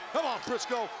obvious. Come on,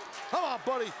 Brisco. Come on,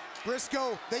 buddy.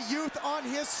 Brisco, the youth on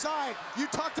his side. You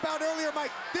talked about earlier,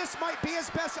 Mike, this might be his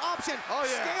best option. Oh,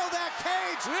 yeah. Scale that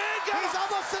cage. He's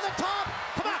almost to the top.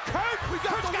 Come on, Kurt.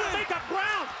 Kurt's got to make up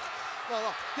ground.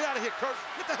 No, get out of here, Kurt.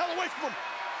 Get the hell away from him.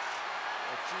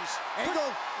 Oh, jeez.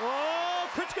 Angle. Oh,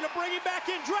 Kurt's going to bring him back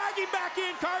in. Drag him back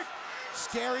in, Kurt.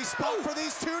 Scary spot for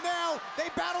these two now.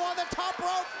 They battle on the top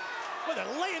rope. Well,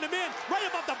 they're laying him in right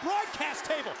above the broadcast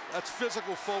table. That's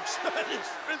physical, folks. That is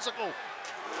physical.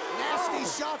 Nasty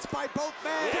shots by both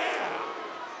men.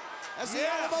 Yeah. As the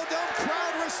Alamodome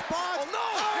crowd responds. Oh, no.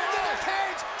 Into the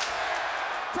cage.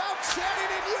 Crowd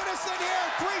chanting in unison here.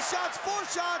 3 shots, 4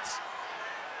 shots.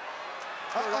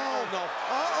 Uh-oh. No.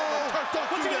 Uh-oh. Don't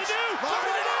What's he going to do? What's he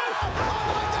going to do? Oh,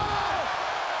 my God.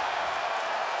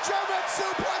 German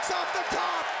suplex off the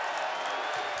top.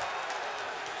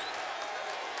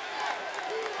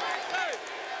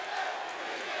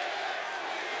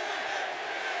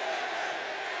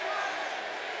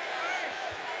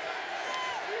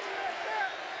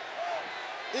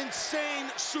 Insane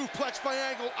suplex by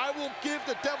Angle. I will give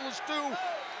the devil his due.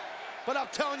 But I'm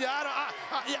telling you,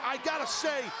 I gotta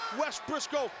say, Wes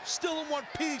Brisco, still in one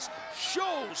piece,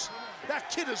 shows that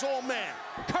kid is all man.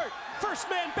 Kurt, first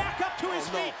man back up to his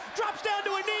feet, drops down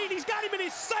to a knee, and he's got him in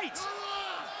his sights.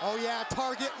 Oh yeah,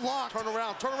 target locked. Turn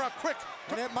around quick.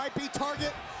 And it might be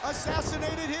target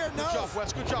assassinated here. No. Good job,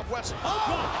 Wes. Good job, Wes.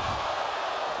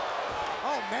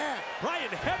 Oh man. Brian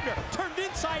Hebner turned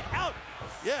inside out.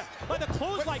 Yeah. By the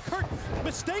clothesline, Kurt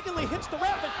mistakenly hits the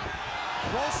ref and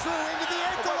rolls through into the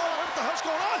ankle. What the hell's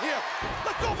going on here?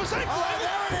 Let go of his ankle. Oh,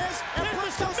 there it is. And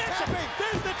there's the Brisco's submission. tapping.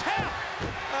 There's the tap.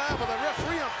 But the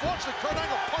referee, unfortunately, Kurt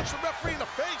Angle punched the referee in the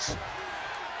face.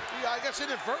 I guess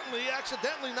inadvertently,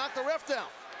 accidentally knocked the ref down.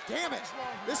 Damn it.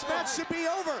 This match should be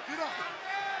over.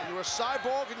 You're a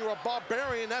cyborg and you're a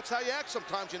barbarian. That's how you act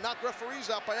sometimes. You knock referees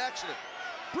out by accident.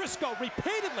 Brisco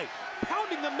repeatedly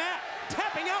pounding the mat,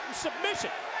 tapping out in submission.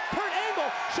 Kurt Angle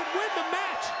should win the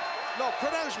match. No,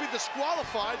 Kurt Angle should be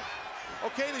disqualified.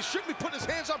 Okay, and he shouldn't be putting his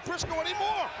hands on Brisco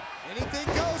anymore. Anything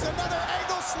goes. Another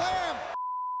Angle slam.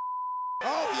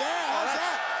 Oh, yeah. How's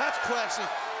that? That's classy.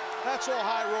 That's all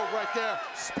high road right there.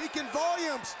 Speaking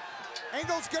volumes.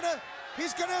 Angle's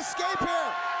he's gonna escape here.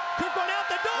 Kurt going out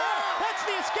the door. Yeah. That's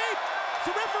the escape.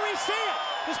 The referee see it.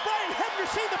 Does Brian Hebner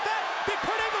see the fact that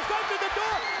Kurt Angle's going through the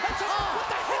door? That's it. What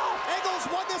the hell? Angle's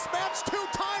won this match 2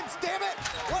 times, damn it.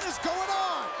 What is going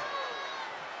on?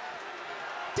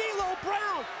 D'Lo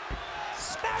Brown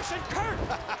smashing Kurt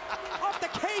off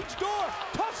the cage door.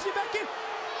 Tosses him back in.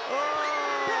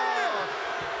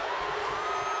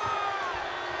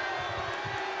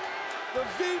 The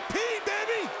VP,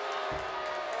 baby!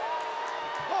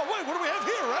 Oh, wait, what do we have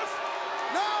here, ref?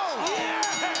 No! Yeah!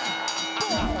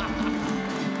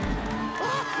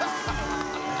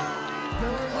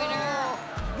 Winner,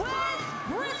 Wes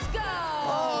Brisco!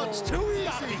 Oh, it's too easy. You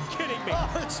gotta be kidding me.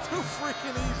 Oh, it's too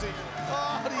freaking easy.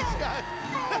 Oh, these guys.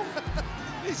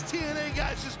 These TNA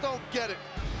guys just don't get it.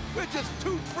 We're just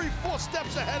 2, 3, 4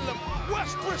 steps ahead of them.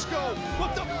 Wes Brisco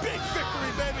with the big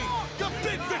victory, baby. The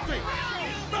big victory.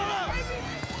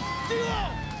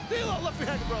 D.O., left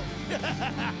behind, bro.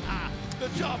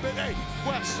 Good job, baby. Hey,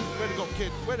 Wes, way to go,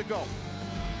 kid. Way to go.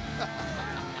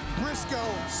 Brisco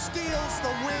steals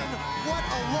the win. What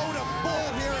a load of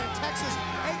bull here in Texas.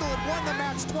 Angle had won the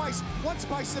match twice, once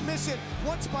by submission,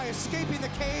 once by escaping the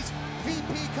cage.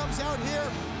 VP comes out here,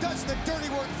 does the dirty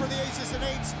work for the Aces and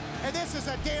Eights, and this is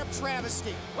a damn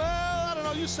travesty. Well, I don't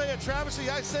know, you say a travesty,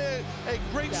 I say a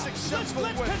great successful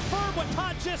Let's win. confirm what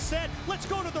Todd just said. Let's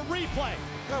go to the replay.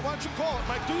 Yeah, why don't you call it,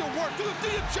 Mike? Do your work, do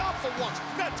your job for once.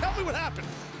 Now, tell me what happened.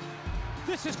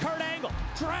 This is Kurt Angle,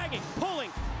 dragging, pulling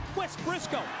Wes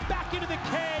Brisco back into the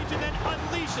cage and then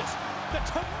unleashes the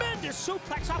tremendous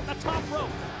suplex off the top rope.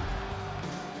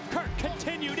 Kurt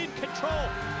continued in control,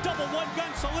 double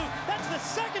one-gun salute. That's the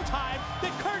second time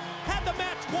that Kurt had the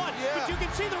match won. Yeah. But you can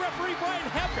see the referee, Brian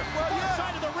Hebner, far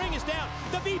side of the ring is down.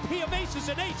 The VP of Aces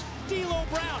and Eights, D'Lo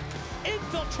Brown,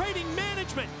 infiltrating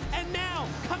management, and now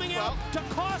coming out to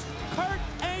cost Kurt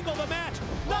Angle the match.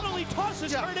 Not only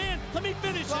tosses Kurt in, let me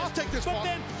finish this, I'll take this but one.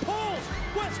 then pulls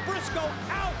Wes Brisco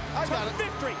out to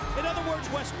victory. In other words,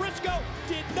 Wes Brisco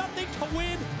did nothing to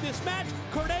win this match.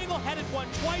 Kurt Angle had it won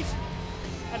twice.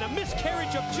 And a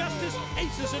miscarriage of justice,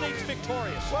 Aces and Eights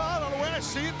victorious. Well, I don't know where I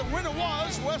see it. The winner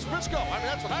was Wes Brisco. I mean,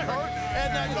 that's what I heard.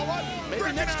 And you know what?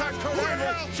 Maybe next time Kurt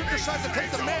Angle should decide to take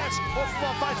the mask off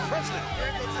Vice President.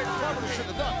 Probably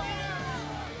should have done.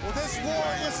 Well, this war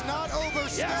is not over.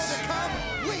 Still to come,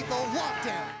 lethal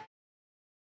lockdown.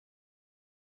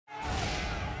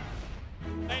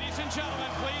 Ladies and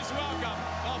gentlemen, please welcome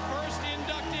the first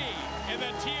inductee in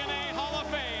the TNA Hall of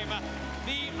Fame,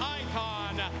 the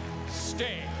Icon,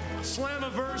 Sting.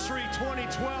 Slammiversary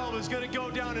 2012 is going to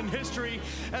go down in history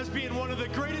as being one of the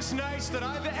greatest nights that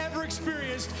I've ever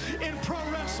experienced in pro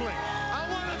wrestling. I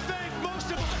want to thank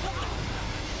most of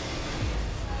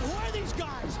Who are these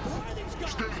guys? Who are these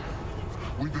guys? Sting,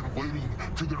 we've been waiting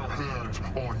to get our hands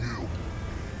on you.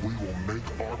 We will make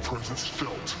our presence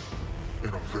felt in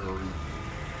a very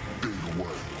big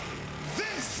way.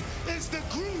 This is the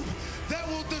group that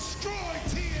will destroy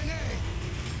TNA.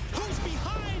 Who's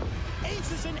behind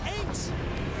Aces and Eights?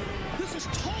 This is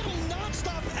total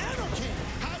non-stop anarchy.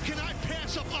 How can I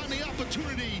pass up on the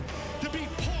opportunity to be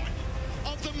part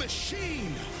of the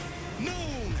machine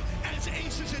known as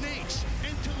Aces and Eights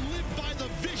and to live by the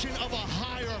vision of a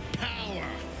higher power?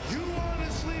 You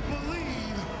honestly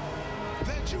believe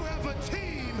that you have a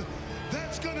team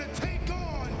that's gonna take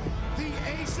on the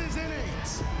Aces and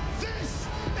Eights? This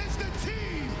is the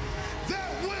team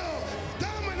that will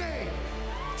dominate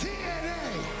TNA.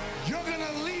 You're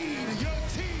gonna lead your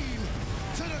team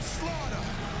to the slaughter.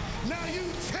 Now you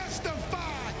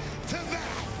testify to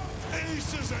that.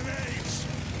 Aces and Eights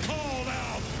called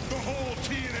out the whole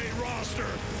TNA roster,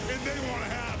 and they want to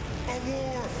have a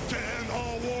war to end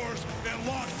all wars and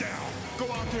lockdown.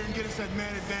 Go out there and get us that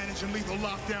man advantage and lethal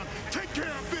lockdown. Take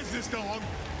care of business, dog.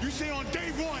 You see, on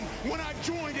day one, when I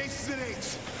joined Aces and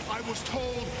Eights, I was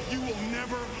told you will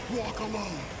never walk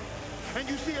alone. And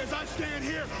you see, as I stand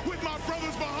here with my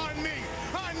brothers behind me,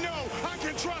 I know I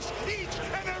can trust each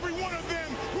and every one of them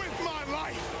with my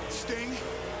life. Sting,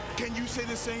 can you say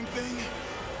the same thing?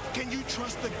 Can you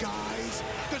trust the guys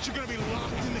that you're going to be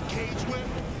locked in the cage with?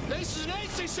 Aces and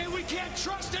eights, they say we can't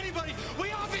trust anybody. We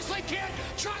obviously can't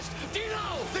trust Dino.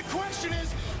 The question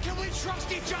is, can we trust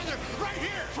each other right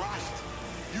here? Trust?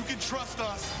 You can trust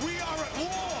us. We are at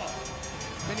war.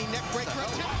 Mini neck breaker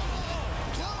up top.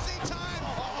 Closing time.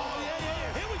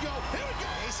 Yeah. Here we go.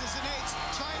 Aces and eights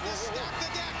trying to stack the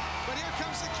deck. But here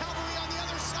comes the cavalry on the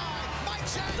other side. Mike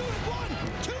Chen. 1,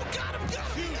 2, got him.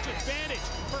 Huge advantage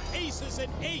for Aces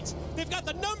and Eights. They've got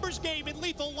the numbers game in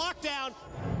Lethal Lockdown.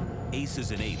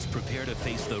 Aces and Eights prepare to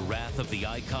face the wrath of the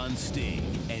Icon Sting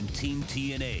and Team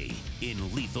TNA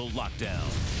in Lethal Lockdown.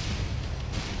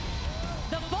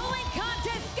 The following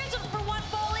contest scheduled for one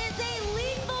fall is a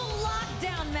Lethal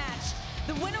Lockdown match.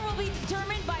 The winner will be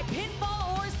determined by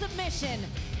pinfall or submission.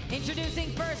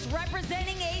 Introducing first,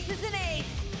 representing Aces and Eights,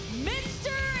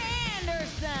 Mr.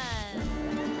 Anderson.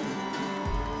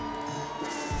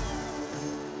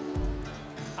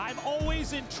 I'm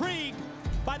always intrigued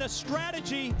by the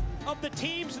strategy of the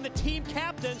teams and the team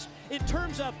captains in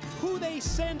terms of who they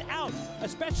send out,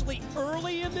 especially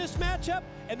early in this matchup,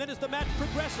 and then as the match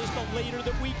progresses, the later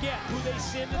that we get who they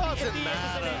send in the Doesn't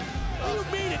matter. What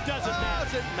do you mean it doesn't matter?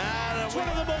 Doesn't matter. It's one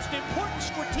of the most important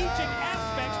strategic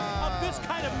aspects of this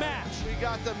kind of match. We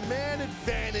got the man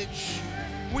advantage.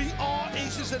 We are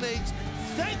Aces and Eights.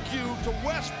 Thank you to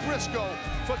Wes Brisco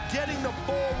for getting the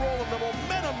ball rolling, the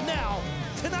momentum now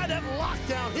tonight at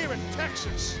Lockdown here in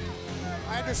Texas.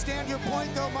 I understand your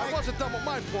point, though, Mike. I wasn't done with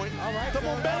my point. All right. The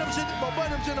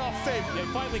momentum's in our favor. They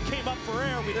finally came up for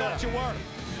air. We thought you were.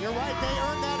 You're right. They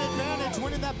earned that advantage,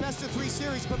 winning that best-of-3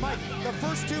 series. But, Mike, the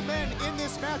first two men in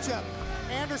this matchup,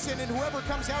 Anderson and whoever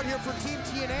comes out here for Team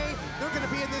TNA, they're going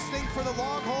to be in this thing for the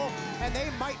long haul, and they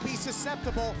might be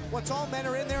susceptible. Once all men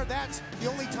are in there, that's the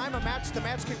only time the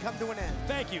match can come to an end.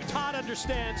 Thank you. Todd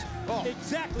understands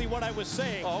exactly what I was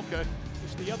saying. Oh, okay.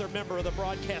 Wish the other member of the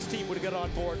broadcast team would have got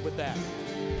on board with that.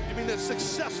 You mean the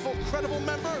successful, credible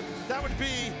member? That would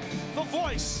be the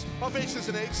voice of Aces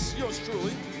and Eights, yours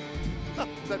truly.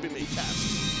 That'd be me,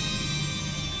 Cass.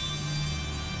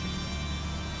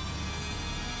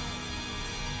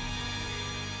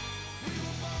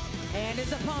 And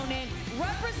his opponent,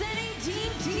 representing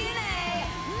Team TNA,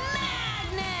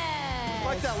 Magnus.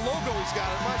 Like that logo he's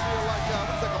got. It reminds me of like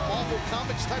a Marvel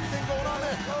Comics type thing going on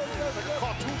there. Like a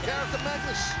cartoon character,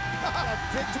 Magnus. That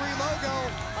victory logo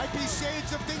might be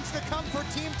shades of things to come for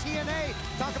Team TNA.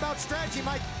 Talk about strategy,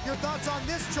 Mike. Your thoughts on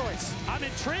this choice? I'm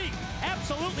intrigued,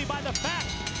 absolutely, by the fact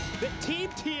that Team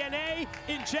TNA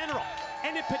in general,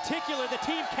 and in particular the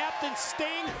team captain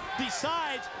Sting,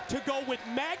 decides to go with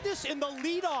Magnus in the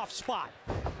leadoff spot.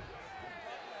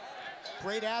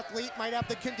 Great athlete, might have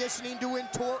the conditioning to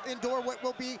endure what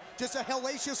will be just a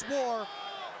hellacious war.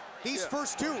 These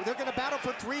first two, they're going to battle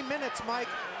for 3 minutes, Mike,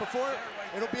 before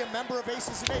it'll be a member of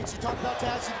Aces and Eights. You talk about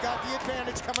Taz, you've got the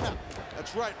advantage coming up.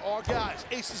 That's right, our guys,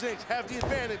 Aces and Eights, have the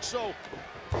advantage. So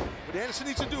what Anderson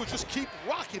needs to do is just keep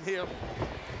rocking here.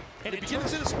 And it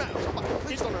begins in this match.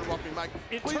 Please don't interrupt me, Mike.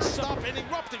 Please stop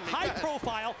interrupting me. High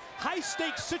profile, high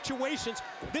stakes situations.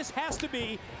 This has to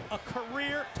be a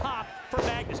career top for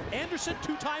Magnus. Anderson,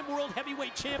 two-time world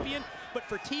heavyweight champion, but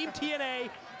for Team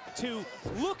TNA to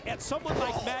look at someone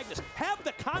like Magnus, have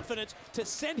the confidence to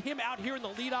send him out here in the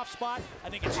leadoff spot, I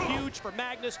think it's huge for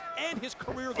Magnus and his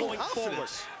career going forward.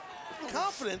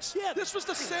 Confidence? Yeah. This was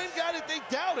the same guy that they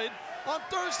doubted on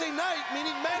Thursday night,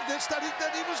 meaning Magnus, that he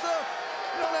was the,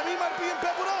 you know what I mean, might be in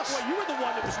bed with us. Well, you were the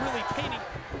one that was really painting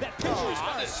that picture as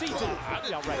far as season.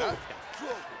 Yeah, right.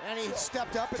 And he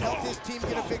stepped up and helped his team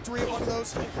get a victory in one of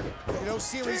those,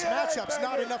 series matchups.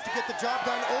 Not enough to get the job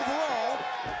done overall.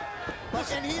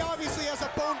 And he obviously has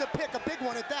a bone to pick, a big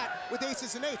one at that, with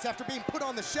Aces and Eights after being put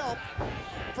on the shelf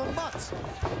for months.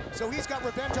 So he's got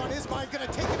revenge on his mind, gonna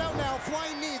take it out now,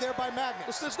 flying knee there by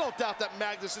Magnus. There's no doubt that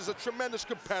Magnus is a tremendous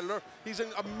competitor. He's in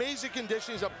amazing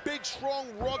condition. He's a big, strong,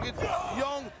 rugged,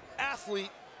 young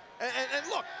athlete. And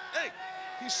look, hey,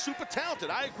 he's super talented,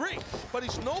 I agree. But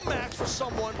he's no match for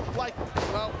someone like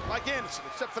Anderson,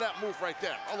 except for that move right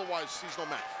there. Otherwise, he's no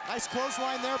match. Nice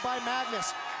clothesline there by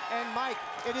Magnus. And Mike,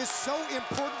 it is so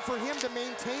important for him to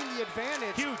maintain the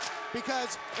advantage. Huge.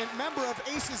 Because a member of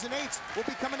Aces and Eights will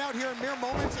be coming out here in mere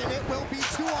moments, and it will be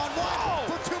 2-on-1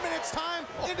 for 2 minutes time.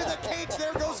 Into the cage,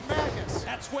 there goes Magnus.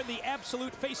 That's when the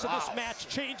absolute face of this match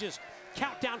changes.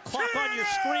 Countdown clock on your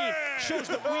screen shows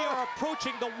that we are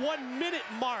approaching the 1 minute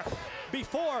mark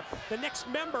before the next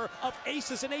member of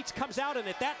Aces and Eights comes out. And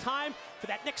at that time, for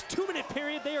that next 2 minute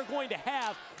period, they are going to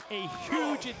have a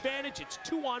huge advantage. It's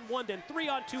 2-on-1, then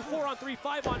 3-on-2, 4-on-3,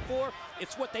 5-on-4.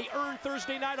 It's what they earned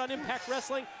Thursday night on Impact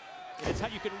Wrestling. It's how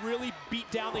you can really beat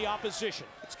down the opposition.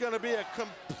 It's going to be a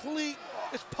complete,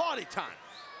 it's party time.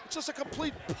 It's just a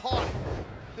complete party.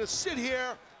 To sit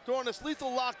here during this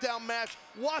lethal lockdown match,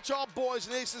 watch our boys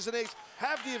and Aces and Eights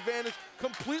have the advantage,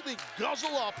 completely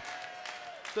guzzle up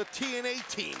the TNA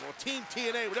team, or Team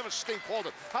TNA, whatever Sting called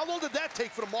it. How long did that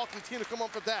take for the marketing team to come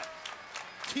up with that?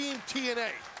 Team TNA.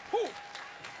 Whew.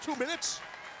 2 minutes?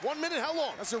 1 minute? How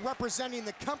long? As they're representing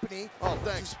the company. Oh,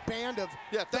 thanks. This band of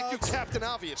Yeah, thank thugs. you, Captain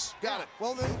Obvious. Got it.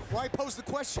 Well, then why pose the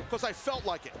question? Because I felt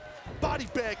like it. Body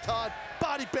bag, Todd.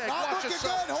 Body bag. Not Watch looking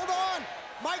yourself. good. Hold on.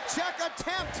 Mic check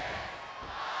attempt.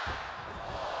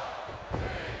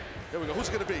 Here we go. Who's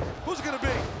going to be? Who's it going to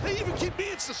be? They even keep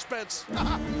me in suspense.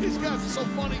 These guys are so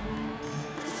funny.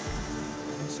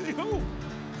 See who?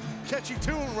 Catchy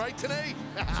tune, right, today?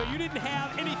 So you didn't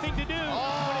have anything to do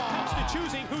when it comes to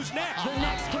choosing who's next. The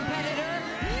next competitor,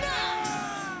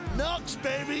 Knux! Knux,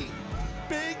 baby.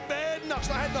 Big, bad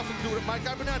Knux. I had nothing to do with it, Mike.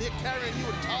 I've been out here carrying you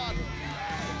and Todd.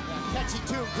 Catchy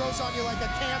tune grows on you like a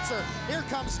cancer. Here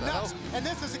comes Knux, and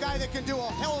this is a guy that can do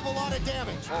a hell of a lot of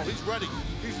damage. Oh, he's ready.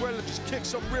 He's ready to just kick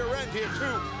some rear end here,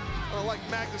 too. I don't like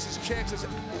Magnus's chances.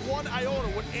 1 iota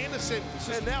with Anderson,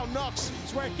 and now Knux. This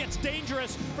is where it gets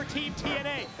dangerous for Team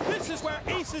TNA. This is where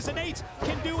Aces and Eights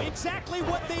can do exactly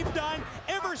what they've done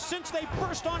ever since they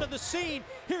burst onto the scene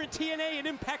here in TNA and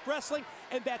Impact Wrestling,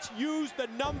 and that's use the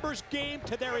numbers game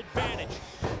to their advantage.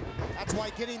 That's why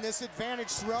getting this advantage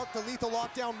throughout the lethal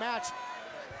lockdown match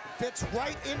fits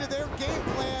right into their game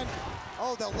plan.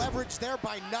 Oh, the leverage there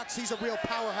by Knux. He's a real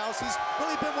powerhouse. He's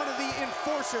really been one of the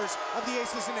enforcers of the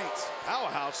Aces and Eights.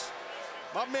 Powerhouse?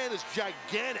 My man is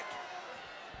gigantic.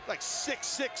 Like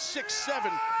 6'6",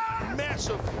 6'7",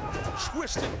 massive,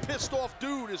 twisted, pissed off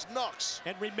dude is Knux.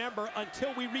 And remember,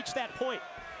 until we reach that point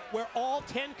where all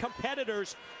 10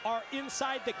 competitors are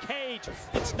inside the cage,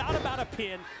 it's not about a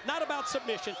pin, not about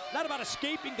submission, not about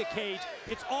escaping the cage.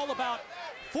 It's all about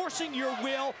forcing your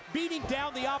will, beating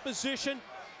down the opposition,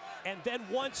 and then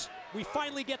once we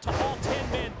finally get to all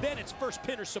 10 men, then it's first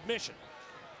pin or submission.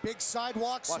 Big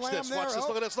sidewalk Watch slam this, there. watch this,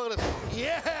 look at this, look at this.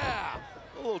 Yeah!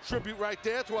 A little tribute right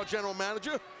there to our general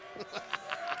manager.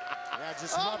 Yeah,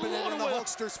 just rubbing it in the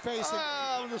Hulkster's face.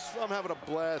 I'm having a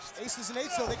blast. Aces and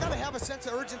Eights, though, they got to have a sense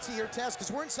of urgency here, Taz,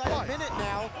 because we're inside a minute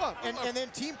now, and then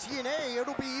Team TNA,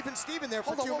 it'll be even Steven there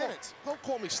for 2 minutes. Don't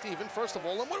call me Steven, first of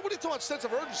all. And what are you talking about sense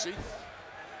of urgency?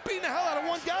 Beating the hell out of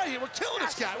one guy here. We're killing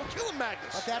this guy. We're killing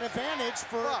Magnus. But that advantage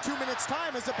for 2 minutes'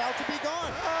 time is about to be gone.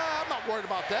 I'm not worried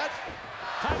about that.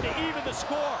 Time to even the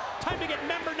score. Time to get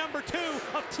member number 2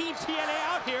 of Team TNA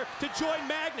out here to join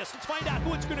Magnus. Let's find out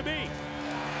who it's going to be.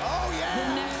 Oh, yeah. The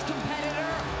next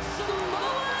competitor,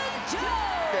 Samoa Joe.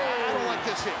 Yeah, I don't like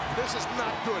this here. This is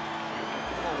not good.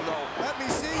 Oh, no. Let me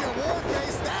see your war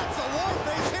face. That's a war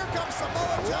face. Here comes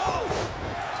Samoa Joe.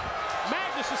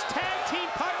 Magnus' tag team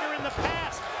partner in the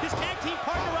past. His tag team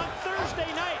partner on Thursday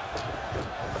night.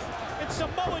 And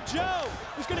Samoa Joe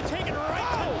was going to take it right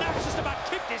to Knux, just about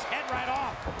kicked his head right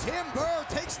off. Tim Burr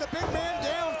takes the big man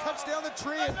down, cuts down the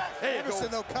tree, and Anderson,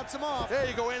 though, cuts him off. There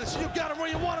you go, Anderson. You got him where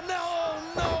you want him now. Oh,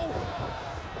 no.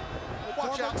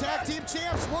 Watch Former out. tag team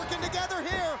champs working together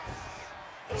here.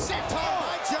 Senton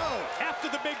by Joe. After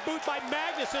the big boot by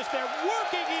Magnus as they're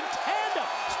working in tandem.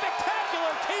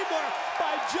 Spectacular teamwork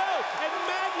by Joe and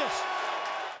Magnus.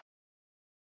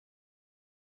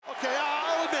 Okay,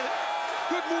 I'll admit it.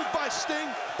 Good move by Sting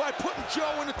by putting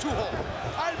Joe in the 2-hole.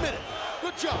 I admit it.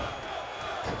 Good job.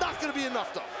 Not going to be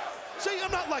enough, though. See,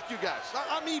 I'm not like you guys.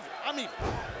 I'm even. I'm even.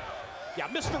 Yeah,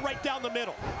 Mr. Right down the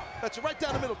middle. That's it, right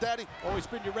down the middle, Daddy. Always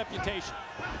been your reputation.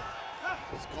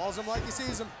 Just calls him like he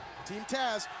sees him. Team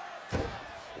Taz.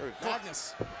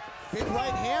 Magnus. Big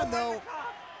right hand, though.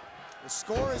 The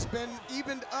score has been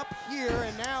evened up here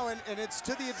and now, and it's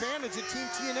to the advantage of Team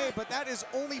TNA, but that is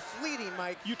only fleeting,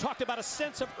 Mike. You talked about a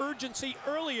sense of urgency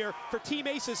earlier for Team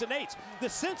Aces and Eights. The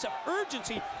sense of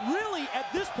urgency really at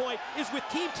this point is with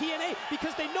Team TNA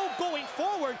because they know going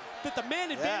forward that the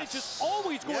man advantage is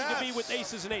always going to be with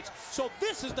Aces and Eights. So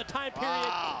this is the time period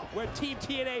where Team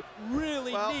TNA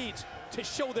really needs to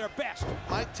show their best.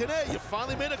 Mike, today you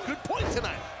finally made a good point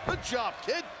tonight. Good job,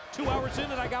 kid. 2 hours in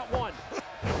and I got 1.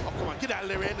 Oh, come on, get out of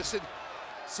there, Anderson.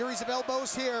 Series of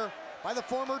elbows here by the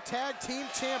former tag team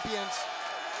champions,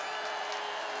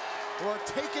 who are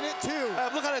taking it too.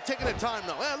 Look how they're taking their time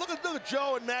now. Look at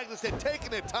Joe and Magnus. They're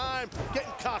taking their time,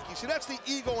 getting cocky. See, that's the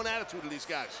ego and attitude of these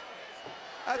guys.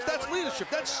 That's leadership.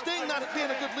 That's Sting not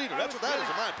being a good leader. That's what that is,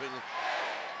 in my opinion.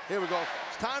 Here we go.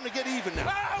 It's time to get even now.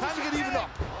 Time to get even up.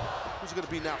 Who's it going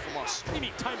to be now from us? What do you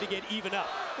mean time to get even up?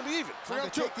 Going to be even. Time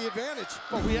to take the advantage.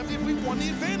 Well, we won the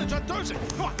advantage on Thursday.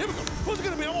 Come on, here we go. Who's it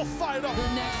going to be? I'm all fired up. The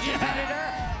next competitor,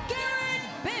 Garett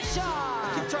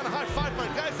Bischoff. Keep trying to high-five my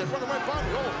guys that run right by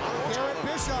me. Garett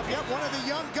Bischoff, yep, one of the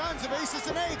young guns of Aces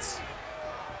and Eights.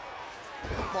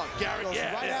 Come on, Garett, Goes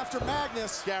right after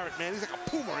Magnus. Garett, man, he's like a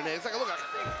puma in there. He's like, look,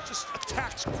 just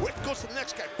attacks quick, goes to the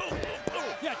next guy. Boom, boom,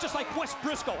 boom. Yeah, just like Wes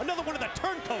Brisco, another one of the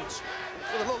turncoats.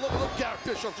 Look, Garett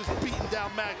Bischoff just beating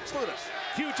down Magnus. Look at this.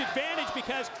 Huge advantage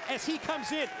because as he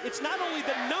comes in, it's not only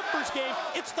the numbers game,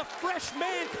 it's the fresh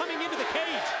man coming into the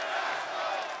cage.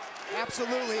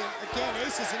 Absolutely, and again,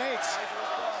 Aces and Eights.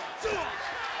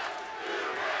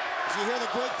 As you hear the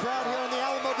great crowd here in the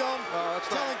Alamodome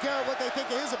telling Garett what they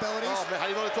think of his abilities. Oh, man, how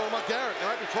do you know they're talking about Garett? They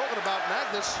might be talking about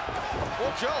Magnus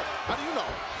or Joe. How do you know?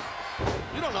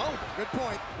 You don't know. Good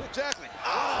point. Exactly.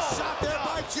 Oh, shot there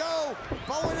by Joe.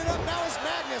 Following it up now is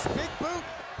Magnus. Big boot.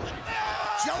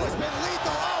 Joe has been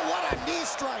lethal. Oh, what a knee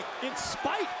strike. In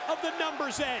spite of the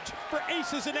numbers edge for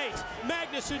Aces and Eights,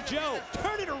 Magnus and Joe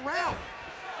turn it around.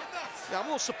 Yeah, I'm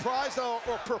a little surprised or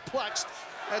perplexed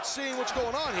at seeing what's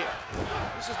going on here.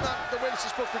 This is not the way this is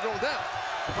supposed to be going down.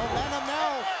 Momentum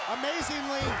now,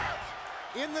 amazingly,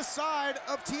 in the side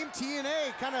of Team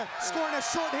TNA, kind of scoring a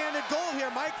shorthanded goal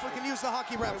here, Mike, if we can use the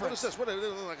hockey reference. What is this? What is it,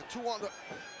 like a 2-on?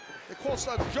 They call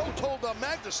Joe told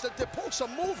Magnus that they're pulling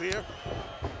some move here.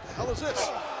 What the hell is this?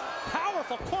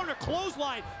 Powerful corner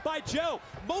clothesline by Joe.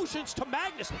 Motions to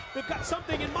Magnus. They've got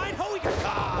something in mind. Oh, he got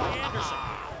caught by Anderson.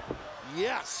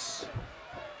 Yes.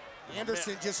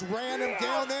 Anderson just ran him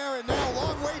down there, and now a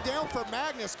long way down for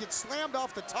Magnus. Gets slammed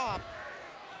off the top.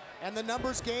 And the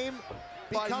numbers game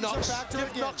becomes a factor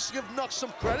again. Give Knux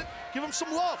some credit. Give him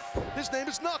some love. His name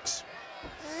is Knux.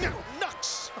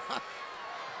 Knux.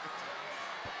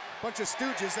 Bunch of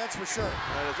stooges, that's for sure.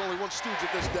 There's only one stooge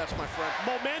at this desk, my friend.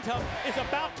 Momentum is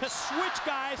about to switch,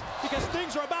 guys, because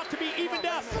things are about to be evened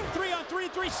up. 3-on-3 in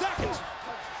 3 seconds.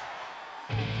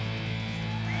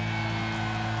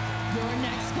 Your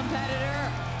next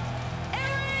competitor,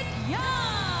 Eric Young.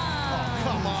 Oh,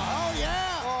 come on. Oh,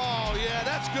 yeah. Oh, yeah,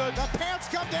 that's good. The pants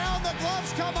come down, the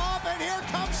gloves come off, and here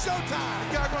comes showtime.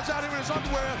 The guy runs out here in his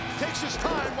underwear, takes his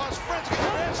time while his friends get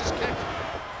their asses kicked.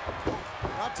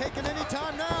 Not taking any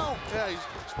time now. Yeah, he's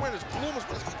wearing his bloomers.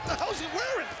 What the hell is he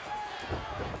wearing?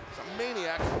 He's a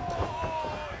maniac.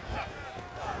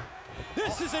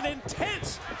 This is an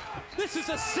intense, this is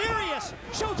a serious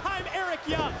Showtime Eric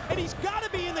Young, and he's got to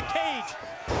be in the cage.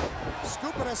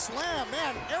 Scooping a slam,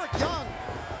 man, Eric Young.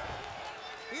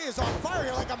 He is on fire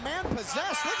here like a man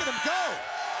possessed. Look at him go.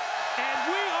 And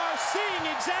we are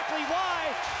seeing exactly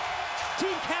why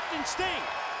Team Captain Sting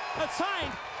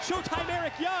assigned Showtime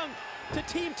Eric Young to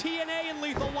Team TNA in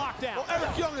Lethal Lockdown. Well,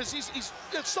 Eric Young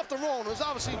there's something wrong. There's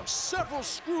obviously several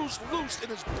screws loose in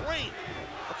his brain.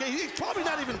 Okay, he's probably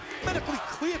not even medically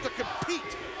clear to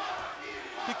compete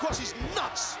because he's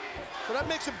nuts. So that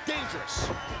makes him dangerous.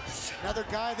 Another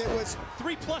guy that was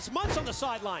 3+ months on the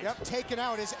sideline. Yep, taken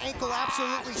out. His ankle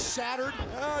absolutely shattered.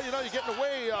 You know, you get in the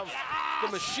way of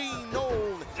the machine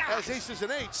known as Aces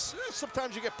and Eights.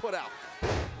 Sometimes you get put out.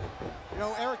 You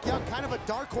know, Eric Young, kind of a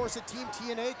dark horse at Team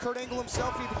TNA. Kurt Angle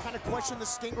himself even kind of questioned the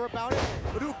stinger about it.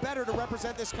 But who better to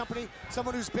represent this company?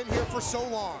 Someone who's been here for so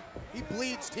long. He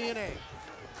bleeds TNA.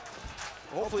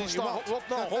 Hopefully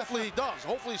he does.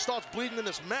 Hopefully he starts bleeding in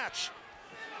this match.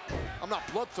 I'm not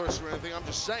bloodthirsty or anything, I'm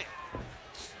just saying.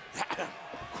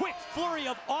 Quick flurry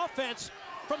of offense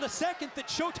from the second that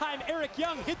Showtime Eric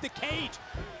Young hit the cage.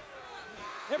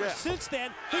 Ever since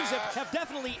then, things have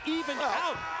definitely evened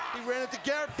out. He ran into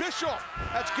Garett Bischoff.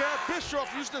 That's Garett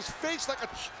Bischoff using his face like a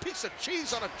piece of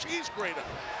cheese on a cheese grater.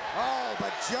 Oh,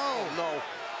 but Joe. Oh, no.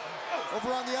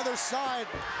 Over on the other side,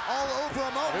 all over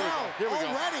him. Oh, no, Here we go.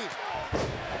 already.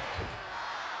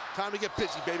 Time to get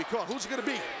busy, baby. Come on, who's it gonna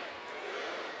be?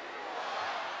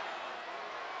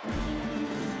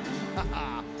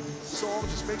 Song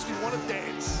just makes me want to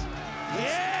dance.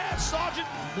 Yeah, Sergeant.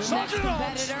 Sergeant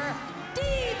competitor,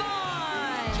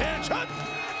 Devon. Attention.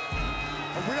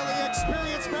 A really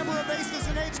experienced member of Aces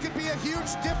and Eights could be a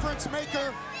huge difference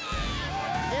maker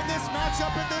in this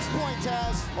matchup at this point,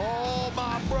 Taz. Oh,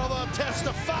 my brother,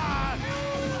 testify.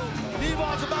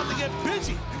 Devon's about to get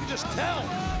busy. You can just tell.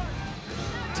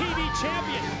 TV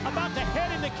champion about to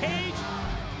head in the cage.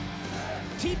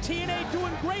 Team TNA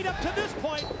doing great up to this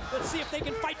point. Let's see if they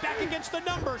can fight back against the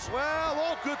numbers. Well,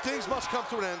 all good things must come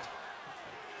to an end.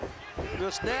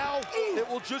 Just now, it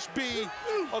will just be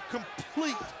a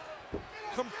complete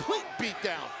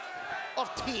beatdown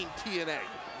of Team TNA.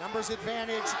 Numbers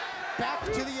advantage back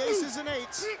to the Aces and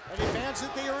Eights. An advantage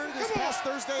that they earned this past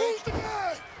Thursday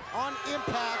on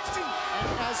Impact.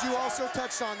 And as you also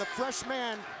touched on, the fresh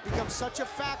man becomes such a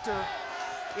factor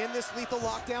in this Lethal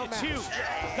Lockdown match. It's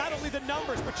huge. Not only the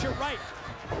numbers, but you're right.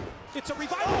 It's a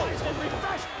revitalized and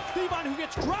refreshed Devon, who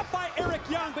gets dropped by Eric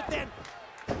Young, but then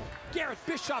Garett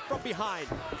Bischoff from behind.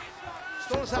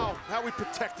 Notice how we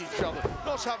protect each other.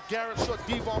 Notice how Garett saw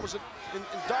Devon was in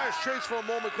dire straits for a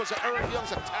moment because of Eric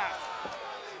Young's attack.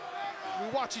 We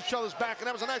watch each other's back, and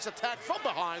that was a nice attack from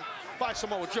behind by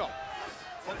Samoa Joe.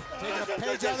 Taking a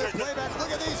page out of their playback.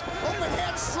 Look at these open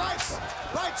hand strikes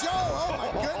by Joe. Oh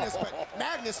my goodness, but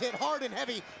Magnus hit hard and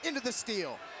heavy into the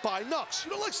steel. By Knux.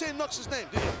 You don't like saying Knux' name,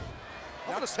 do you?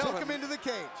 I'm going to tell him into the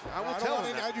cage. I will tell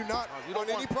him. I do not want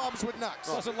any problems with Knux.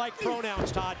 Doesn't like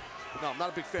pronouns, Todd. No, I'm not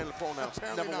a big fan of pronouns.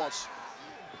 Apparently Never not. was.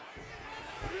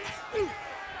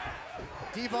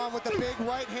 Devon with the big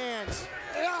right hands.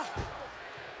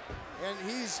 And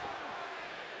he's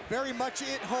very much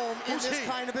at home in this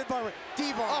kind of environment.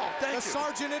 Devon, the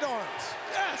sergeant at arms.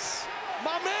 Yes,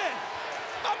 my man,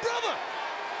 my brother.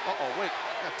 Uh-oh, wait,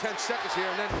 got 10 seconds here,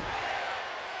 and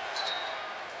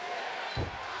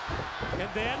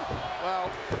then,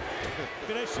 well,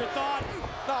 finish your thought.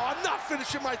 No, I'm not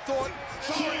finishing my thought.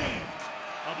 Shame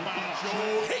about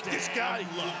Joe. Hate this guy.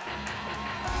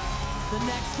 The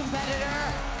next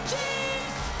competitor,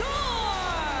 James Storm.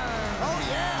 Oh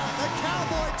yeah, the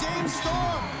cowboy James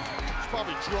Storm. He's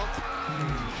probably drunk.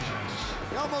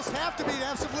 You almost have to be to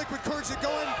have some liquid courage to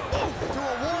go into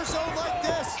a war zone like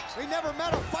this. We never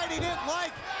met a fight he didn't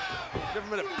like. Never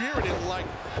met a beer he didn't like.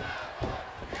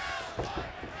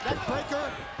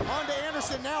 Neckbreaker onto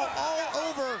Anderson, now all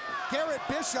over Garett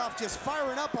Bischoff, just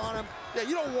firing up on him. Yeah,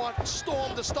 you don't want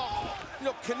Storm to start,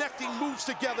 connecting moves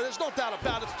together. There's no doubt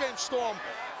about it. James Storm,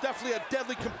 definitely a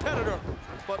deadly competitor.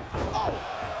 But,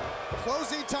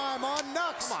 closing time on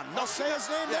Knux. Come on, Knux. I'll say his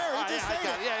name there. He just said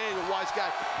it. Yeah, you're a wise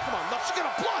guy. Come on, Knux. You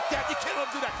gotta block that. You can't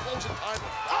undo that closing time.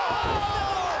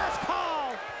 Last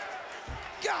call.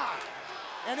 God.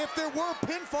 And if there were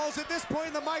pinfalls at this point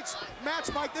in the match,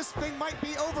 Mike, this thing might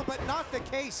be over, but not the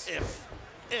case. If.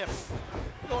 You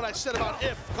know what I said about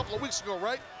if a couple of weeks ago,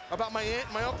 right? About my aunt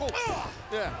and my uncle?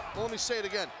 Yeah, well, let me say it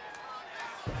again.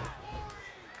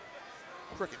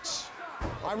 Crickets.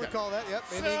 I recall that, yep,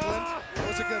 in England. That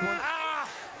was a good one.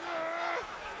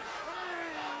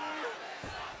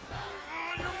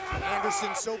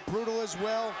 Anderson so brutal as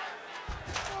well.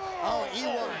 Oh, he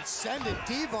will send it,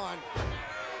 Devon.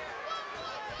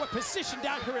 What position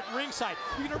down here at ringside.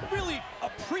 You're gonna really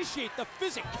appreciate the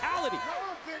physicality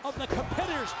of the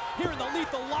competitors here in the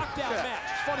lethal lockdown match.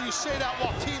 It's funny you say that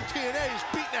while Team TNA is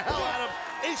beating the hell out of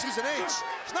Aces and Eights.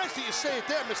 It's nice that you say it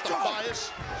there, Mr.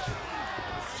 Bias.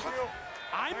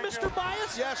 I'm Mr.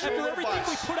 Bias? Yes, after you're everything Bias.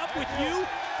 we put up with you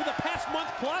for the past month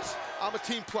plus? I'm a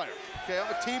team player, okay?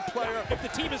 I'm a team player. If the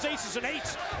team is Aces and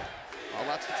Eights. Well,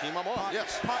 that's the team I'm on,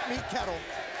 yes. Pot meat kettle.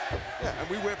 Yeah, and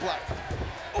we wear black.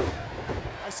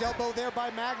 Nice elbow there by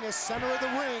Magnus, center of the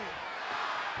ring.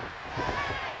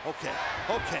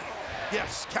 Okay.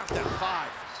 Yes, countdown. 5,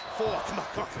 4, come on.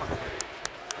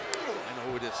 I know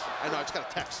who it is. I know, I just got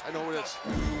a text. I know who it is.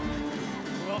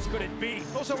 Who else could it be?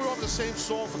 Those that we're off the same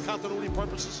song for continuity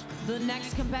purposes. The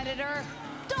next competitor,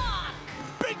 Doc.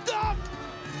 Big Doc!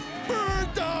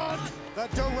 Bird Doc! The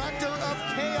director of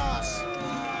chaos.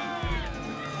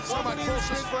 One of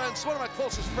my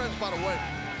closest friends, by the way.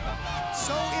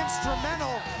 So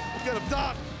instrumental. Get him,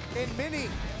 Doc. In many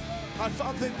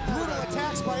of the brutal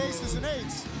attacks by Aces and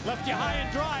Eights. Left you high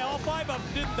and dry, all 5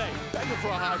 of them, didn't they? Begging for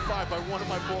a high five by one of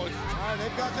my boys. All right,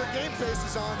 they've got their game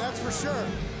faces on, that's for sure.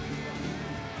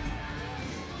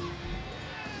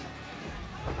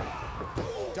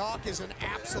 Doc is an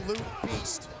absolute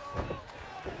beast.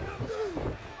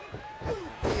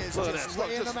 He is just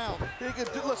laying them out. He can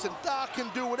do, listen, Doc can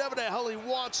do whatever the hell he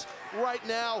wants right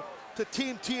now to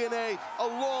Team TNA,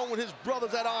 along with his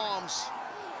brothers at arms,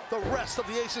 the rest of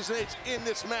the Aces and Eights in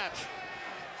this match.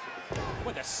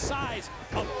 With the size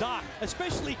of Doc,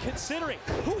 especially considering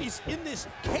who he's in this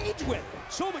cage with.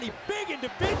 So many big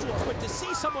individuals, but to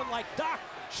see someone like Doc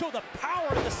show the power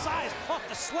and the size off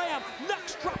the slam,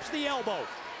 Knux drops the elbow.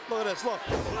 Look at this, look.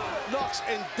 Knux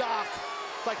and Doc,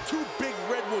 like 2 big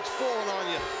redwoods falling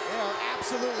on you. They are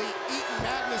absolutely eating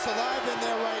Magnus alive in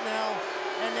there right now.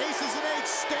 And Aces and Eights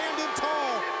standing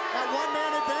tall. At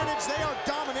one-man advantage, they are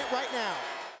dominant right now.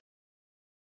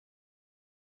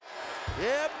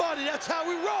 Yeah, buddy, that's how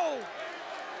we roll. A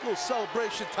little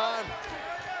celebration time.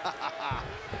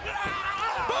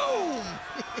 Boom!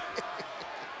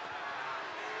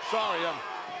 Sorry, I'm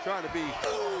trying to be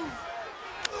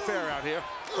fair out here.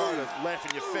 Sorry to laugh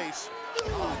in your face.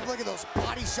 Oh, look at those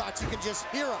body shots. You can just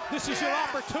hear them. This is your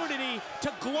opportunity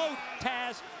to gloat,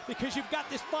 Taz, because you've got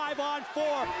this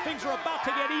 5-on-4. Things are about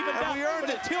to get evened out. We earned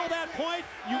but it. Until that point,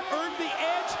 you earned the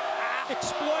edge,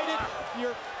 exploited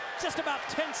your just about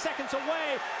 10 seconds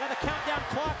away. Now the countdown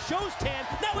clock shows 10.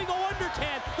 Now we go under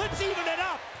 10. Let's even it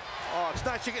up. Oh, it's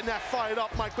nice you're getting that fired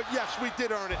up, Mike, but yes, we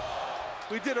did earn it.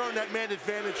 We did earn that man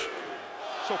advantage.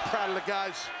 So proud of the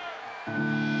guys. Oh,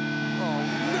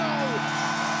 no!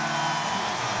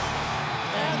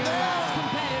 And the last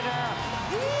competitor,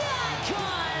 the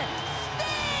Icon,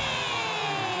 Sting!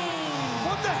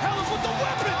 What the hell is with the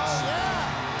weapons?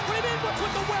 Yeah. What do you mean, what's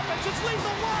with the weapons? It's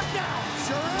lethal lockdown.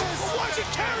 Sure is. Why is he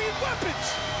carrying weapons?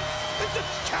 He's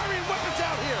just carrying weapons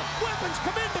out here. Weapons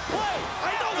come into play.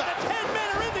 I know that. The 10 men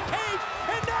are in the cage,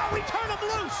 and now we turn them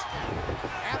loose.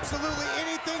 Absolutely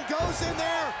anything goes in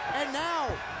there, and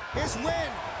now his win,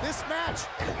 this match.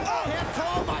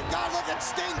 Oh my God, look at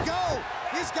Sting go.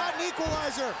 He's got an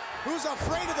equalizer. Who's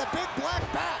afraid of the big black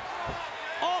bat?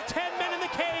 All 10 men in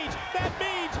the cage. That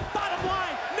means, bottom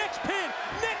line, next pin,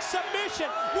 next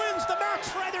submission wins the match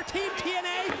for either Team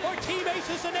TNA or Team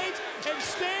Aces and Eights. And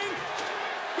Sting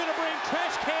gonna bring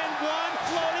trash can 1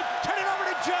 loaded, turn it over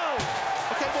to Joe.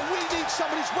 Okay, but we need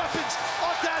some of these weapons.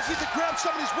 Our guys need to grab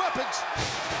some of these weapons.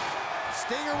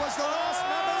 Stinger was the last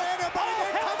member in it, but he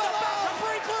didn't come along. To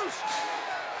break loose.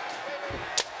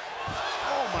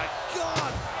 Oh my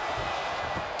God.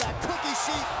 That cookie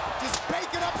sheet just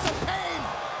baking up some pain.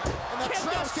 And the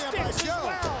trash can by Joe.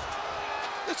 Well.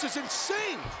 This is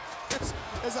insane. This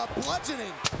is a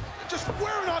bludgeoning. Just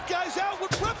wearing our guys out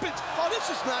with weapons. Oh, this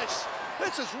is nice.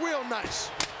 This is real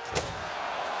nice.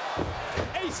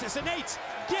 Aces and Eights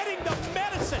getting the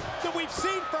medicine that we've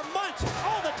seen for months.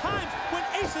 All the times when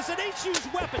Aces and Eights use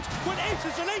weapons, when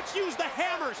Aces and Eights use the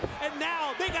hammers, and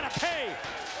now they gotta pay.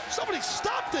 Somebody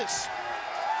stop this.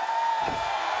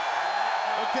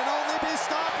 It can only be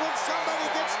stopped when somebody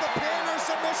gets the pin or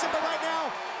submission, but right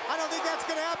now, I don't think that's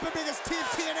gonna happen because Team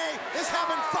TNA is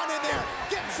having fun in there,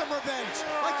 getting some revenge.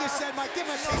 Like you said, Mike, give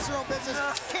them a taste of their own business.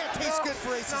 Can't taste good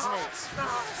for Aces and Eights.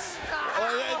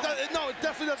 No, it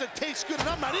definitely doesn't taste good, and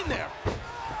I'm not in there.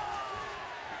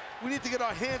 We need to get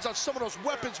our hands on some of those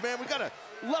weapons, man. We gotta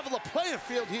level the playing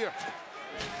field here.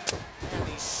 And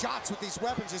these shots with these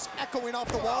weapons just echoing off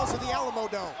the walls of the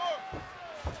Alamodome.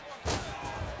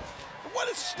 Why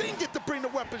did Sting get to bring the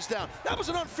weapons down? That was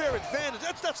an unfair advantage.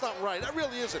 That's not right. That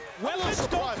really isn't. Weapons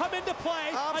don't come into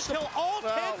play until all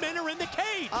 10 men are in the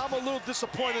cage. I'm a little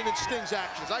disappointed in Sting's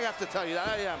actions. I have to tell you that.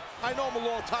 I am. I know him a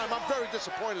long time. I'm very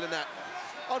disappointed in that.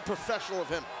 Unprofessional of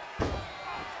him.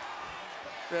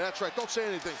 Yeah, that's right. Don't say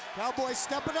anything. Cowboy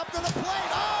stepping up to the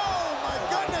plate. Oh, my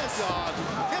goodness. God.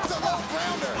 It's a low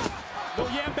grounder. No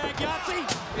yam bag Yahtzee?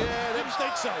 Yeah, didn't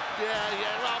think so.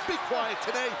 Yeah. Well, be quiet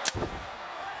today.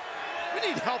 We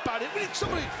need help out here. We need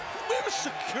somebody. Where's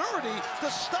security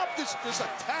to stop this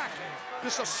attack,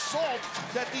 this assault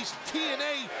that these Team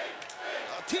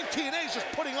TNA is just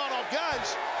putting on our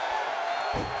guys?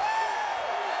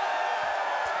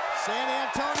 San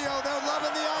Antonio, they're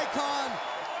loving the Icon.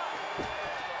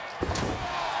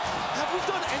 Have we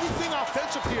done anything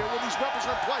offensive here when these weapons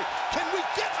are in play? Can we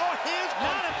get our hands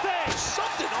Not a thing.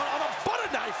 Something on a butter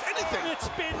knife, anything? It's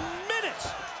been minutes.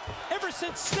 Ever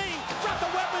since Sting brought the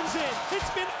weapons in, it's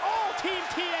been all Team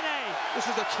TNA. This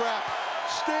is a trap.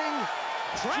 Sting,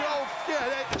 Joe,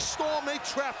 yeah, Storm, they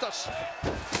trapped us.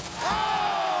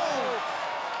 Oh!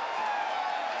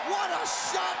 What a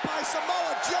shot by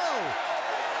Samoa Joe.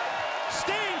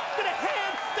 Sting gonna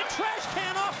hand the trash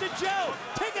can off to Joe.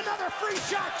 Take another free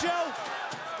shot, Joe.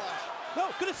 No,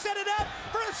 gonna set it up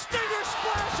for a Stinger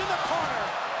splash in the corner.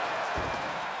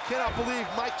 Cannot believe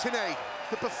Mike Tenay,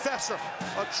 the professor,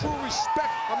 a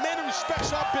man who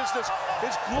respects our business,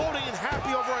 is gloating and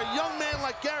happy over a young man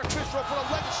like Garett Bischoff with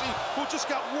a legacy who just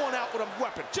got worn out with a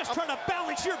weapon. Just trying to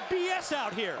balance your BS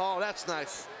out here. Oh, that's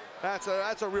nice. That's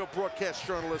a real broadcast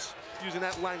journalist using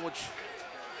that language.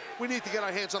 We need to get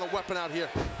our hands on a weapon out here.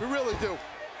 We really do.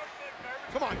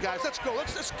 Come on, guys, let's go.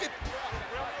 Let's get.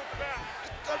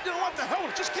 You know what the hell?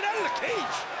 Just get out of the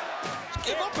cage. Just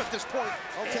give up at this point.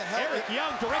 Eric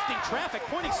Young directing traffic,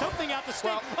 pointing something out to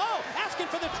Sting. Asking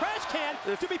for the trash can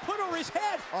to be put over his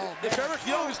head. If Eric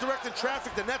Young is directing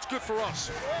traffic, then that's good for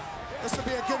us. This would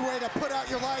be a good way to put out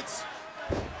your lights.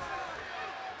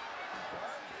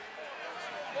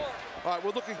 All right,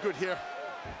 we're looking good here.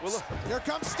 Here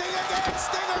comes Sting again.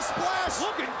 Stinger splash.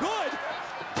 Looking good.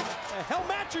 The hell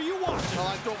match are you watching? Well,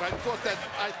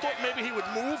 I thought maybe he would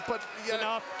move, but he had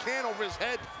a can over his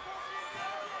head.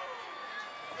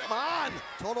 Come on.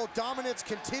 Total dominance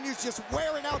continues, just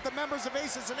wearing out the members of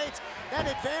Aces and Eights. That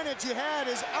advantage you had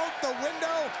is out the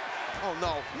window. Oh,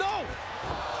 no. No!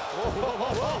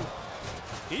 Whoa.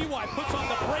 EY puts on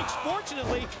the brakes,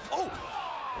 fortunately. Oh!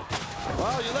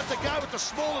 Well, you let the guy with the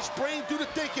smallest brain do the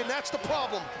thinking. That's the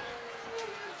problem.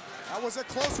 That was a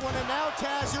close one, and now,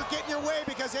 Taz, you're getting your way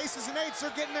because Aces and Eights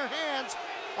are getting their hands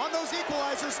on those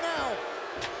equalizers now.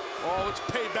 Oh, it's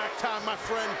payback time, my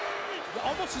friend.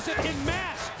 Almost as if in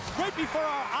mass, right before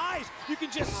our eyes, you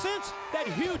can just sense that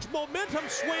huge momentum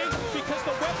swing because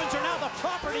the weapons are now the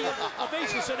property of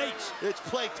Aces and Eights. It's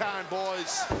playtime,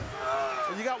 boys.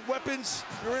 When you got weapons,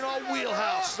 you're in our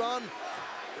wheelhouse, son.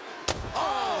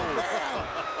 Oh,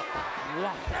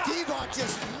 man. Devon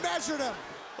just measured him.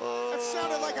 That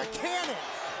sounded like a cannon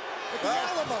at the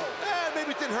Alamo. Maybe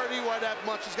it didn't hurt EY that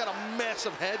much. He's got a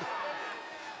massive head.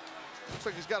 Looks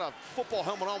like he's got a football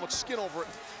helmet on with skin over it.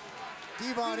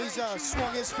 Devon, he's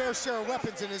swung his fair share of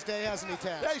weapons in his day, hasn't he,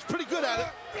 Taz? Yeah, he's pretty good at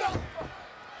it.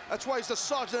 That's why he's the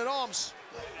sergeant at arms.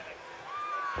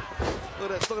 Look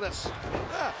at this, look at this.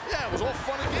 Yeah, it was all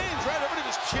fun and games, right? Everybody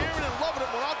was cheering and loving it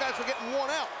when our guys were getting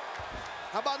worn out.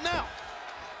 How about now?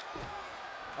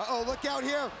 Uh-oh, look out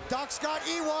here. Doc's got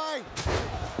EY.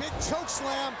 Big choke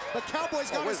slam, but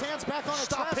Cowboy's got his hands back on a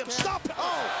Stop him, can. stop him.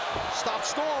 Oh, stop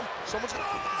Storm. Someone's gonna,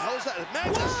 what the hell is that?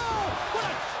 Magnus.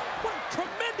 Whoa! What a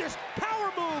tremendous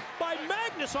power move by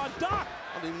Magnus on Doc.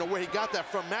 I don't even know where he got that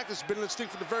from. Magnus has been in this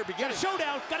thing from the very beginning.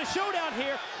 Got a showdown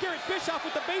here. Garett Bischoff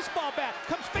with the baseball bat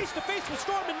comes face to face with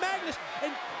Storm and Magnus,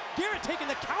 and Garett taking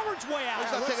the coward's way out.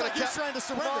 He's not taking like he's trying to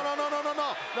surrender.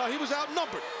 No, he was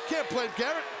outnumbered. Can't blame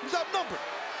Garett. He was outnumbered.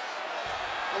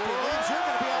 You're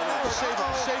gonna be outnumbered.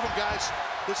 Save him, guys.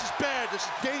 This is bad. This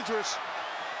is dangerous.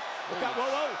 Look out, whoa.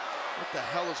 What the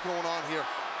hell is going on here?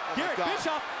 Oh, Garett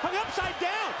Bischoff hung upside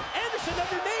down. Anderson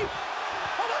underneath.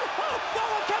 Oh, here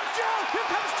comes Joe. Here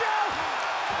comes Joe.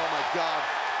 Oh, my God.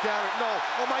 Garett, no.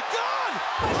 Oh, my God.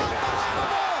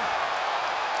 Unbelievable.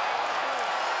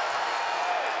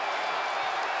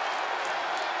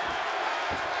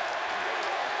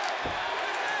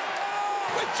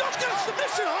 Wait, Joe's got a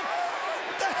submission on.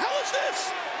 What the hell is this?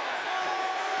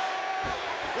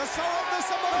 The Samoa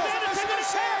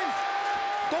submission.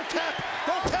 Don't tap,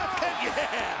 Ken,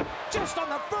 yeah. Just on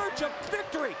the verge of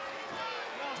victory.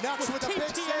 Knux with a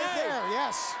big save there,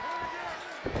 yes.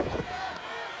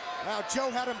 Now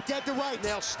Joe had him dead to rights.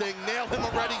 Nail Sting, nail him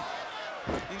already.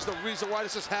 He's the reason why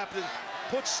this is happening.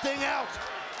 Put Sting out.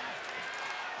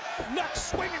 Knux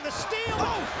swinging the steel.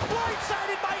 Oh,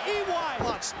 blindsided by EY.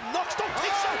 Knux, don't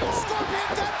take that.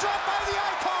 Scorpion death drop by the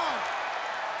Icon.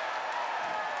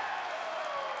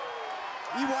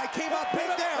 EY came up big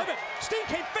there. Sting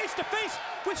came face to face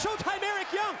with Showtime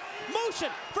Eric Young. Motion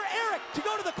for Eric to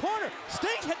go to the corner.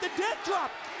 Sting hit the death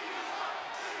drop.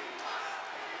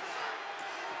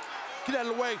 Get out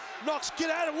of the way. Knux, get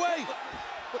out of the way.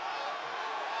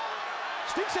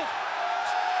 Sting says,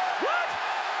 what?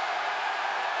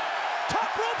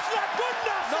 Top rope's not good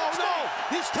enough. No.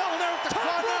 He's telling Eric to climb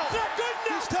out. Top rope's not good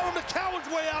enough. He's telling the coward's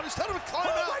way out. He's telling him to climb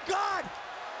out. Oh, my God.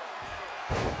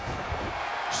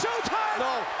 Showtime!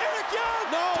 No. Eric Young!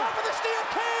 No. Top of the steel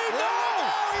cage! No,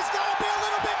 he's got to be a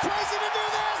little bit crazy to do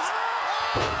this!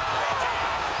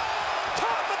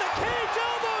 Top of the cage,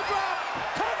 elbow drop!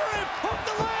 Cover him, hook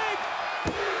the leg!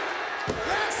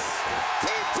 Yes!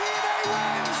 Team TNA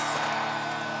wins!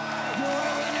 Your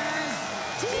winners,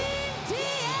 Team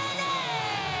TNA!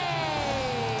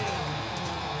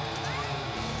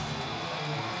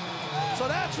 So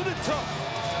that's what it took.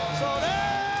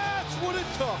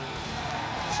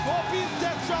 Scorpion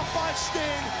death drop by Sting,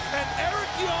 and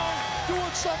Eric Young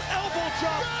doing some elbow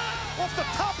drop off the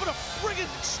top of the friggin'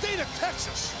 state of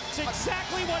Texas. It's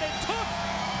exactly what it took,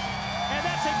 and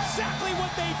that's exactly what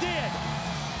they did.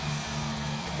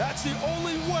 That's the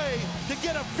only way to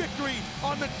get a victory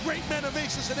on the great men of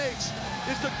Aces and Eights,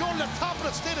 is to go to the top of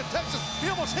the state of Texas. He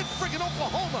almost hit friggin'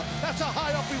 Oklahoma. That's how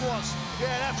high up he was.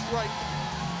 Yeah, that's right.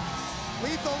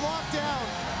 Lethal lockdown,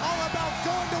 all about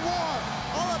going to war,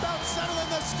 all about settling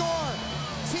the score.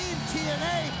 Team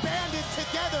TNA banded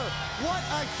together. What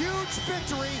a huge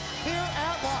victory here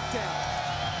at Lockdown.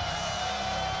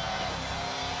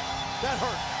 That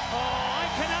hurt. Oh, I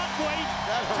cannot wait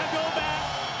to go back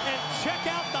and check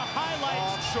out the highlights.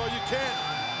 Oh, I'm sure you can.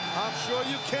 I'm sure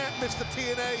you can't, Mr.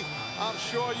 TNA. I'm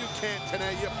sure you can't,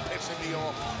 TNA. You're pissing me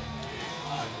off.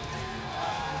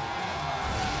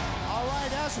 All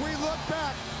right, as we look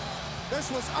back,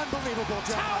 this was unbelievable,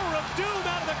 Devon. Tower of Doom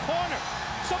out of the corner.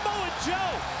 Samoa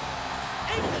Joe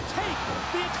able to take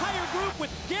the entire group with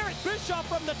Garett Bischoff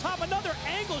from the top. Another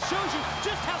angle shows you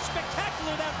just how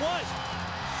spectacular that was.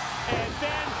 And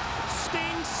then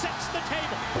Sting sets the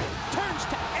table, turns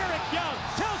to Eric Young,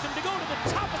 tells him to go to the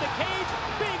top of the cage.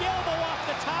 Big elbow off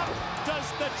the top does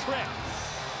the trick.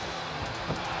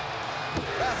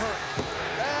 That hurt.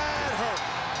 That hurt.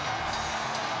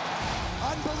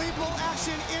 Unbelievable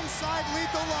action inside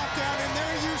Lethal Lockdown, and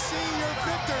there you see your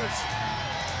victor. victors.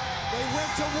 They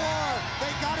went to war.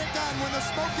 They got it done. When the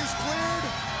smoke is cleared,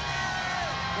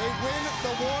 they win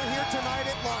the war here tonight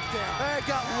at Lockdown. They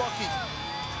got lucky.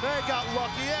 They got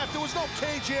lucky. Yeah, if there was no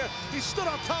cage here, he stood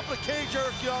on top of the cage,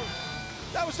 Eric Young.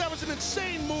 That was an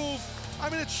insane move. I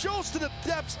mean, it shows to the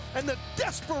depths and the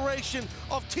desperation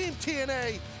of Team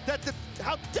TNA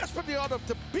how desperate they are to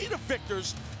be the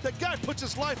victors. That guy puts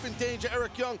his life in danger,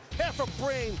 Eric Young, half a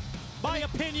brain. My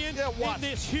opinion, in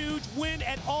this huge win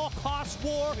at all costs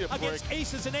war against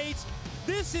Aces and Eights,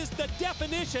 this is the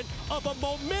definition of a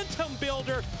momentum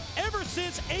builder ever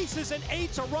since Aces and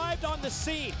Eights arrived on the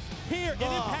scene. Here in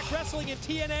Impact Wrestling and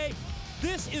TNA,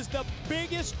 this is the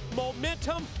biggest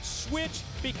momentum switch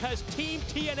because Team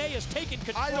TNA has taken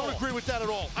control. I don't agree with that at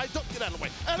all. Get out of the way.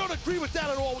 I don't agree with that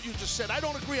at all, what you just said. I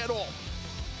don't agree at all.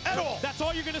 At all. That's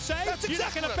all you're going to say? That's exactly. You're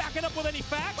not going to back it up with any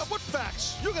facts? But what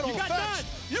facts? You got all the facts.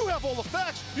 You have all the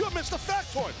facts. You're Mr.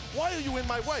 Factoid. Why are you in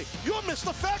my way? You're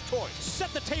Mr. Factoid.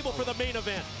 Set the table for the main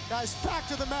event. Guys, fact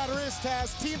of the matter is,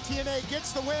 Taz, Team TNA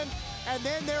gets the win, and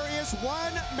then there is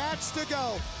one match to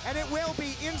go, and it will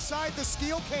be inside the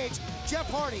steel cage. Jeff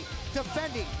Hardy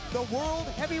defending the World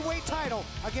Heavyweight title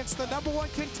against the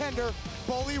 #1 contender,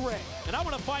 Bully Ray. And I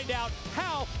want to find out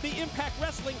how the Impact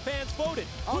Wrestling fans voted.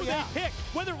 Who they picked,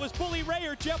 whether it was Bully Ray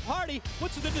or Jeff Hardy.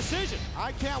 What's the decision?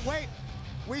 I can't wait.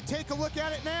 We take a look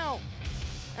at it now.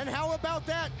 And how about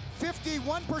that?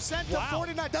 51% to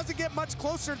 49. Doesn't get much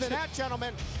closer than that,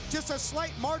 gentlemen. Just a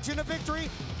slight margin of victory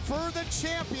for the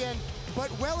champion.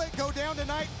 But will it go down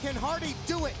tonight? Can Hardy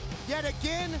do it? Yet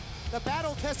again, the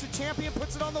battle-tested champion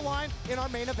puts it on the line in our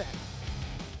main event.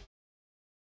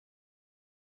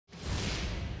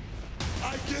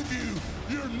 I give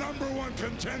you your #1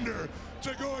 contender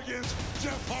to go against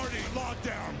Jeff Hardy,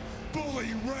 Lockdown,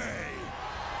 Bully Ray.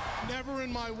 Never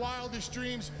in my wildest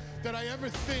dreams did I ever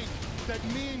think that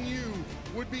me and you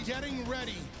would be getting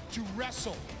ready to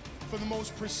wrestle for the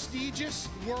most prestigious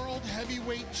World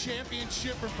Heavyweight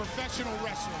Championship in professional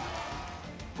wrestling.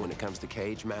 When it comes to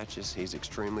cage matches, he's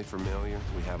extremely familiar.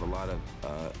 We have a lot of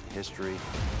history,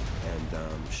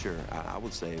 and sure, I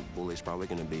would say Bully's probably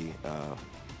going to be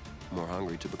more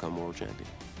hungry to become world champion.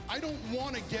 I don't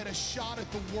want to get a shot at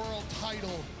the world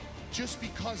title just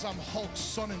because I'm Hulk's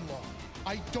son-in-law.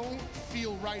 I don't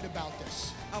feel right about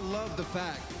this. I love the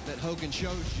fact that Hogan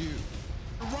chose you.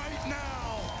 Right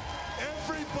now,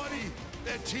 everybody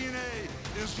at TNA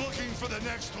is looking for the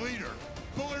next leader.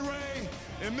 Bully Ray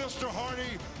and Mr.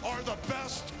 Hardy are the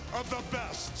best of the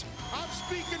best. I'm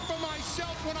speaking for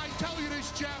myself when I tell you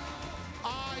this, Jeff.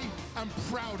 I am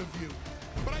proud of you.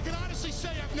 But I can honestly say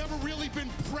I've never really been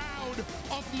proud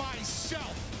of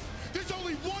myself. There's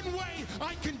only one way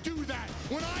I can do that.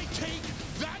 When I take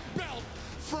that belt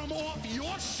from off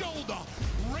your shoulder,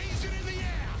 raise it in the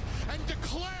air, and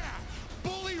declare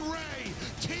Bully Ray,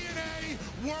 TNA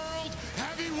World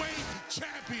Heavyweight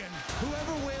Champion.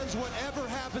 Whoever wins, whatever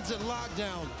happens at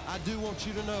Lockdown, I do want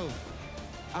you to know,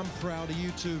 I'm proud of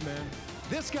you too, man.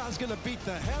 This guy's gonna beat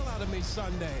the hell out of me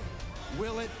Sunday.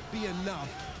 Will it be enough?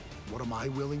 What am I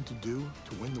willing to do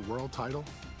to win the world title?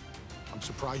 I'm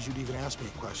surprised you'd even ask me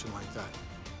a question like that.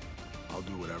 I'll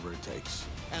do whatever it takes.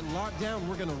 At Lockdown,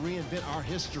 we're gonna reinvent our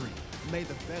history. May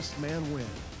the best man win.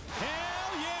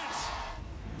 Hell yes!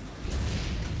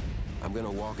 I'm going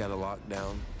to walk out of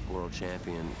Lockdown world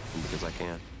champion because I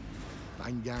can. I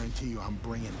can guarantee you I'm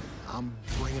bringing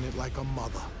it like a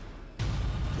mother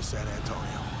to San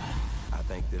Antonio. I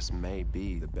think this may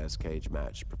be the best cage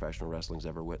match professional wrestling's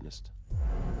ever witnessed.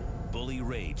 Bully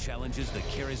Ray challenges the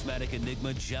charismatic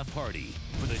enigma Jeff Hardy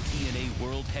for the TNA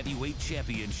World Heavyweight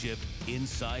Championship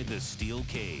inside the steel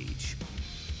cage.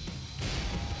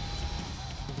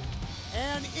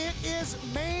 And it is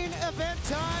main event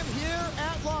time here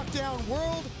at Lockdown.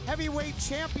 World Heavyweight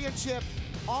Championship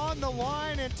on the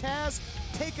line. And Taz,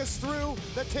 take us through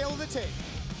the tale of the tape.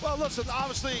 Well, listen,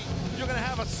 obviously, you're going to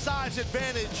have a size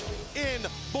advantage in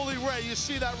Bully Ray. You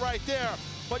see that right there.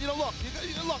 But, you know, look,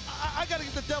 I got to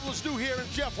get the devil's due here in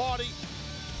Jeff Hardy.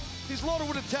 He's loaded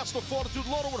with intestinal fortitude,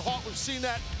 loaded with heart. We've seen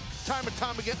that time and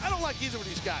time again. I don't like either of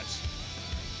these guys.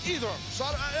 Either of them. So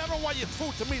I don't know why you threw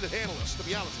it to me to handle this, to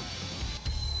be honest with you.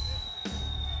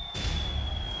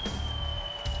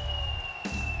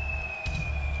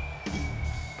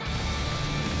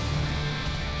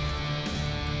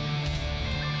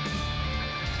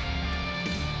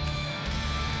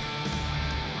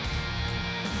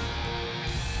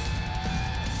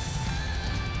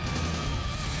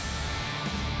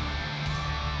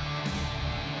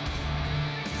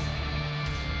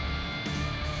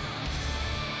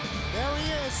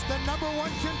 The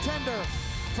 #1 contender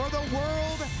for the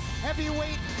World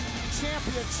Heavyweight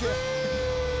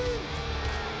Championship.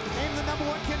 named the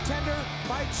 #1 contender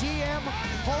by GM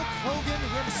Hulk Hogan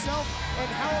himself. And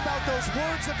how about those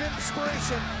words of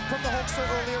inspiration from the Hulkster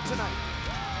earlier tonight?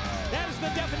 That is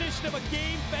the definition of a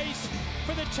game face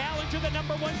for the challenger, the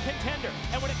 #1 contender.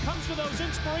 And when it comes to those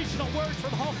inspirational words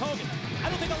from Hulk Hogan, I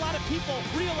don't think a lot of people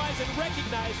realize and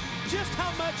recognize just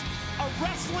how much a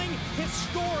wrestling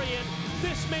historian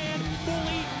this man,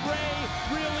 Bully Ray,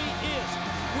 really is.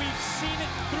 We've seen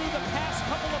it through the past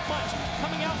couple of months,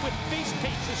 coming out with face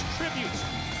paints as tributes,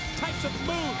 types of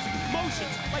moves,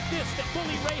 motions like this that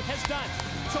Bully Ray has done.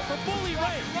 So for Bully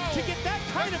Ray to get that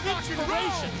kind of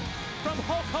inspiration from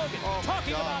Hulk Hogan,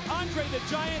 talking about Andre the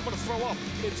Giant, I'm gonna throw up.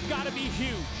 It's gotta be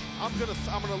huge. I'm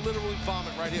gonna literally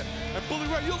vomit right here. And Bully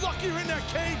Ray, you're lucky you're in that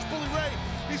cage, Bully Ray.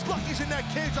 He's lucky he's in that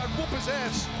cage. I'd whoop his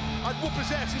ass. I'd whoop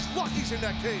his ass. He's lucky he's in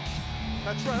that cage.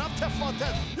 That's right, I'm Teflon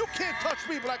Ted. You can't touch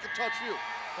me, but I can touch you.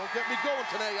 Don't get me going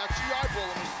today. I see you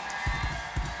eyeballing me.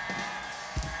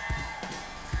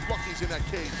 Lucky he's in that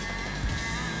cage.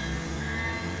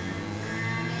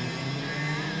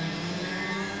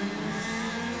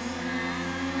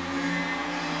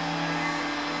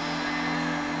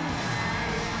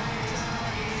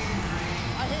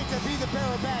 To be the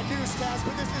bearer of bad news, Taz,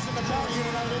 but this isn't about you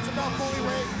tonight. It's about Bully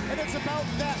Ray, and it's about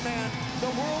that man,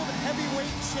 the world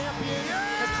heavyweight champion,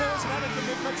 the charismatic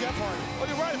enigma, Jeff Hardy.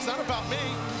 Well, you're right. It's not about me.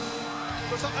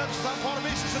 It's not part of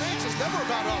Aces and Eights. It's never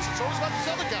about us. It's always about these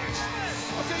other guys.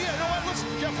 Okay, yeah, you know what? Listen,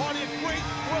 Jeff Hardy, a great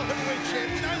world heavyweight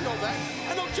champion. I know that.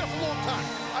 I know Jeff a long time.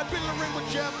 I've been in the ring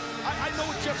with Jeff. I know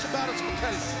what Jeff's about as a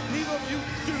competitor. Neither of you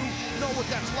do know what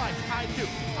that's like. I do.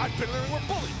 I've been in the ring with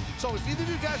Bully. So if either of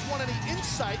you guys want any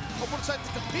insight of what it's like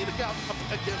to compete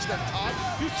against that time,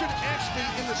 you should ask me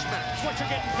in this match. It's what you're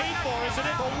getting paid for, isn't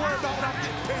it? Don't worry about what I'm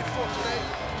getting paid for today.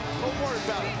 Don't worry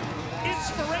about it.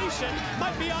 Inspiration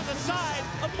might be on the side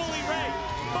of Bully Ray,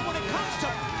 but when it comes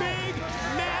to big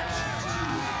match,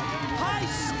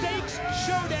 high-stakes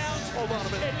showdowns,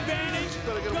 advantage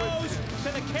goes to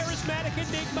the charismatic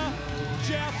enigma,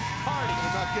 Jeff Hardy.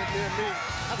 You're not getting near me.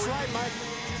 That's right, Mike.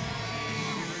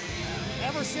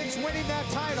 Ever since winning that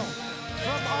title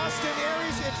from Austin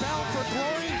Aries in Bound for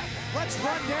Glory, let's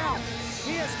run down.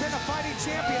 He has been a fighting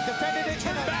champion, defended it.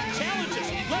 Turn back challenges,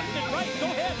 left and right. Go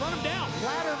ahead, run him down.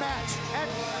 Ladder match at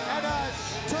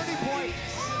Turning Point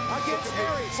against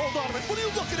Aries. Hold on a minute. What are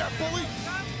you looking at, Bully?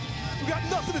 You got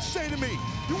nothing to say to me.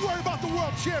 You worry about the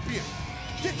world champion.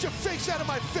 Get your face out of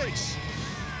my face.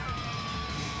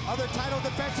 Other title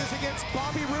defenses against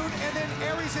Bobby Roode and then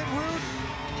Aries and Roode.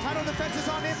 Title defenses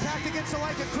on Impact against the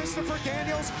like of Christopher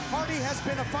Daniels. Hardy has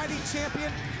been a fighting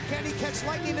champion. Can he catch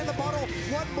lightning in the bottle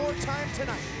one more time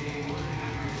tonight?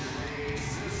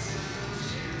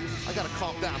 I gotta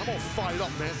calm down. I'm all fired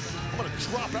up, man. I'm gonna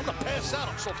drop it. I'm gonna pass out.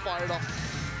 I'm so fired up.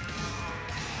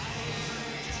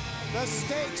 The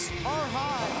stakes are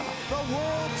high. The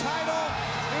world title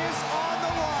is on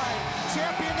the line.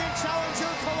 Champion and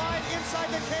challenger collide inside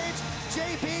the cage.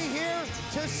 JB here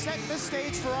to set the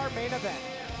stage for our main event.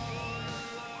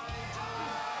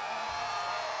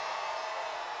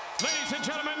 Ladies and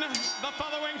gentlemen, the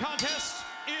following contest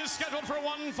is scheduled for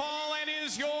one fall and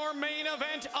is your main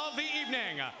event of the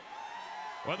evening.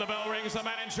 When the bell rings, the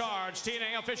man in charge,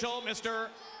 TNA official, Mr.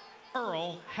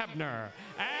 Earl Hebner.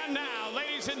 And now,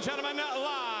 ladies and gentlemen,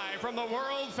 live from the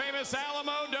world-famous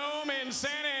Alamodome in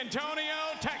San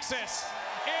Antonio, Texas,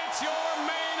 it's your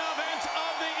main event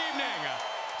of the evening,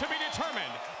 to be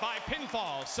determined by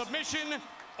pinfall, submission,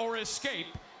 or escape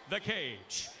the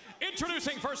cage.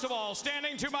 Introducing, first of all,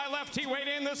 standing to my left, he weighed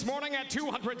in this morning at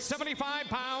 275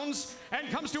 pounds and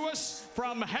comes to us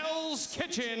from Hell's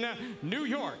Kitchen, New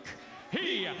York.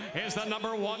 He is the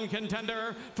 #1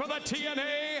 contender for the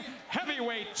TNA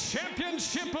Heavyweight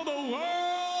Championship of the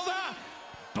World,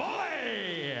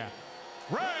 Bully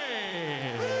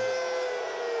Ray.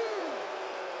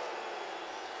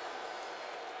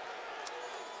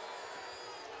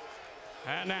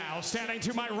 And now, standing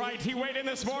to my right, he weighed in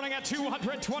this morning at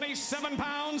 227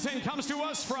 pounds and comes to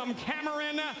us from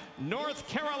Cameron, North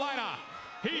Carolina.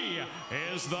 He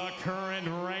is the current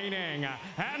reigning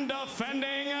and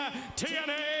defending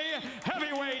TNA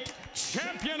Heavyweight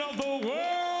Champion of the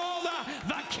World,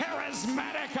 the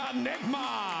charismatic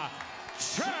enigma,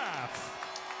 Jeff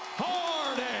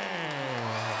Hardy.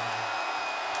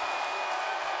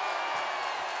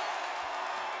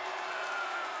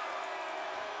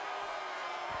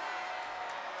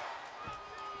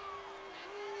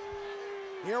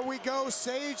 Here we go,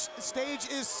 stage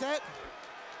is set.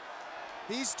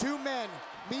 These two men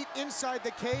meet inside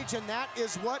the cage, and that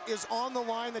is what is on the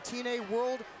line, the TNA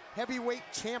World Heavyweight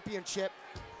Championship.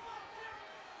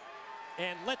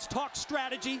 And let's talk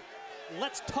strategy.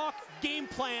 let's talk game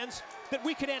plans that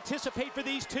we could anticipate for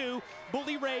these two.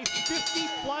 Bully Ray,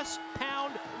 50-plus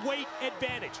pound weight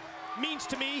advantage. Means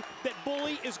to me that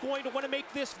Bully is going to want to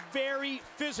make this very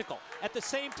physical. At the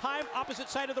same time, opposite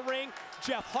side of the ring,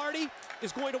 Jeff Hardy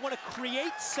is going to want to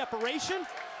create separation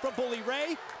from Bully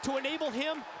Ray to enable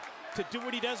him to do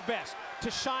what he does best, to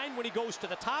shine when he goes to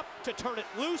the top, to turn it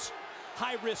loose,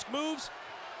 high-risk moves.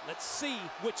 Let's see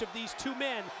which of these two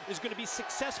men is going to be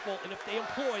successful and if they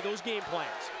employ those game plans.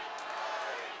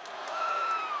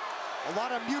 A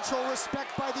lot of mutual respect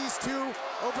by these two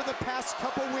over the past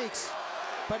couple weeks.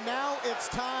 But now it's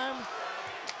time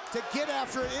to get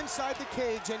after it inside the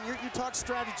cage. And you talk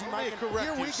strategy, Mike.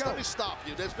 Here we go. Let me stop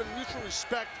you. There's been mutual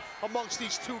respect amongst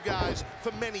these two guys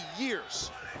for many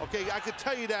years. Okay, I can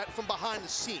tell you that from behind the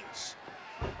scenes.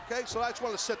 Okay, so I just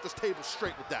want to set this table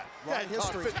straight with that. A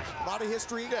lot of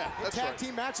history in tag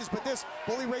team matches, but this,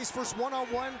 Bully Ray's first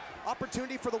one-on-one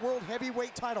opportunity for the World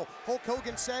Heavyweight title. Hulk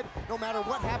Hogan said, no matter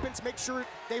what happens, make sure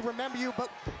they remember you, but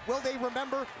will they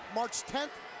remember March 10th,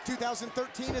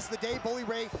 2013 is the day Bully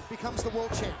Ray becomes the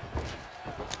world champ.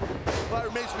 Well, it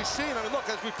remains to be seen. I mean, look,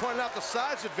 as we pointed out, the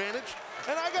size advantage.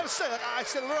 And I got to say, like I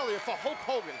said it earlier, for Hulk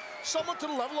Hogan, someone to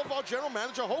the level of our general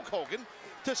manager, Hulk Hogan,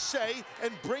 to say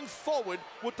and bring forward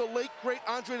what the late, great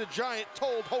Andre the Giant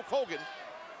told Hulk Hogan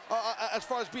as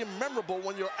far as being memorable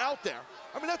when you're out there.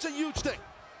 I mean, that's a huge thing.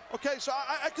 Okay, so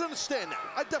I can understand that.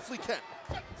 I definitely can.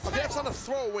 Okay, that's not a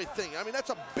throwaway thing. I mean, that's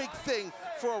a big thing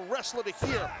for a wrestler to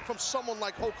hear from someone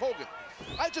like Hulk Hogan.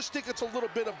 I just think it's a little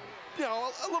bit of, you know,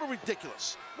 a little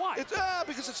ridiculous. Why? It's,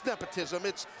 because it's nepotism.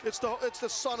 It's the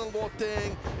son-in-law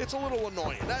thing. It's a little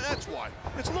annoying. That's why.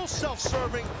 It's a little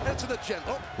self-serving, and it's an agenda.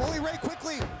 Oh, Bully Ray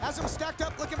quickly has him stacked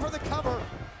up looking for the cover.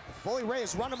 Bully Ray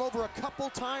has run him over a couple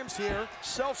times here.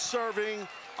 Self-serving,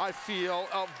 I feel,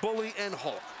 of Bully and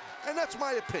Hulk. And that's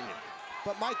my opinion.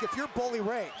 But Mike, if you're Bully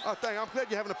Ray. Oh, thank you. I'm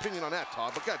glad you have an opinion on that,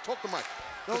 Todd. But God, talk to Mike.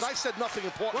 Because I said nothing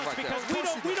important right because there.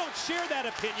 we don't share that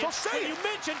opinion. So say you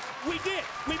mentioned, we did.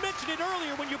 We mentioned it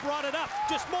earlier when you brought it up,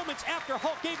 just moments after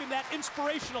Hulk gave him that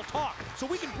inspirational talk. So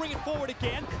we can bring it forward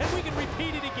again, and we can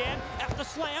repeat it again. After the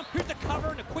slam, here's the cover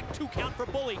and a quick 2 count for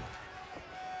Bully.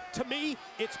 To me,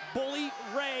 it's Bully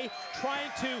Ray trying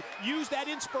to use that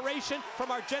inspiration from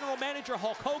our general manager,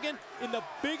 Hulk Hogan, in the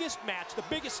biggest match, the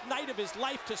biggest night of his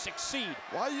life to succeed.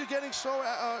 Why are you getting so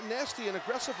nasty and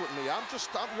aggressive with me?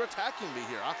 You're attacking me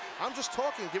here. I'm just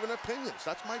talking, giving opinions.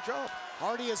 That's my job.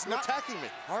 Hardy is not attacking me.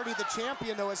 Hardy, the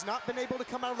champion, though, has not been able to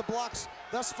come out of the blocks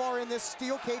thus far in this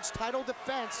steel cage title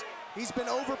defense. He's been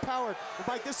overpowered. But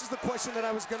Mike, this is the question that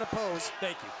I was going to pose.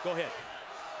 Thank you. Go ahead.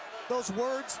 Those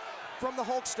words from the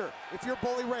Hulkster, if you're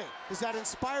Bully Ray, does that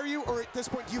inspire you, or at this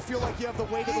point do you feel like you have the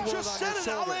weight of the world on your shoulders? He just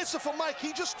said it. I'll answer for Mike.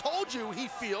 He just told you he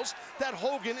feels that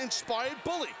Hogan inspired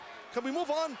Bully. Can we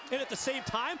move on? And at the same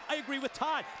time, I agree with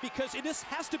Todd, because this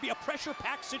has to be a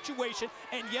pressure-packed situation,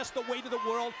 and yes, the weight of the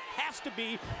world has to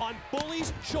be on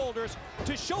Bully's shoulders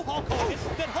to show Hulk Hogan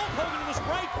that Hulk Hogan was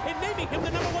right in naming him the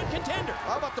 #1 contender.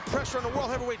 How about the pressure on the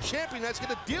World Heavyweight Champion that's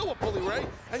going to deal with Bully Ray?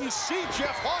 And you see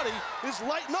Jeff Hardy is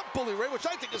lighting up Bully Ray, which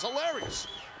I think is hilarious.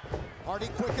 Hardy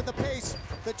quick in the pace.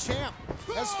 The champ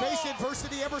has faced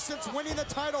adversity ever since winning the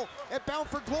title at Bound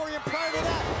for Glory, and prior to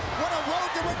that, what a road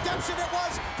to redemption it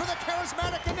was for the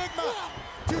charismatic Enigma.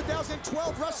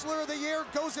 2012 Wrestler of the Year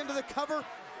goes into the cover.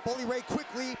 Bully Ray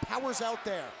quickly powers out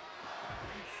there.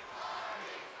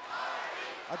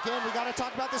 Again, we got to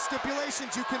talk about the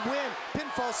stipulations. You can win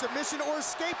pinfall, submission, or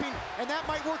escaping, and that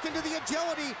might work into the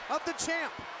agility of the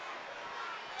champ.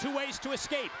 2 ways to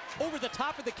escape. Over the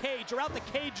top of the cage or out the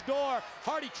cage door.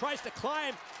 Hardy tries to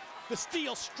climb the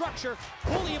steel structure.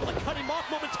 Bully able to cut him off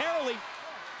momentarily.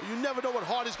 You never know what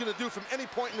Hardy's going to do from any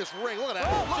point in this ring. Look at that.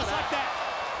 Oh, just like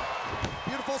that.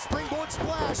 Beautiful springboard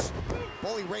splash.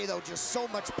 Bully Ray, though, just so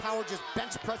much power, just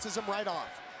bench presses him right off.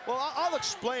 Well, I'll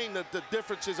explain the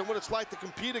differences and what it's like to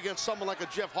compete against someone like a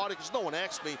Jeff Hardy, because no one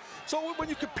asked me. So when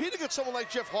you compete against someone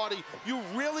like Jeff Hardy, you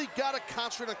really got to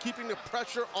concentrate on keeping the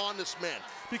pressure on this man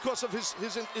because of his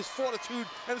fortitude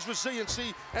and his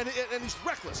resiliency, and he's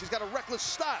reckless. He's got a reckless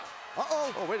style.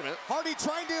 Uh-oh. Oh, wait a minute. Hardy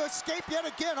trying to escape yet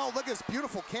again. Oh, look at this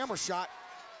beautiful camera shot.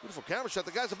 Beautiful camera shot.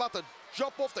 The guy's about to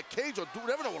jump off the cage or do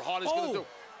whatever. Know what Hardy's going to do.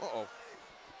 Uh-oh.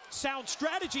 Sound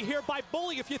strategy here by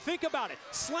Bully, if you think about it.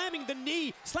 Slamming the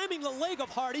knee, slamming the leg of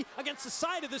Hardy against the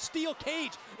side of the steel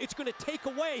cage. It's going to take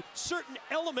away certain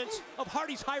elements of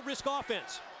Hardy's high-risk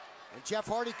offense. And Jeff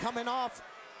Hardy coming off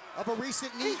of a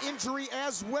recent knee injury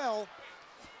as well.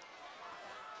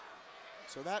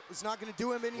 So that is not going to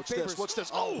do him any favors. What's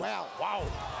this? Oh, wow. Wow.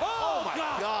 Oh, my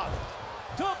God.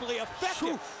 Doubly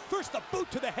effective. First the boot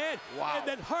to the head, and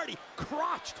then Hardy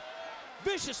crotched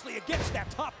viciously against that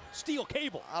top steel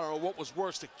cable. I don't know what was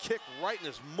worse, to kick right in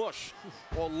his mush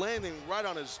or landing right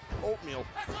on his oatmeal.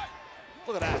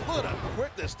 Look at that. Look at that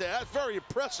quickness there. That's very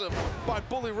impressive by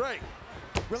Bully Ray.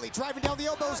 Really driving down the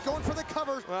elbows, going for the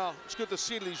cover. Well, it's good to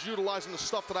see that he's utilizing the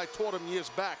stuff that I taught him years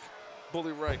back,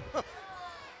 Bully Ray.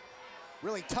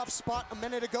 Really tough spot a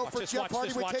minute ago for Jeff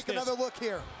Hardy. We take another look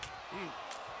here.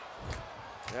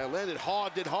 Yeah, landed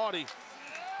hard, did Hardy.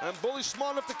 And Bully's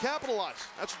smart enough to capitalize.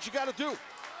 That's what you got to do.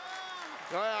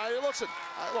 Listen,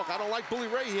 look, I don't like Bully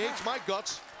Ray. He hates my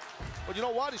guts. But you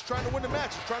know what? He's trying to win the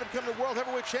match. He's trying to become the World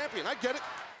Heavyweight Champion. I get it.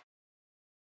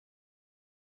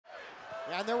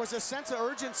 And there was a sense of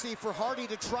urgency for Hardy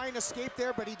to try and escape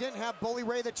there, but he didn't have Bully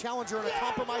Ray, the challenger, in a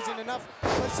compromising enough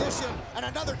position. And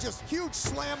another just huge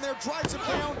slam there, drives him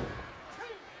down.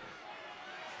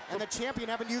 And the champion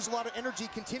having used a lot of energy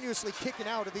continuously kicking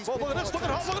out of these. Well, look at this, look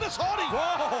at this, Hardy!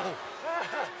 Whoa!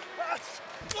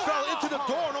 Fell into the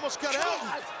door and almost got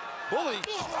out. Bully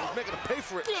is making him pay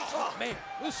for it. Oh, man,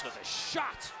 listen to the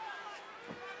shot.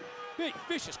 Big,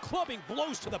 vicious clubbing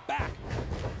blows to the back.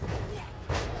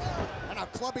 And a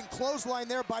clubbing clothesline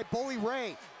there by Bully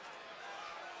Ray.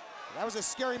 That was a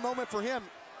scary moment for him.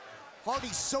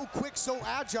 Hardy's so quick, so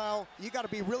agile. You got to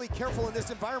be really careful in this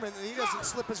environment that he doesn't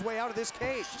slip his way out of this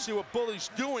cage. See, what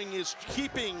Bully's doing is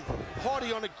keeping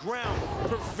Hardy on the ground,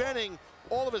 preventing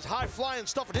all of his high-flying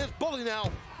stuff. And here's Bully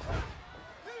now.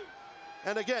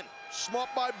 And again, smart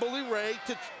by Bully Ray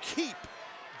to keep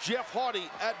Jeff Hardy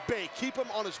at bay, keep him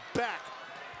on his back,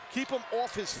 keep him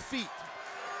off his feet.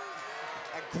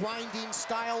 A grinding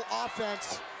style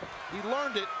offense. He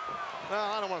learned it.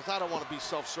 Well, I don't want to be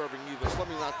self-serving either. So let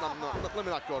me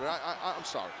not go there. I'm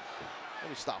sorry. Let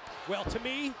me stop. Well, to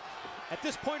me, at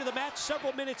this point of the match,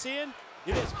 several minutes in,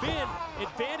 it has been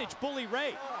advantage Bully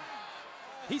Ray.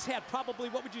 He's had probably,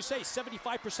 what would you say,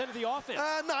 75% of the offense?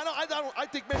 No, I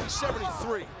think maybe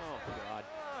 73. Oh, God.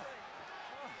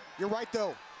 You're right,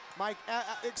 though, Mike.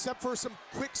 Except for some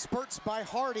quick spurts by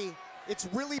Hardy, it's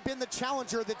really been the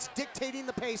challenger that's dictating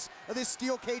the pace of this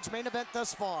steel cage main event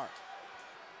thus far.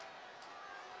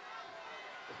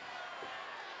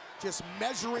 Just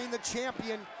measuring the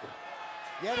champion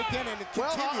yet again, and it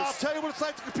continues. Well, I'll tell you what it's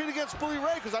like to compete against Bully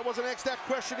Ray, because I wasn't asked that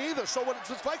question either. So what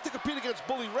it's like to compete against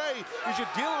Bully Ray is you're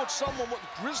dealing with someone with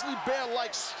grizzly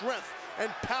bear-like strength and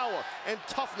power and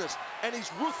toughness, and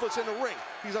he's ruthless in the ring.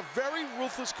 He's a very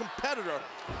ruthless competitor.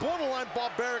 Borderline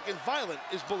barbaric and violent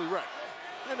is Bully Ray.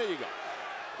 And there you go.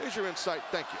 Here's your insight.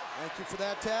 Thank you. Thank you for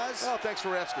that, Taz. Oh, thanks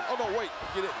for asking. Oh, no, wait.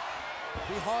 You didn't.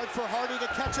 Be hard for Hardy to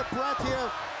catch a breath here.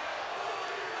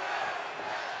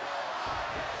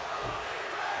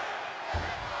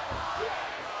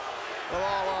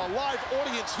 Well, our live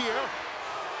audience here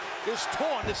is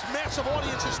torn. This massive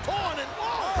audience is torn, and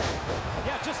whoa!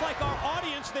 Yeah, just like our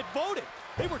audience that voted.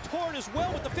 They were torn as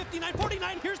well with the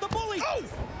 59-49. Here's the Bully. Oh!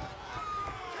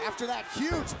 After that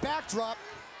huge backdrop,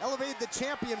 elevated the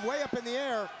champion way up in the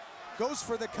air, goes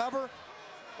for the cover.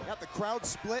 Got the crowd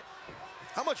split.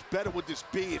 How much better would this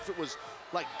be if it was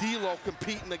like D.O.C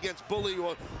competing against Bully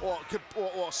or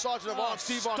Sergeant of Arms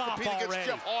Devon competing against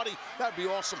Jeff Hardy? That'd be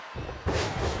awesome.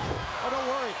 Oh, don't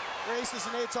worry. Their aces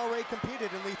and eights already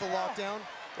competed in Lethal Lockdown.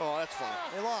 Oh, that's funny.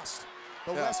 They lost.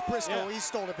 But Wes Brisco, he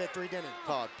stole the victory, didn't he?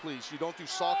 Todd, please, you don't do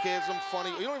sarcasm, funny.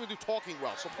 You don't even do talking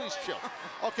well, so please chill.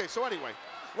 Okay, so anyway,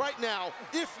 right now,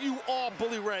 if you are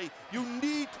Bully Ray, you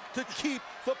need to keep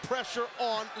the pressure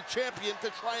on the champion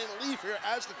to try and leave here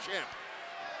as the champ.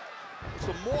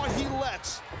 The more he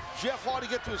lets Jeff Hardy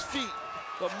get to his feet,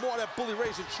 the more that Bully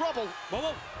Ray's in trouble.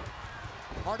 Whoa.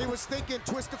 Hardy was thinking,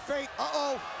 twist of fate.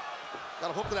 Uh-oh. Got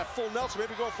a hook to that full Nelson,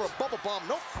 maybe going for a bubble bomb.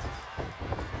 Nope.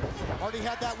 Hardy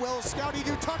had that Will Scouty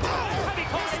do tucked out.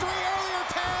 History earlier,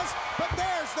 Taz, but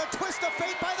there's the twist of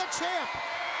fate by the champ.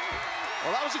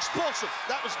 Well, that was explosive.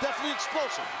 That was definitely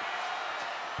explosive.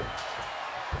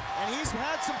 And he's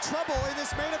had some trouble in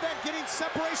this main event getting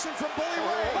separation from Bully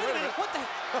Ray. Wait a minute, what the?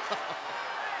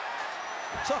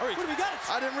 Sorry. What do we got?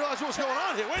 I didn't realize what was going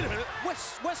on here. Wait a minute.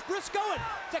 Wes Brisco,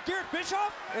 is that Garett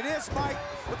Bischoff? It is, Mike.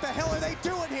 What the hell are they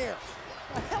doing here?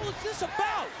 What the hell is this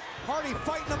about? Hardy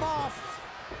fighting them off.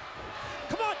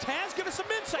 Come on, Taz, give us some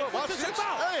insight. Well, What's this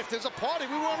about? Hey, if there's a party,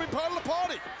 we want to be part of the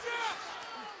party.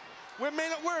 We're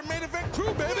a main event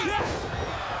crew, baby. Yeah.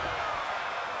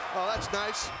 Oh, that's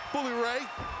nice. Bully Ray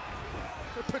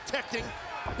protecting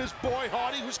his boy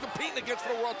Hardy, who's competing against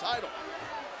for the world title.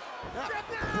 Yeah.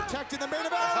 Protecting the main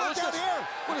event. Oh, down here.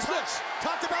 What is this?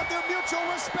 Talked about their mutual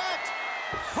respect.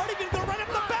 Hardy gonna go right up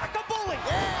the back of Bully.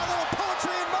 Yeah, a little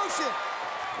poetry in motion.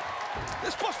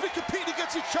 This must be competing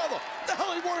against each other. What the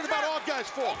hell are you worried about our guys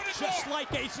for? Just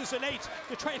like aces and eights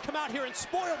to try and come out here and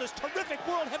spoil this terrific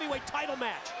World Heavyweight title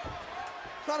match.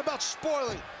 It's not about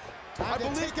spoiling. Time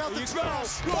to take out the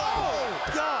trash.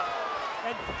 Oh, God.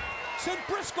 And send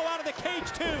Brisco out of the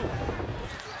cage, too.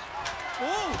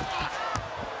 Ooh.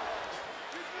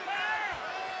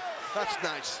 That's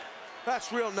nice.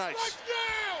 That's real nice.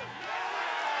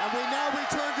 And we now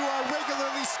return to our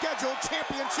regularly scheduled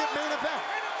championship main event.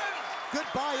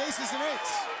 Goodbye, aces and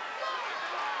eights.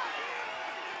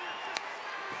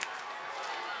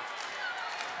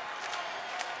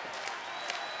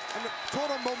 And the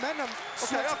total momentum.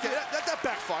 Okay, that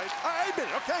backfired. I admit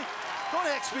it, okay? Don't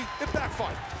ask me, it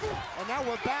backfired. And now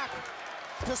we're back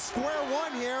to square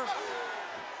one here.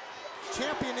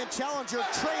 Champion and challenger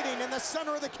trading in the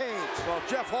center of the cage. Well,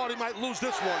 Jeff Hardy might lose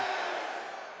this one.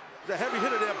 The heavy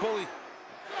hitter there, Bully.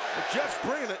 But Jeff's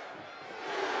bringing it.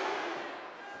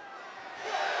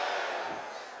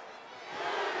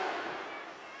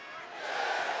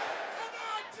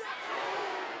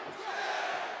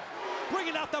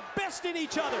 Bringing out the best in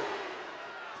each other.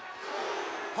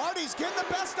 Hardy's getting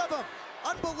the best of him.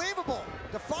 Unbelievable.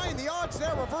 Defying the odds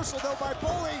there. Reversal, though, by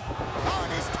Bully. Oh,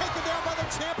 and he's taken down by the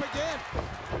champ again.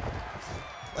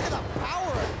 Look at the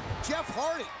power of Jeff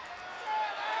Hardy.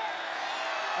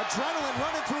 Adrenaline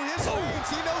running through his veins.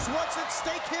 He knows what's at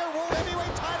stake here. World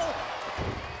Heavyweight title.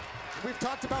 We've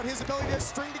talked about his ability to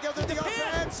string together the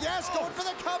offense. Yes, going for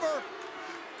the cover.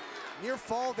 Near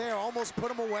fall there. Almost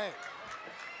put him away.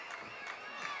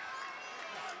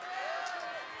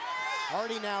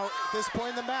 Hardy now, at this point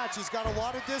in the match, he's got a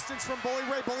lot of distance from Bully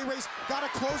Ray. Bully Ray's got to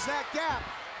close that gap.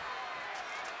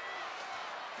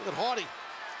 Look at Hardy.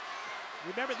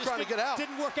 Remember, this trying to get out.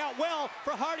 Didn't work out well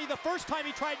for Hardy the first time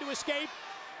he tried to escape.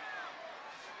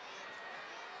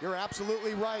 You're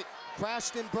absolutely right.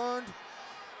 Crashed and burned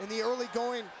in the early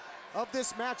going of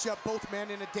this matchup. Both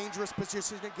men in a dangerous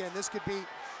position. Again, this could be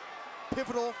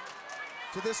pivotal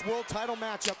to this world title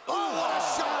matchup. Oh, what a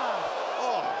shot!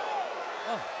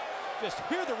 Oh. Just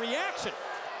hear the reaction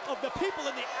of the people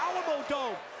in the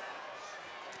Alamodome.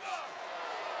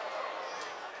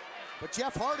 But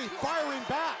Jeff Hardy firing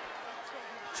back.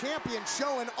 Champion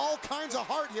showing all kinds of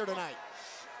heart here tonight.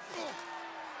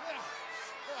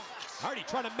 Hardy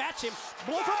trying to match him.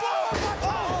 Blow for blow.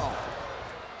 Oh.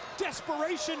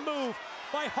 Desperation move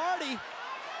by Hardy.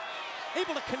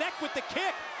 Able to connect with the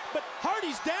kick, but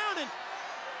Hardy's down and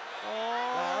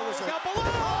got below.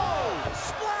 Oh.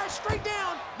 Splash straight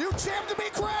down. New champ to be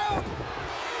crowned.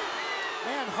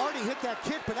 Man, Hardy hit that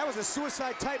kick, but that was a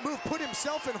suicide type move. Put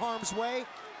himself in harm's way.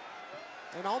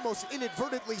 And almost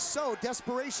inadvertently so.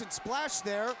 Desperation splash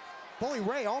there. Bully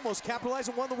Ray almost capitalized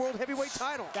and won the World Heavyweight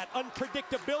title. That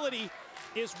unpredictability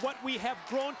is what we have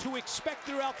grown to expect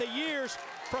throughout the years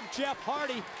from Jeff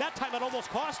Hardy. That time it almost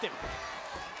cost him.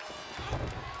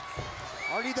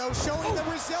 Hardy, though, showing the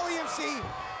resiliency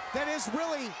that has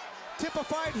really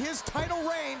typified his title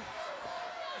reign.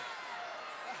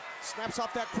 Snaps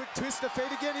off that quick twist of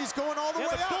fate again. He's going all the way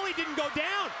but up. Bully didn't go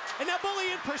down. And now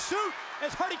Bully in pursuit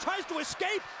as Hardy tries to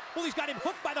escape. Bully's got him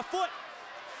hooked by the foot.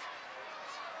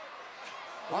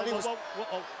 Hardy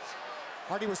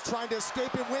was trying to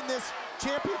escape and win this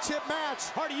championship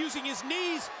match. Hardy using his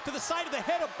knees to the side of the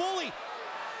head of Bully.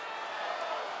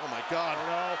 Oh, my God.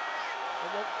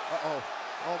 Uh-oh.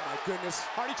 Oh, my goodness.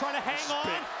 Hardy trying to hang on.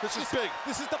 This is big.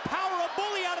 This is the power of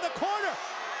Bully out of the corner.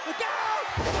 Look out!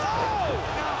 Oh!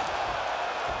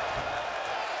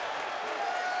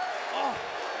 Oh.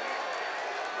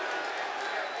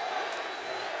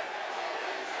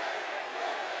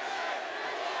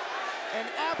 An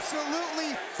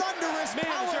absolutely thunderous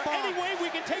powerbomb. Is there any way we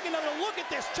can take another look at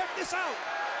this? Check this out.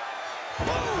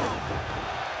 Boom!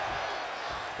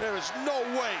 There is no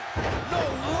way. No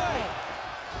way.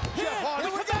 Jeff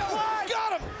Hardy.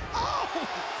 Got him. Oh!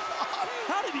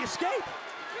 How did he escape?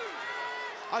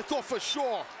 I thought for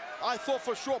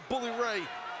sure Bully Ray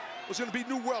was going to be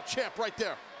new world champ right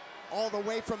there. All the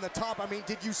way from the top. I mean,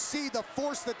 did you see the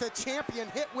force that the champion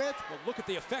hit with? Well, look at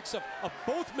the effects of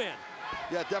both men.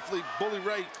 Yeah, definitely Bully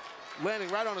Ray landing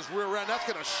right on his rear end. That's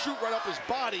going to shoot right up his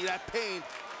body, that pain.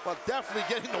 But definitely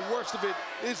getting the worst of it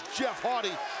is Jeff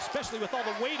Hardy. Especially with all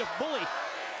the weight of Bully.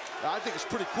 I think it's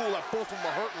pretty cool that both of them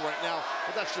are hurting right now,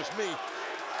 but that's just me.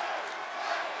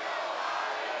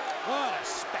 What a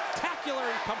spectacular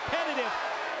and competitive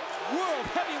World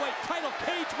Heavyweight title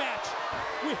cage match.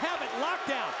 We have it locked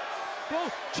down.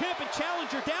 Both champ and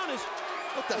challenger down as...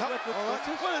 What the hell? What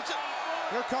is it?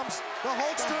 Here comes the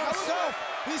Hulkster himself.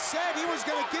 He said he was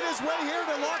going to get his way here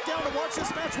to lock down to watch this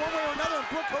match one way or another, and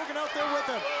Brooke Hogan out there with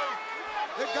him.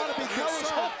 They've got to be What is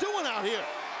Hulk doing out here?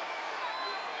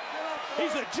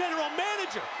 He's the general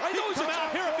manager. I know he can come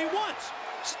out here if he wants.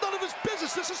 It's none of his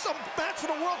business. This is some match for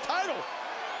the world title.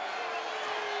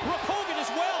 Brooke Hogan as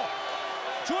well,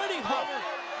 joining Hulk.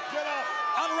 Get up.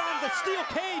 Out around the steel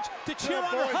cage to cheer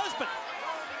on her husband.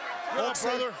 Get up,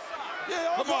 brother.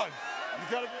 Yeah, come on. You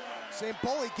gotta. Saying,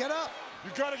 Bully, get up.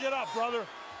 You gotta get up, brother.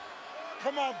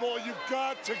 Come on, Bully. You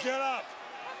got to get up.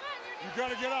 You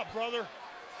gotta get up, brother. You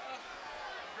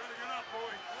gotta get up,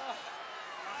 Bully.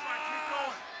 That's right. Keep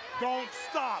going. Don't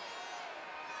stop.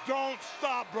 Don't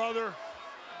stop, brother.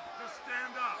 Just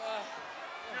stand up.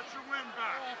 Get your wind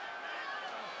back.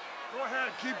 Go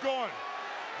ahead. Keep going.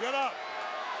 Get up.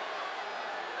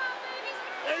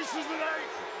 Aces and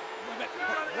eights. You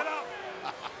gotta get up.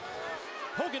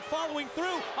 Hogan following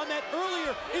through on that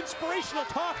earlier inspirational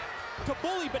talk to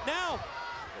Bully, but now, oh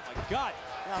my God.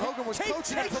 Yeah, Hogan was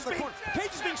coaching him from the corner.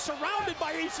 Cage is being surrounded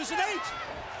by aces and eights.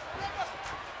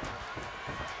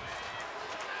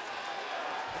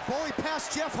 Bully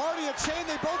passed Jeff Hardy a chain.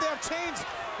 They both have chains,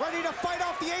 ready to fight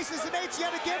off the aces and eights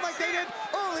yet again like they did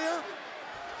earlier.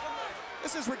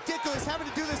 This is ridiculous, having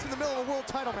to do this in the middle of a world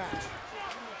title match.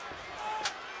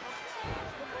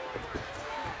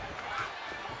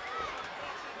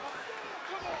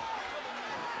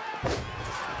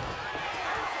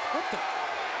 What the?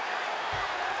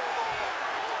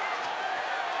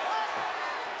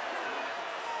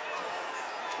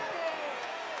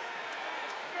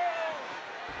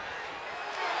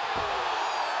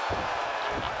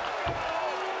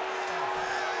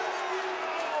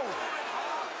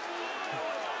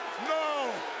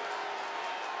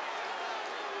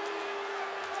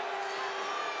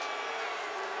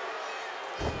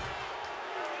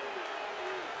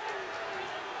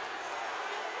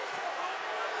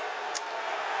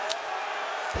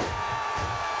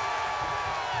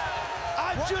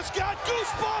 Just got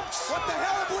goosebumps! What the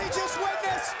hell have we just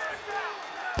witnessed?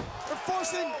 They're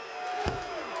forcing.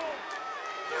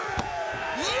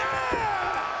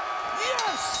 Yeah!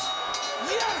 Yes!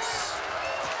 Yes!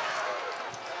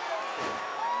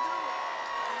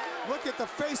 Look at the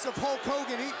face of Hulk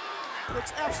Hogan. He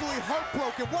looks absolutely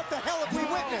heartbroken. What the hell have we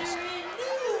witnessed?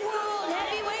 New World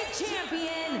Heavyweight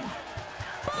Champion,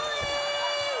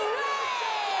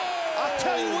 I'll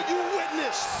tell you what you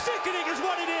witnessed. Sickening is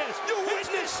what it is. You It's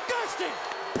witnessed disgusting.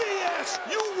 BS.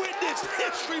 You witnessed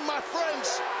history, my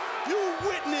friends. You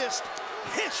witnessed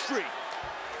history.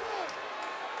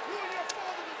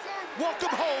 Welcome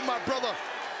home, my brother.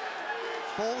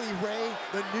 Bully Ray,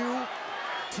 the new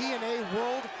TNA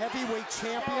World Heavyweight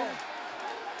Champion.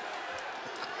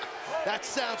 That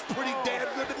sounds pretty damn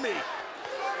good to me.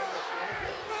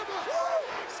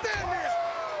 Stand there.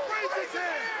 Raise his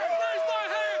hand. Raise my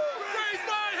hand. Raise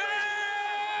my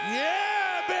hand.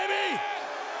 Yeah, baby.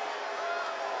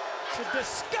 It's a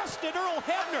disgusted Earl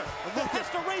Hebner that has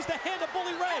to raise the hand of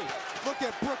Bully Ray. Look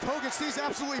at Brooke Hogan. She's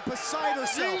absolutely beside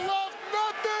herself. You love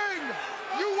nothing.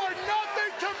 You are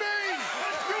nothing to me.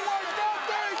 You are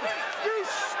nothing. You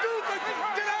stupid.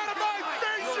 Get out of my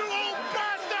face, you old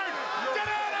bastard. Get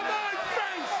out of my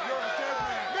face. You're a dead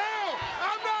man. No,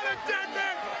 I'm not a dead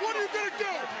man. What are you going to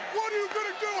do? What are you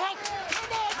going to do, Hulk? Come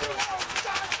on, you old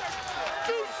bastard.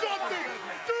 Do something.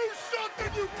 Do something,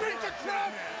 you piece of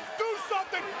crap. Do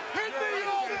something. Hit me, you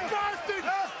old bastard.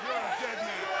 You're a dead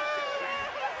man.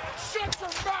 Shut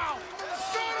your mouth.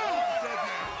 Shut up. Dead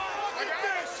man. Look at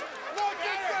this. Look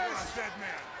at this. Dead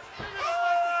man.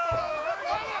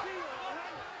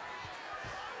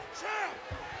 Champ.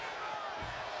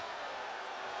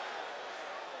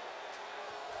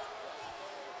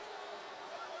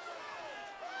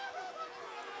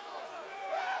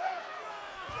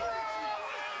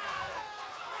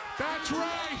 That's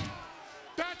right.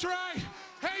 That's right.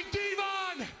 Hey,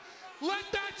 Devon,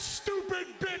 let that stupid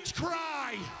bitch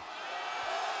cry.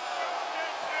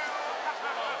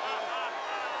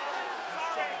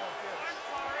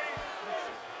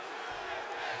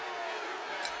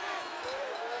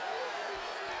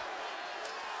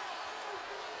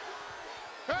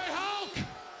 Hey, Hulk!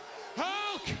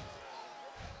 Hulk!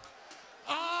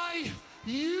 I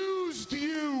used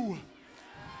you!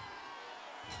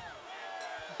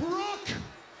 Brooke!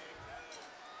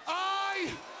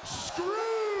 I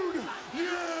screwed you!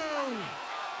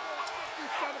 You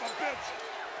son of a bitch!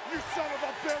 You son of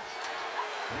a bitch!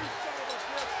 You son of a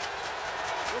bitch!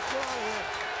 Let's go out of here.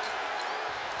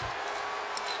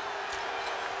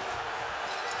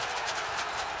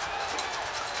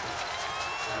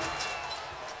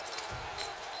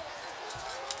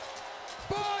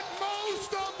 But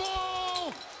most of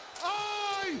all,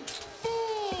 I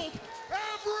fooled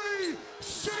every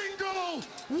single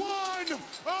one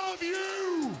of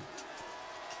you.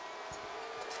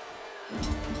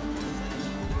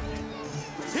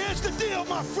 Here's the deal,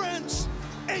 my friends.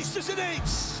 Aces and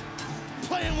eights.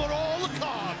 Playing with all the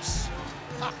cards.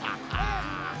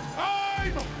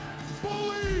 I'm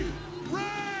Bully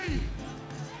Ray.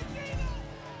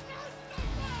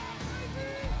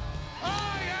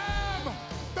 I am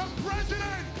the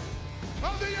president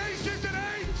of the Aces and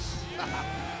Eights.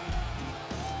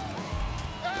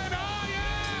 And I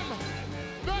am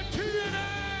the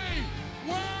TNA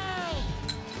World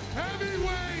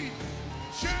Heavyweight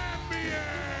Champion.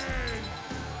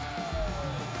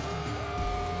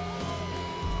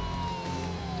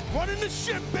 Running the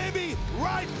ship, baby.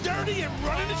 Ride dirty and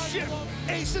running the ship.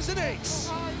 Aces and eights.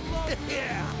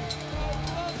 Yeah.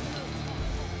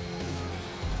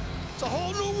 It's a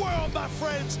whole new world, my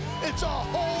friends. It's a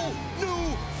whole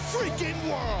new freaking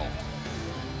world.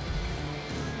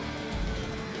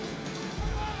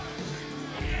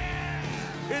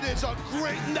 It is a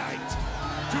great night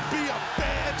to be a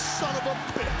bad son of a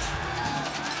bitch.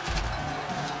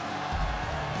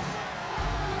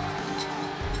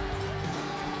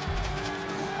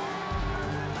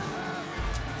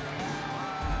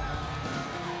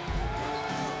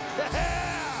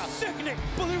 Sickening.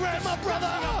 Bully Ray, my brother.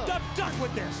 I'm done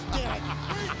with this. Damn it.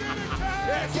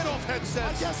 Yeah, get off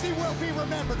headsets. I guess he will be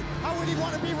remembered. How would he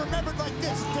want to be remembered like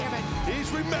this, damn it?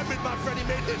 He's remembered, my friend. He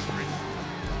made history.